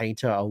incredible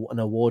painter, an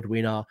award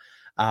winner.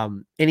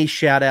 Any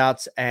shout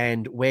outs,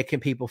 and where can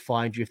people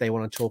find you if they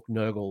want to talk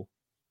Nurgle?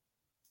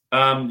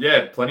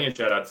 Plenty of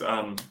shout outs.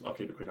 I'll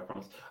keep it quick, I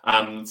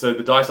promise. So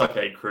the Dice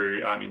Arcade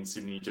crew in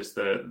Sydney, just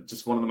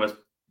one of the most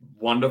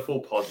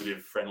wonderful,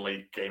 positive,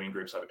 friendly gaming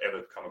groups I've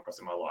ever come across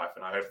in my life,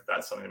 and I hope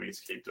that's something that we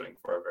just keep doing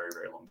for a very,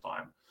 very long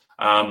time.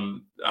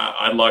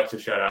 I'd like to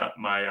shout out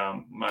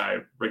my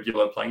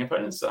regular playing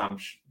opponents. That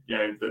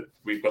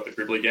we've got the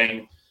Gribbly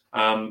game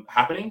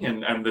happening,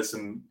 and there's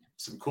some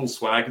cool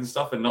swag and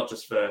stuff, and not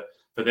just for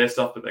their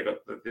stuff, but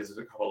there's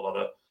a couple of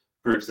other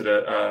groups that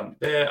are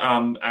there.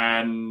 I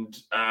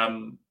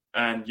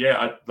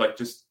like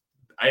just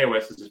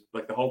AOS is just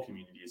like the whole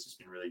community has just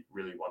been really,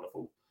 really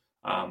wonderful.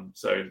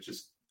 So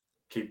just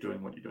keep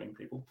doing what you're doing,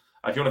 people.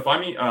 If you want to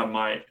find me,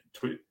 my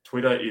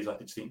Twitter is or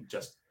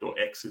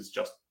X is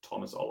just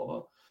Thomas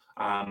Oliver.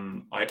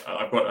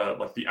 I've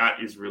got the @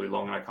 is really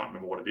long and I can't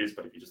remember what it is,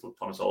 but if you just look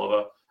Thomas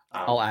Oliver,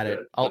 I'll add it.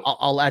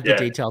 I'll add the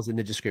details in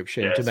the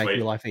description to make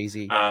your life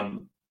easy.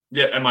 And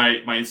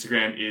my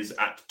Instagram is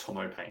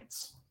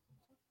 @TomoPaints.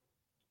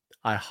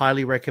 I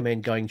highly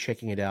recommend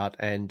checking it out,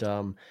 and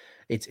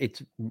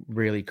it's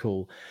really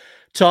cool.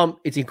 Tom,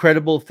 it's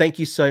incredible. Thank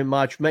you so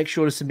much. Make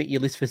sure to submit your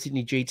list for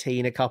Sydney GT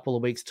in a couple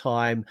of weeks'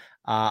 time.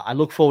 I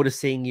look forward to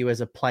seeing you as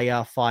a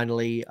player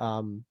finally.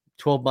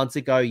 12 months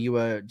ago, you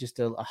were just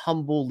a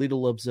humble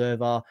little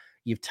observer.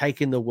 You've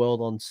taken the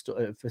world on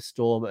for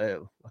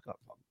Storm.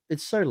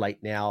 It's so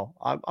late now.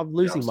 I'm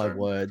losing my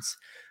words.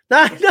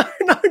 No,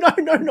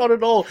 not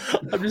at all.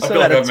 I'm just so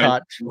out of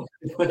touch.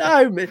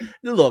 No,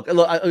 look, it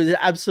was an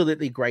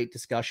absolutely great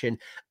discussion.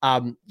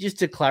 Just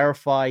to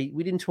clarify,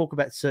 we didn't talk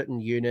about certain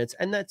units,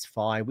 and that's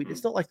fine.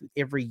 It's not like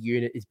every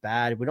unit is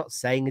bad. We're not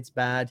saying it's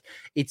bad.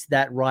 It's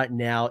that right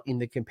now in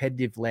the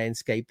competitive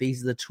landscape,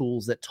 these are the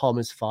tools that Tom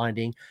is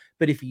finding.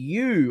 But if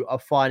you are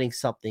finding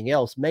something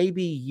else,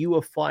 maybe you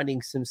are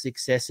finding some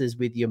successes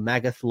with your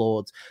Magath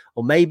Lords,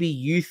 or maybe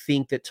you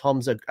think that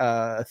Tom's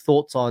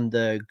thoughts on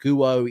the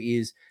Guo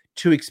is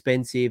too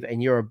expensive,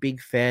 and you're a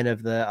big fan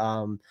of the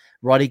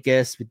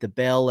Rodigus with the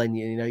bell, and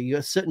you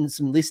got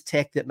some list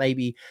tech that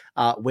maybe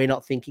we're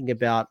not thinking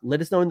about.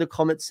 Let us know in the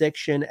comment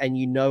section.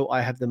 And I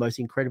have the most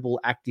incredible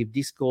active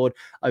Discord,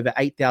 over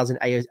 8,000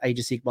 Age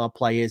of Sigmar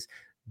players,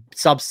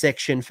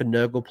 subsection for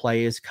Nurgle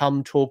players.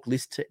 Come talk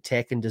list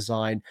tech and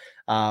design.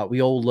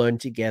 We all learn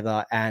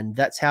together, and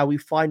that's how we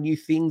find new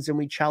things and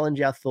we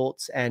challenge our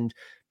thoughts. And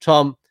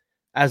Tom,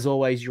 As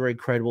always, you're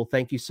incredible.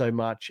 Thank you so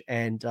much.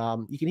 And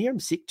you can hear I'm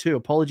sick too.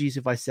 Apologies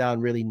if I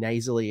sound really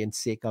nasally and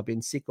sick. I've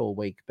been sick all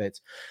week, but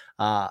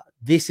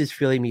this is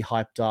feeling me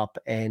hyped up.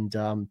 And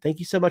thank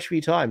you so much for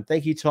your time.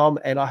 Thank you, Tom.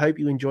 And I hope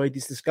you enjoyed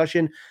this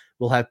discussion.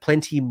 We'll have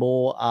plenty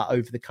more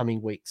over the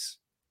coming weeks.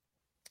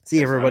 See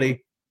you,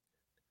 everybody.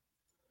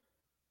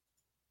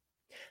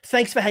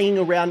 Thanks for hanging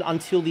around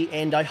until the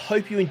end. I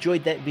hope you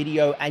enjoyed that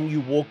video and you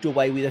walked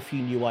away with a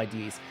few new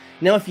ideas.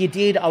 Now, if you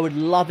did, I would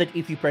love it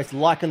if you pressed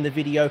like on the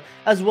video,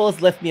 as well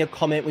as left me a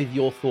comment with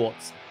your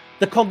thoughts.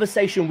 The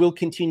conversation will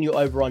continue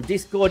over on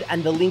Discord,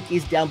 and the link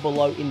is down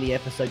below in the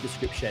episode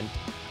description.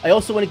 I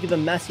also want to give a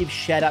massive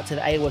shout out to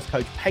the AOS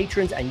Coach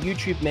patrons and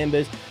YouTube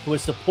members who are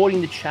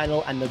supporting the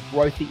channel and the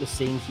growth that you're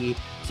seeing here.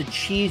 So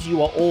cheers,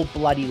 you are all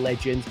bloody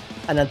legends.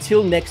 And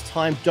until next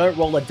time, don't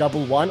roll a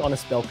double one on a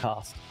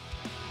spellcast.